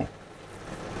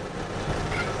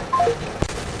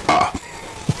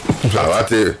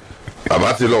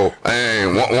 Bàbá ti lọ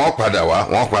wọ́n padà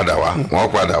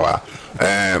wá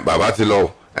bàbá ti lọ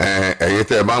ẹ̀yin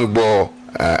tẹ́ ẹ bá ń gbọ́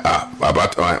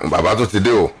bàbá tó ti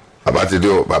dé o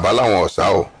bàbá láwọn ọ̀sá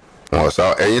o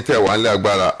ẹ̀yin tẹ́ wà nílé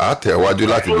agbára á tẹ̀ wájú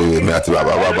láti bèrè mi àti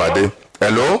bàbá bàbá dé.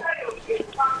 Hello.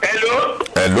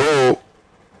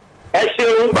 ẹ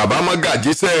ṣeun. bàbá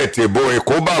Mọ́gàjí sẹ́ tèbó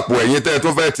Èkó bàpò ẹ̀yin tẹ́ tó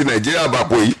fẹ́ ti Nàìjíríà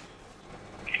bàpò yìí.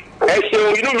 ẹ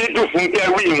ṣeun inú mi dùn fún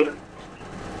kẹwì mi.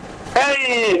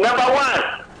 Number one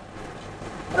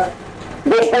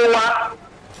gbogbo wa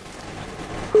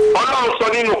Ọlọ́run sọ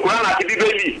nínú Kùránì àti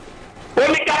Bíbélì ó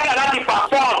ní kájà láti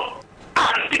perform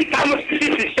àti kánú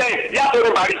 60%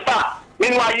 yàtọ̀ barista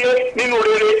nínú ayé nínú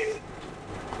rere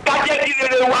kájẹ́ kí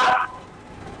rere wa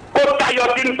kó tayọ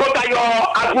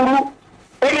aburú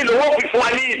ó ní lówó fi fún wa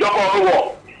ní ìjọba ọ̀rọ̀ wọ̀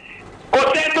kò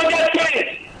tẹ́ tó jẹ́ change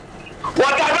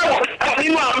wọ́n ká bẹ́ẹ̀ wọ́n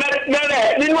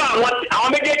nínú àwọn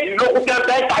méjèèjì lókun tẹ́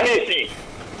fẹ́ ta ní ìsìn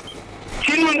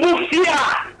Tinubu fíà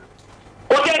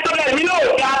kò tẹ́ tó lẹ̀ nínú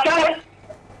òkè atẹ́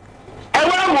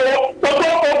ẹwọ́ wo gbogbo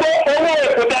owó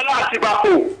èkótẹ́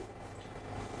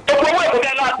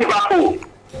láti bàpò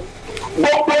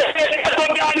gbogbo ẹgbẹ́ tó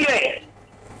dálẹ̀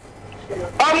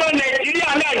ọmọ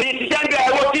Nàìjíríà náà ní ṣiṣẹ́ ń bẹ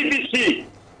ẹwọ́ TBC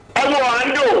ẹwọ́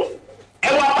Ondo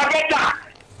ẹwọ́ apagẹ́ta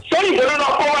sóyìn ìgbóná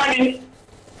náà kó wá ní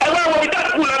ẹwọ́ ẹwọ́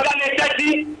ìtàkùn lọ dálẹ̀ ẹjẹ́ sí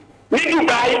ní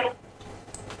Dubai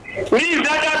ní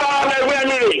United Arab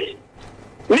Emirates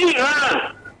ní Iran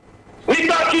ní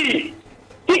Turkey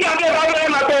kíkà bẹ́ẹ̀ bá bẹ́ẹ̀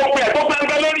máa tó pẹ̀ tó pẹ́ ń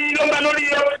bẹ lórí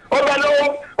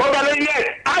net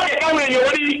á jẹ́ káwọn èèyàn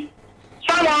orí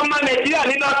sáwọn ọmọ Nàìjíríà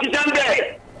nínú ṣiṣẹ́ ń bẹ̀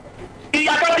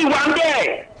ìyàtọ̀ ti wà ń bẹ̀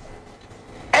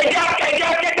ẹjẹ́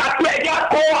kẹta tó ẹjẹ́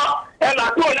kó ẹ̀là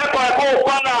tó lẹ́kọ̀ọ́ ẹ̀kọ́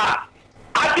kọ́nà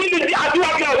àti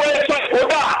àdúràbí àwọn ẹ̀ṣọ́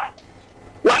ìkódà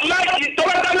wà láti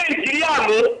tọ́wọ́tà Nàìjíríà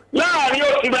mú láàrin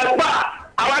oṣù mẹ́fà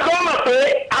àwọn tó mọ̀ pé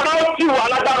a máa ń tì wà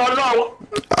lágbára náà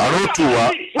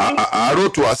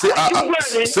àrótù wa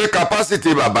ṣé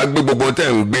capacity bàbá gbé gbogbo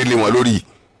tẹ̀ ń gbé lé wọn lórí.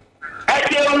 ẹ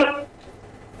jẹun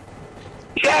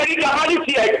ṣe rí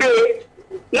capacity ẹ gbé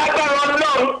lágbára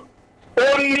ọlọ́run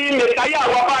ó ní mẹ̀táyà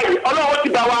wa báyìí ọlọ́run ti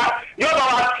bá wa yóò bá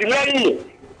wa tì lẹ́yìn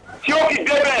tí ó fi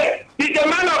débẹ̀ ìjẹ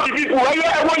man of the people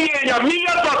ẹwọ́ yẹ èèyàn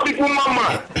millions of people mọ̀mọ́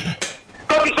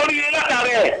tó fi sórí ilé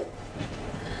látàrí ẹ̀.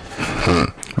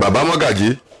 bàbá Mọ́gàjí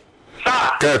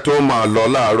kẹ́ ẹ tó máa lọ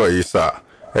láàárọ̀ yìí sà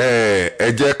ẹ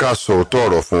jẹ́ ká sòótọ́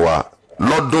ọ̀rọ̀ fún wa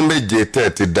lọ́dún méje tẹ́ ẹ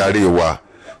ti darí wa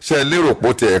ṣe é lérò pé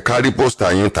ó ti ẹ̀ kárí pósítà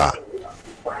yín ta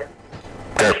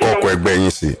kẹ́ ẹ kọ́kọ́ ẹgbẹ́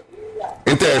yín sí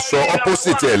n tẹ́ ẹ sọ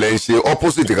opposite ẹ̀ lẹ́ ń ṣe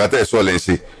opposite ká tẹ́ ẹ sọ lẹ́ ń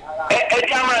ṣe. ẹ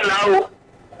jẹ́ àmọ́ ẹ̀ náà o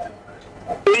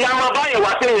èyí àmọ́ báyẹn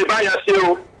wá sẹ́yìn báyẹn ṣe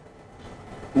o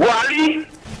Buhari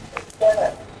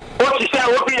ó ti ṣe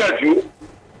ó gbìyànjú.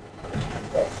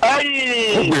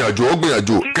 ó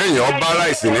gbìyànjú kéèyàn ọba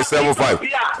ráìsì ní 75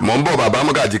 mọ̀ ń bọ̀ bàbá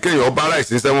Mọ́gàjí kéèyàn ọba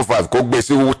ráìsì ní 75 kó gbé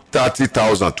sí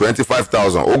 30,000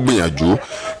 25,000 ó gbìyànjú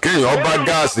kéèyàn ọba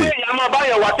gáàsì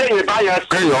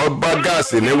kéèyàn ọba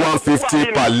gáàsì ní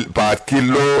 150 per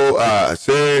kilo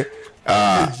ṣé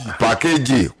per kg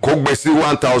kó gbé sí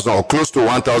 1,000 or close to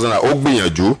 1,000 ó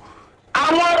gbìyànjú.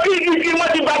 àwọn pdp wọn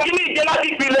ti bá kíní ìjẹ láti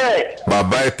ìpìlẹ̀.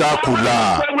 bàbá ẹ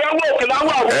tákùlà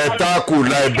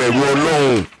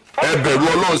ẹbẹ̀rù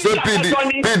Ọlọ́run ṣé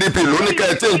pdp lóní ká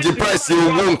ẹ change price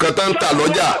owó nǹkan tó ń tà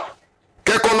lọ́jà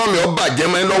kẹ́kọ́nọ́mì ó bàjẹ́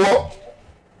mọ́ ẹ lọ́wọ́.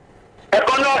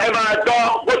 ẹ̀kọ́nọ́ ẹ máa gbọ́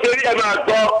bó ṣe rí ẹ máa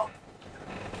gbọ́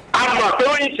a mọ̀ pé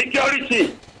ó insecurity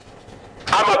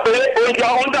a mọ̀ pé oúnjẹ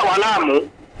ó ń dà wá láàmú.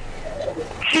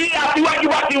 tí aṣíwájú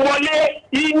bá ti wọlé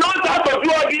iná ṣàtọ́jú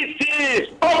ọdí sí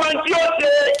ọmọ tí ó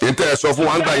ṣe. ìtẹ́ ẹ sọ fún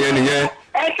wa ń gbà yẹn nìyẹn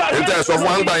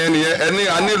ẹni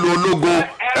a nílò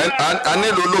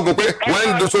ológun pé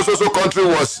when the so country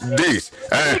was this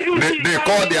they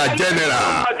call their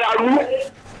general.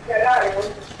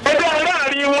 ẹgbẹ́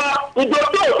láàrin wọn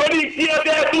ìgbòtó òtórí tí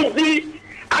ẹgbẹ́ tún bí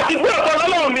àti pé ọ̀pọ̀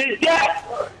lọ́lọ́run mi jẹ́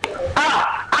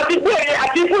àti pé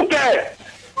àti fúkẹ́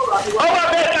ọba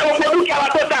bẹ́ẹ̀ ṣe gbogbo dúkìá wa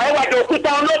tó ta ẹwà jẹ òkúta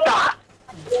ọlọ́ta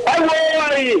ẹ wo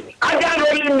ẹ̀yìn ajánu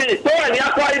olímì tó wà ní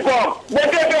Akwa Ibom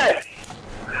gbẹgbẹ bẹ́ẹ̀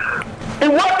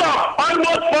worth of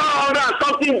almost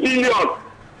 400 billion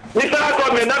ní federal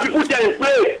government náà fi put in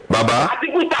place. bàbá àti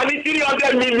kúta ní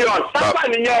 300 million sábà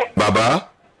nìyẹn. bàbá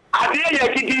àti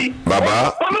èyàn gidi.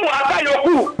 bàbá olúwa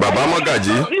àbáyọkù. bàbá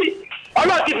Mọ́gàjí.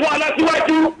 ọlọ́run ti fún wa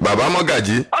lọ́síwájú. bàbá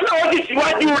Mọ́gàjí. ọlọ́run ti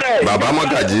síwájú rẹ̀. bàbá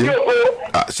Mọ́gàjí.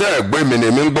 ṣé ẹ gbé mi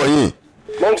ni mi ń gbọ́ yín.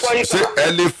 mo ń gbọ́ yín. ṣé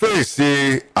ẹ lè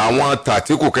fèsì àwọn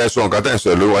tàtíkù kẹsàn-án nǹkan tẹ̀ ń sọ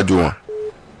lóríwájú wọn.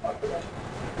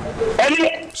 ẹni.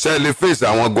 ṣé ẹ lè fèsì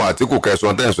àwọn gun àtíkù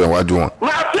kẹsàn-án tẹ̀ ń sọ iwájú wọn.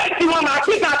 máa fẹ́ẹ̀sì wọn máa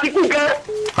pín àtíkù gẹ.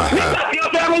 nígbà tí ó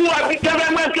fẹ́ mú abikẹ́fẹ́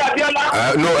mẹ́tì Abíọ́lá.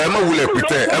 no ẹ má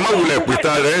wulẹ̀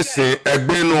pìtẹ́ rẹ̀ ń sin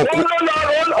ẹgbẹ́ inú kú.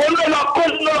 olólọ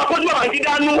kójú ọ̀rọ̀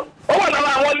dídánú ó wà lára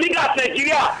àwọn leaders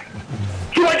Nàìjíríà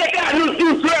tí wọ́n jẹ́ kí àánú sí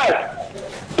Israel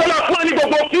tó lọ fún ẹni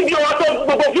gbogbo fídíò wọn tó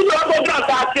gbà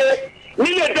tá a ṣe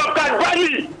nílé Dr.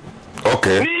 Gbali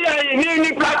ní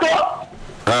plateau.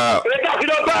 èdè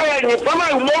àfihàn bá ẹ̀yìn fọ́nmà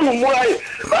ìmọ̀rù mú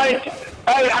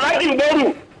alájì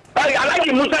ìmọ̀rù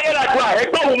alájì Musa Yar'Adua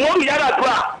ẹgbẹ́ ìmọ̀rù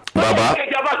Yar'Adua.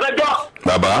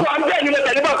 bàbá wọn bẹ́ẹ̀ ni mo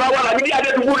tẹ̀lé bàbá wa Lámídì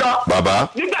Adédùbú lọ. bàbá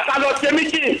nígbà tá a lọ ṣe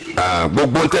mítìn.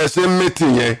 gbogbo tẹ́ ẹ ṣe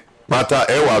mítìn yẹn pátá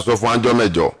ẹ wàá sọ fún anjọ́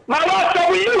mẹ́jọ. màá wá sọ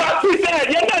fún yín wá sí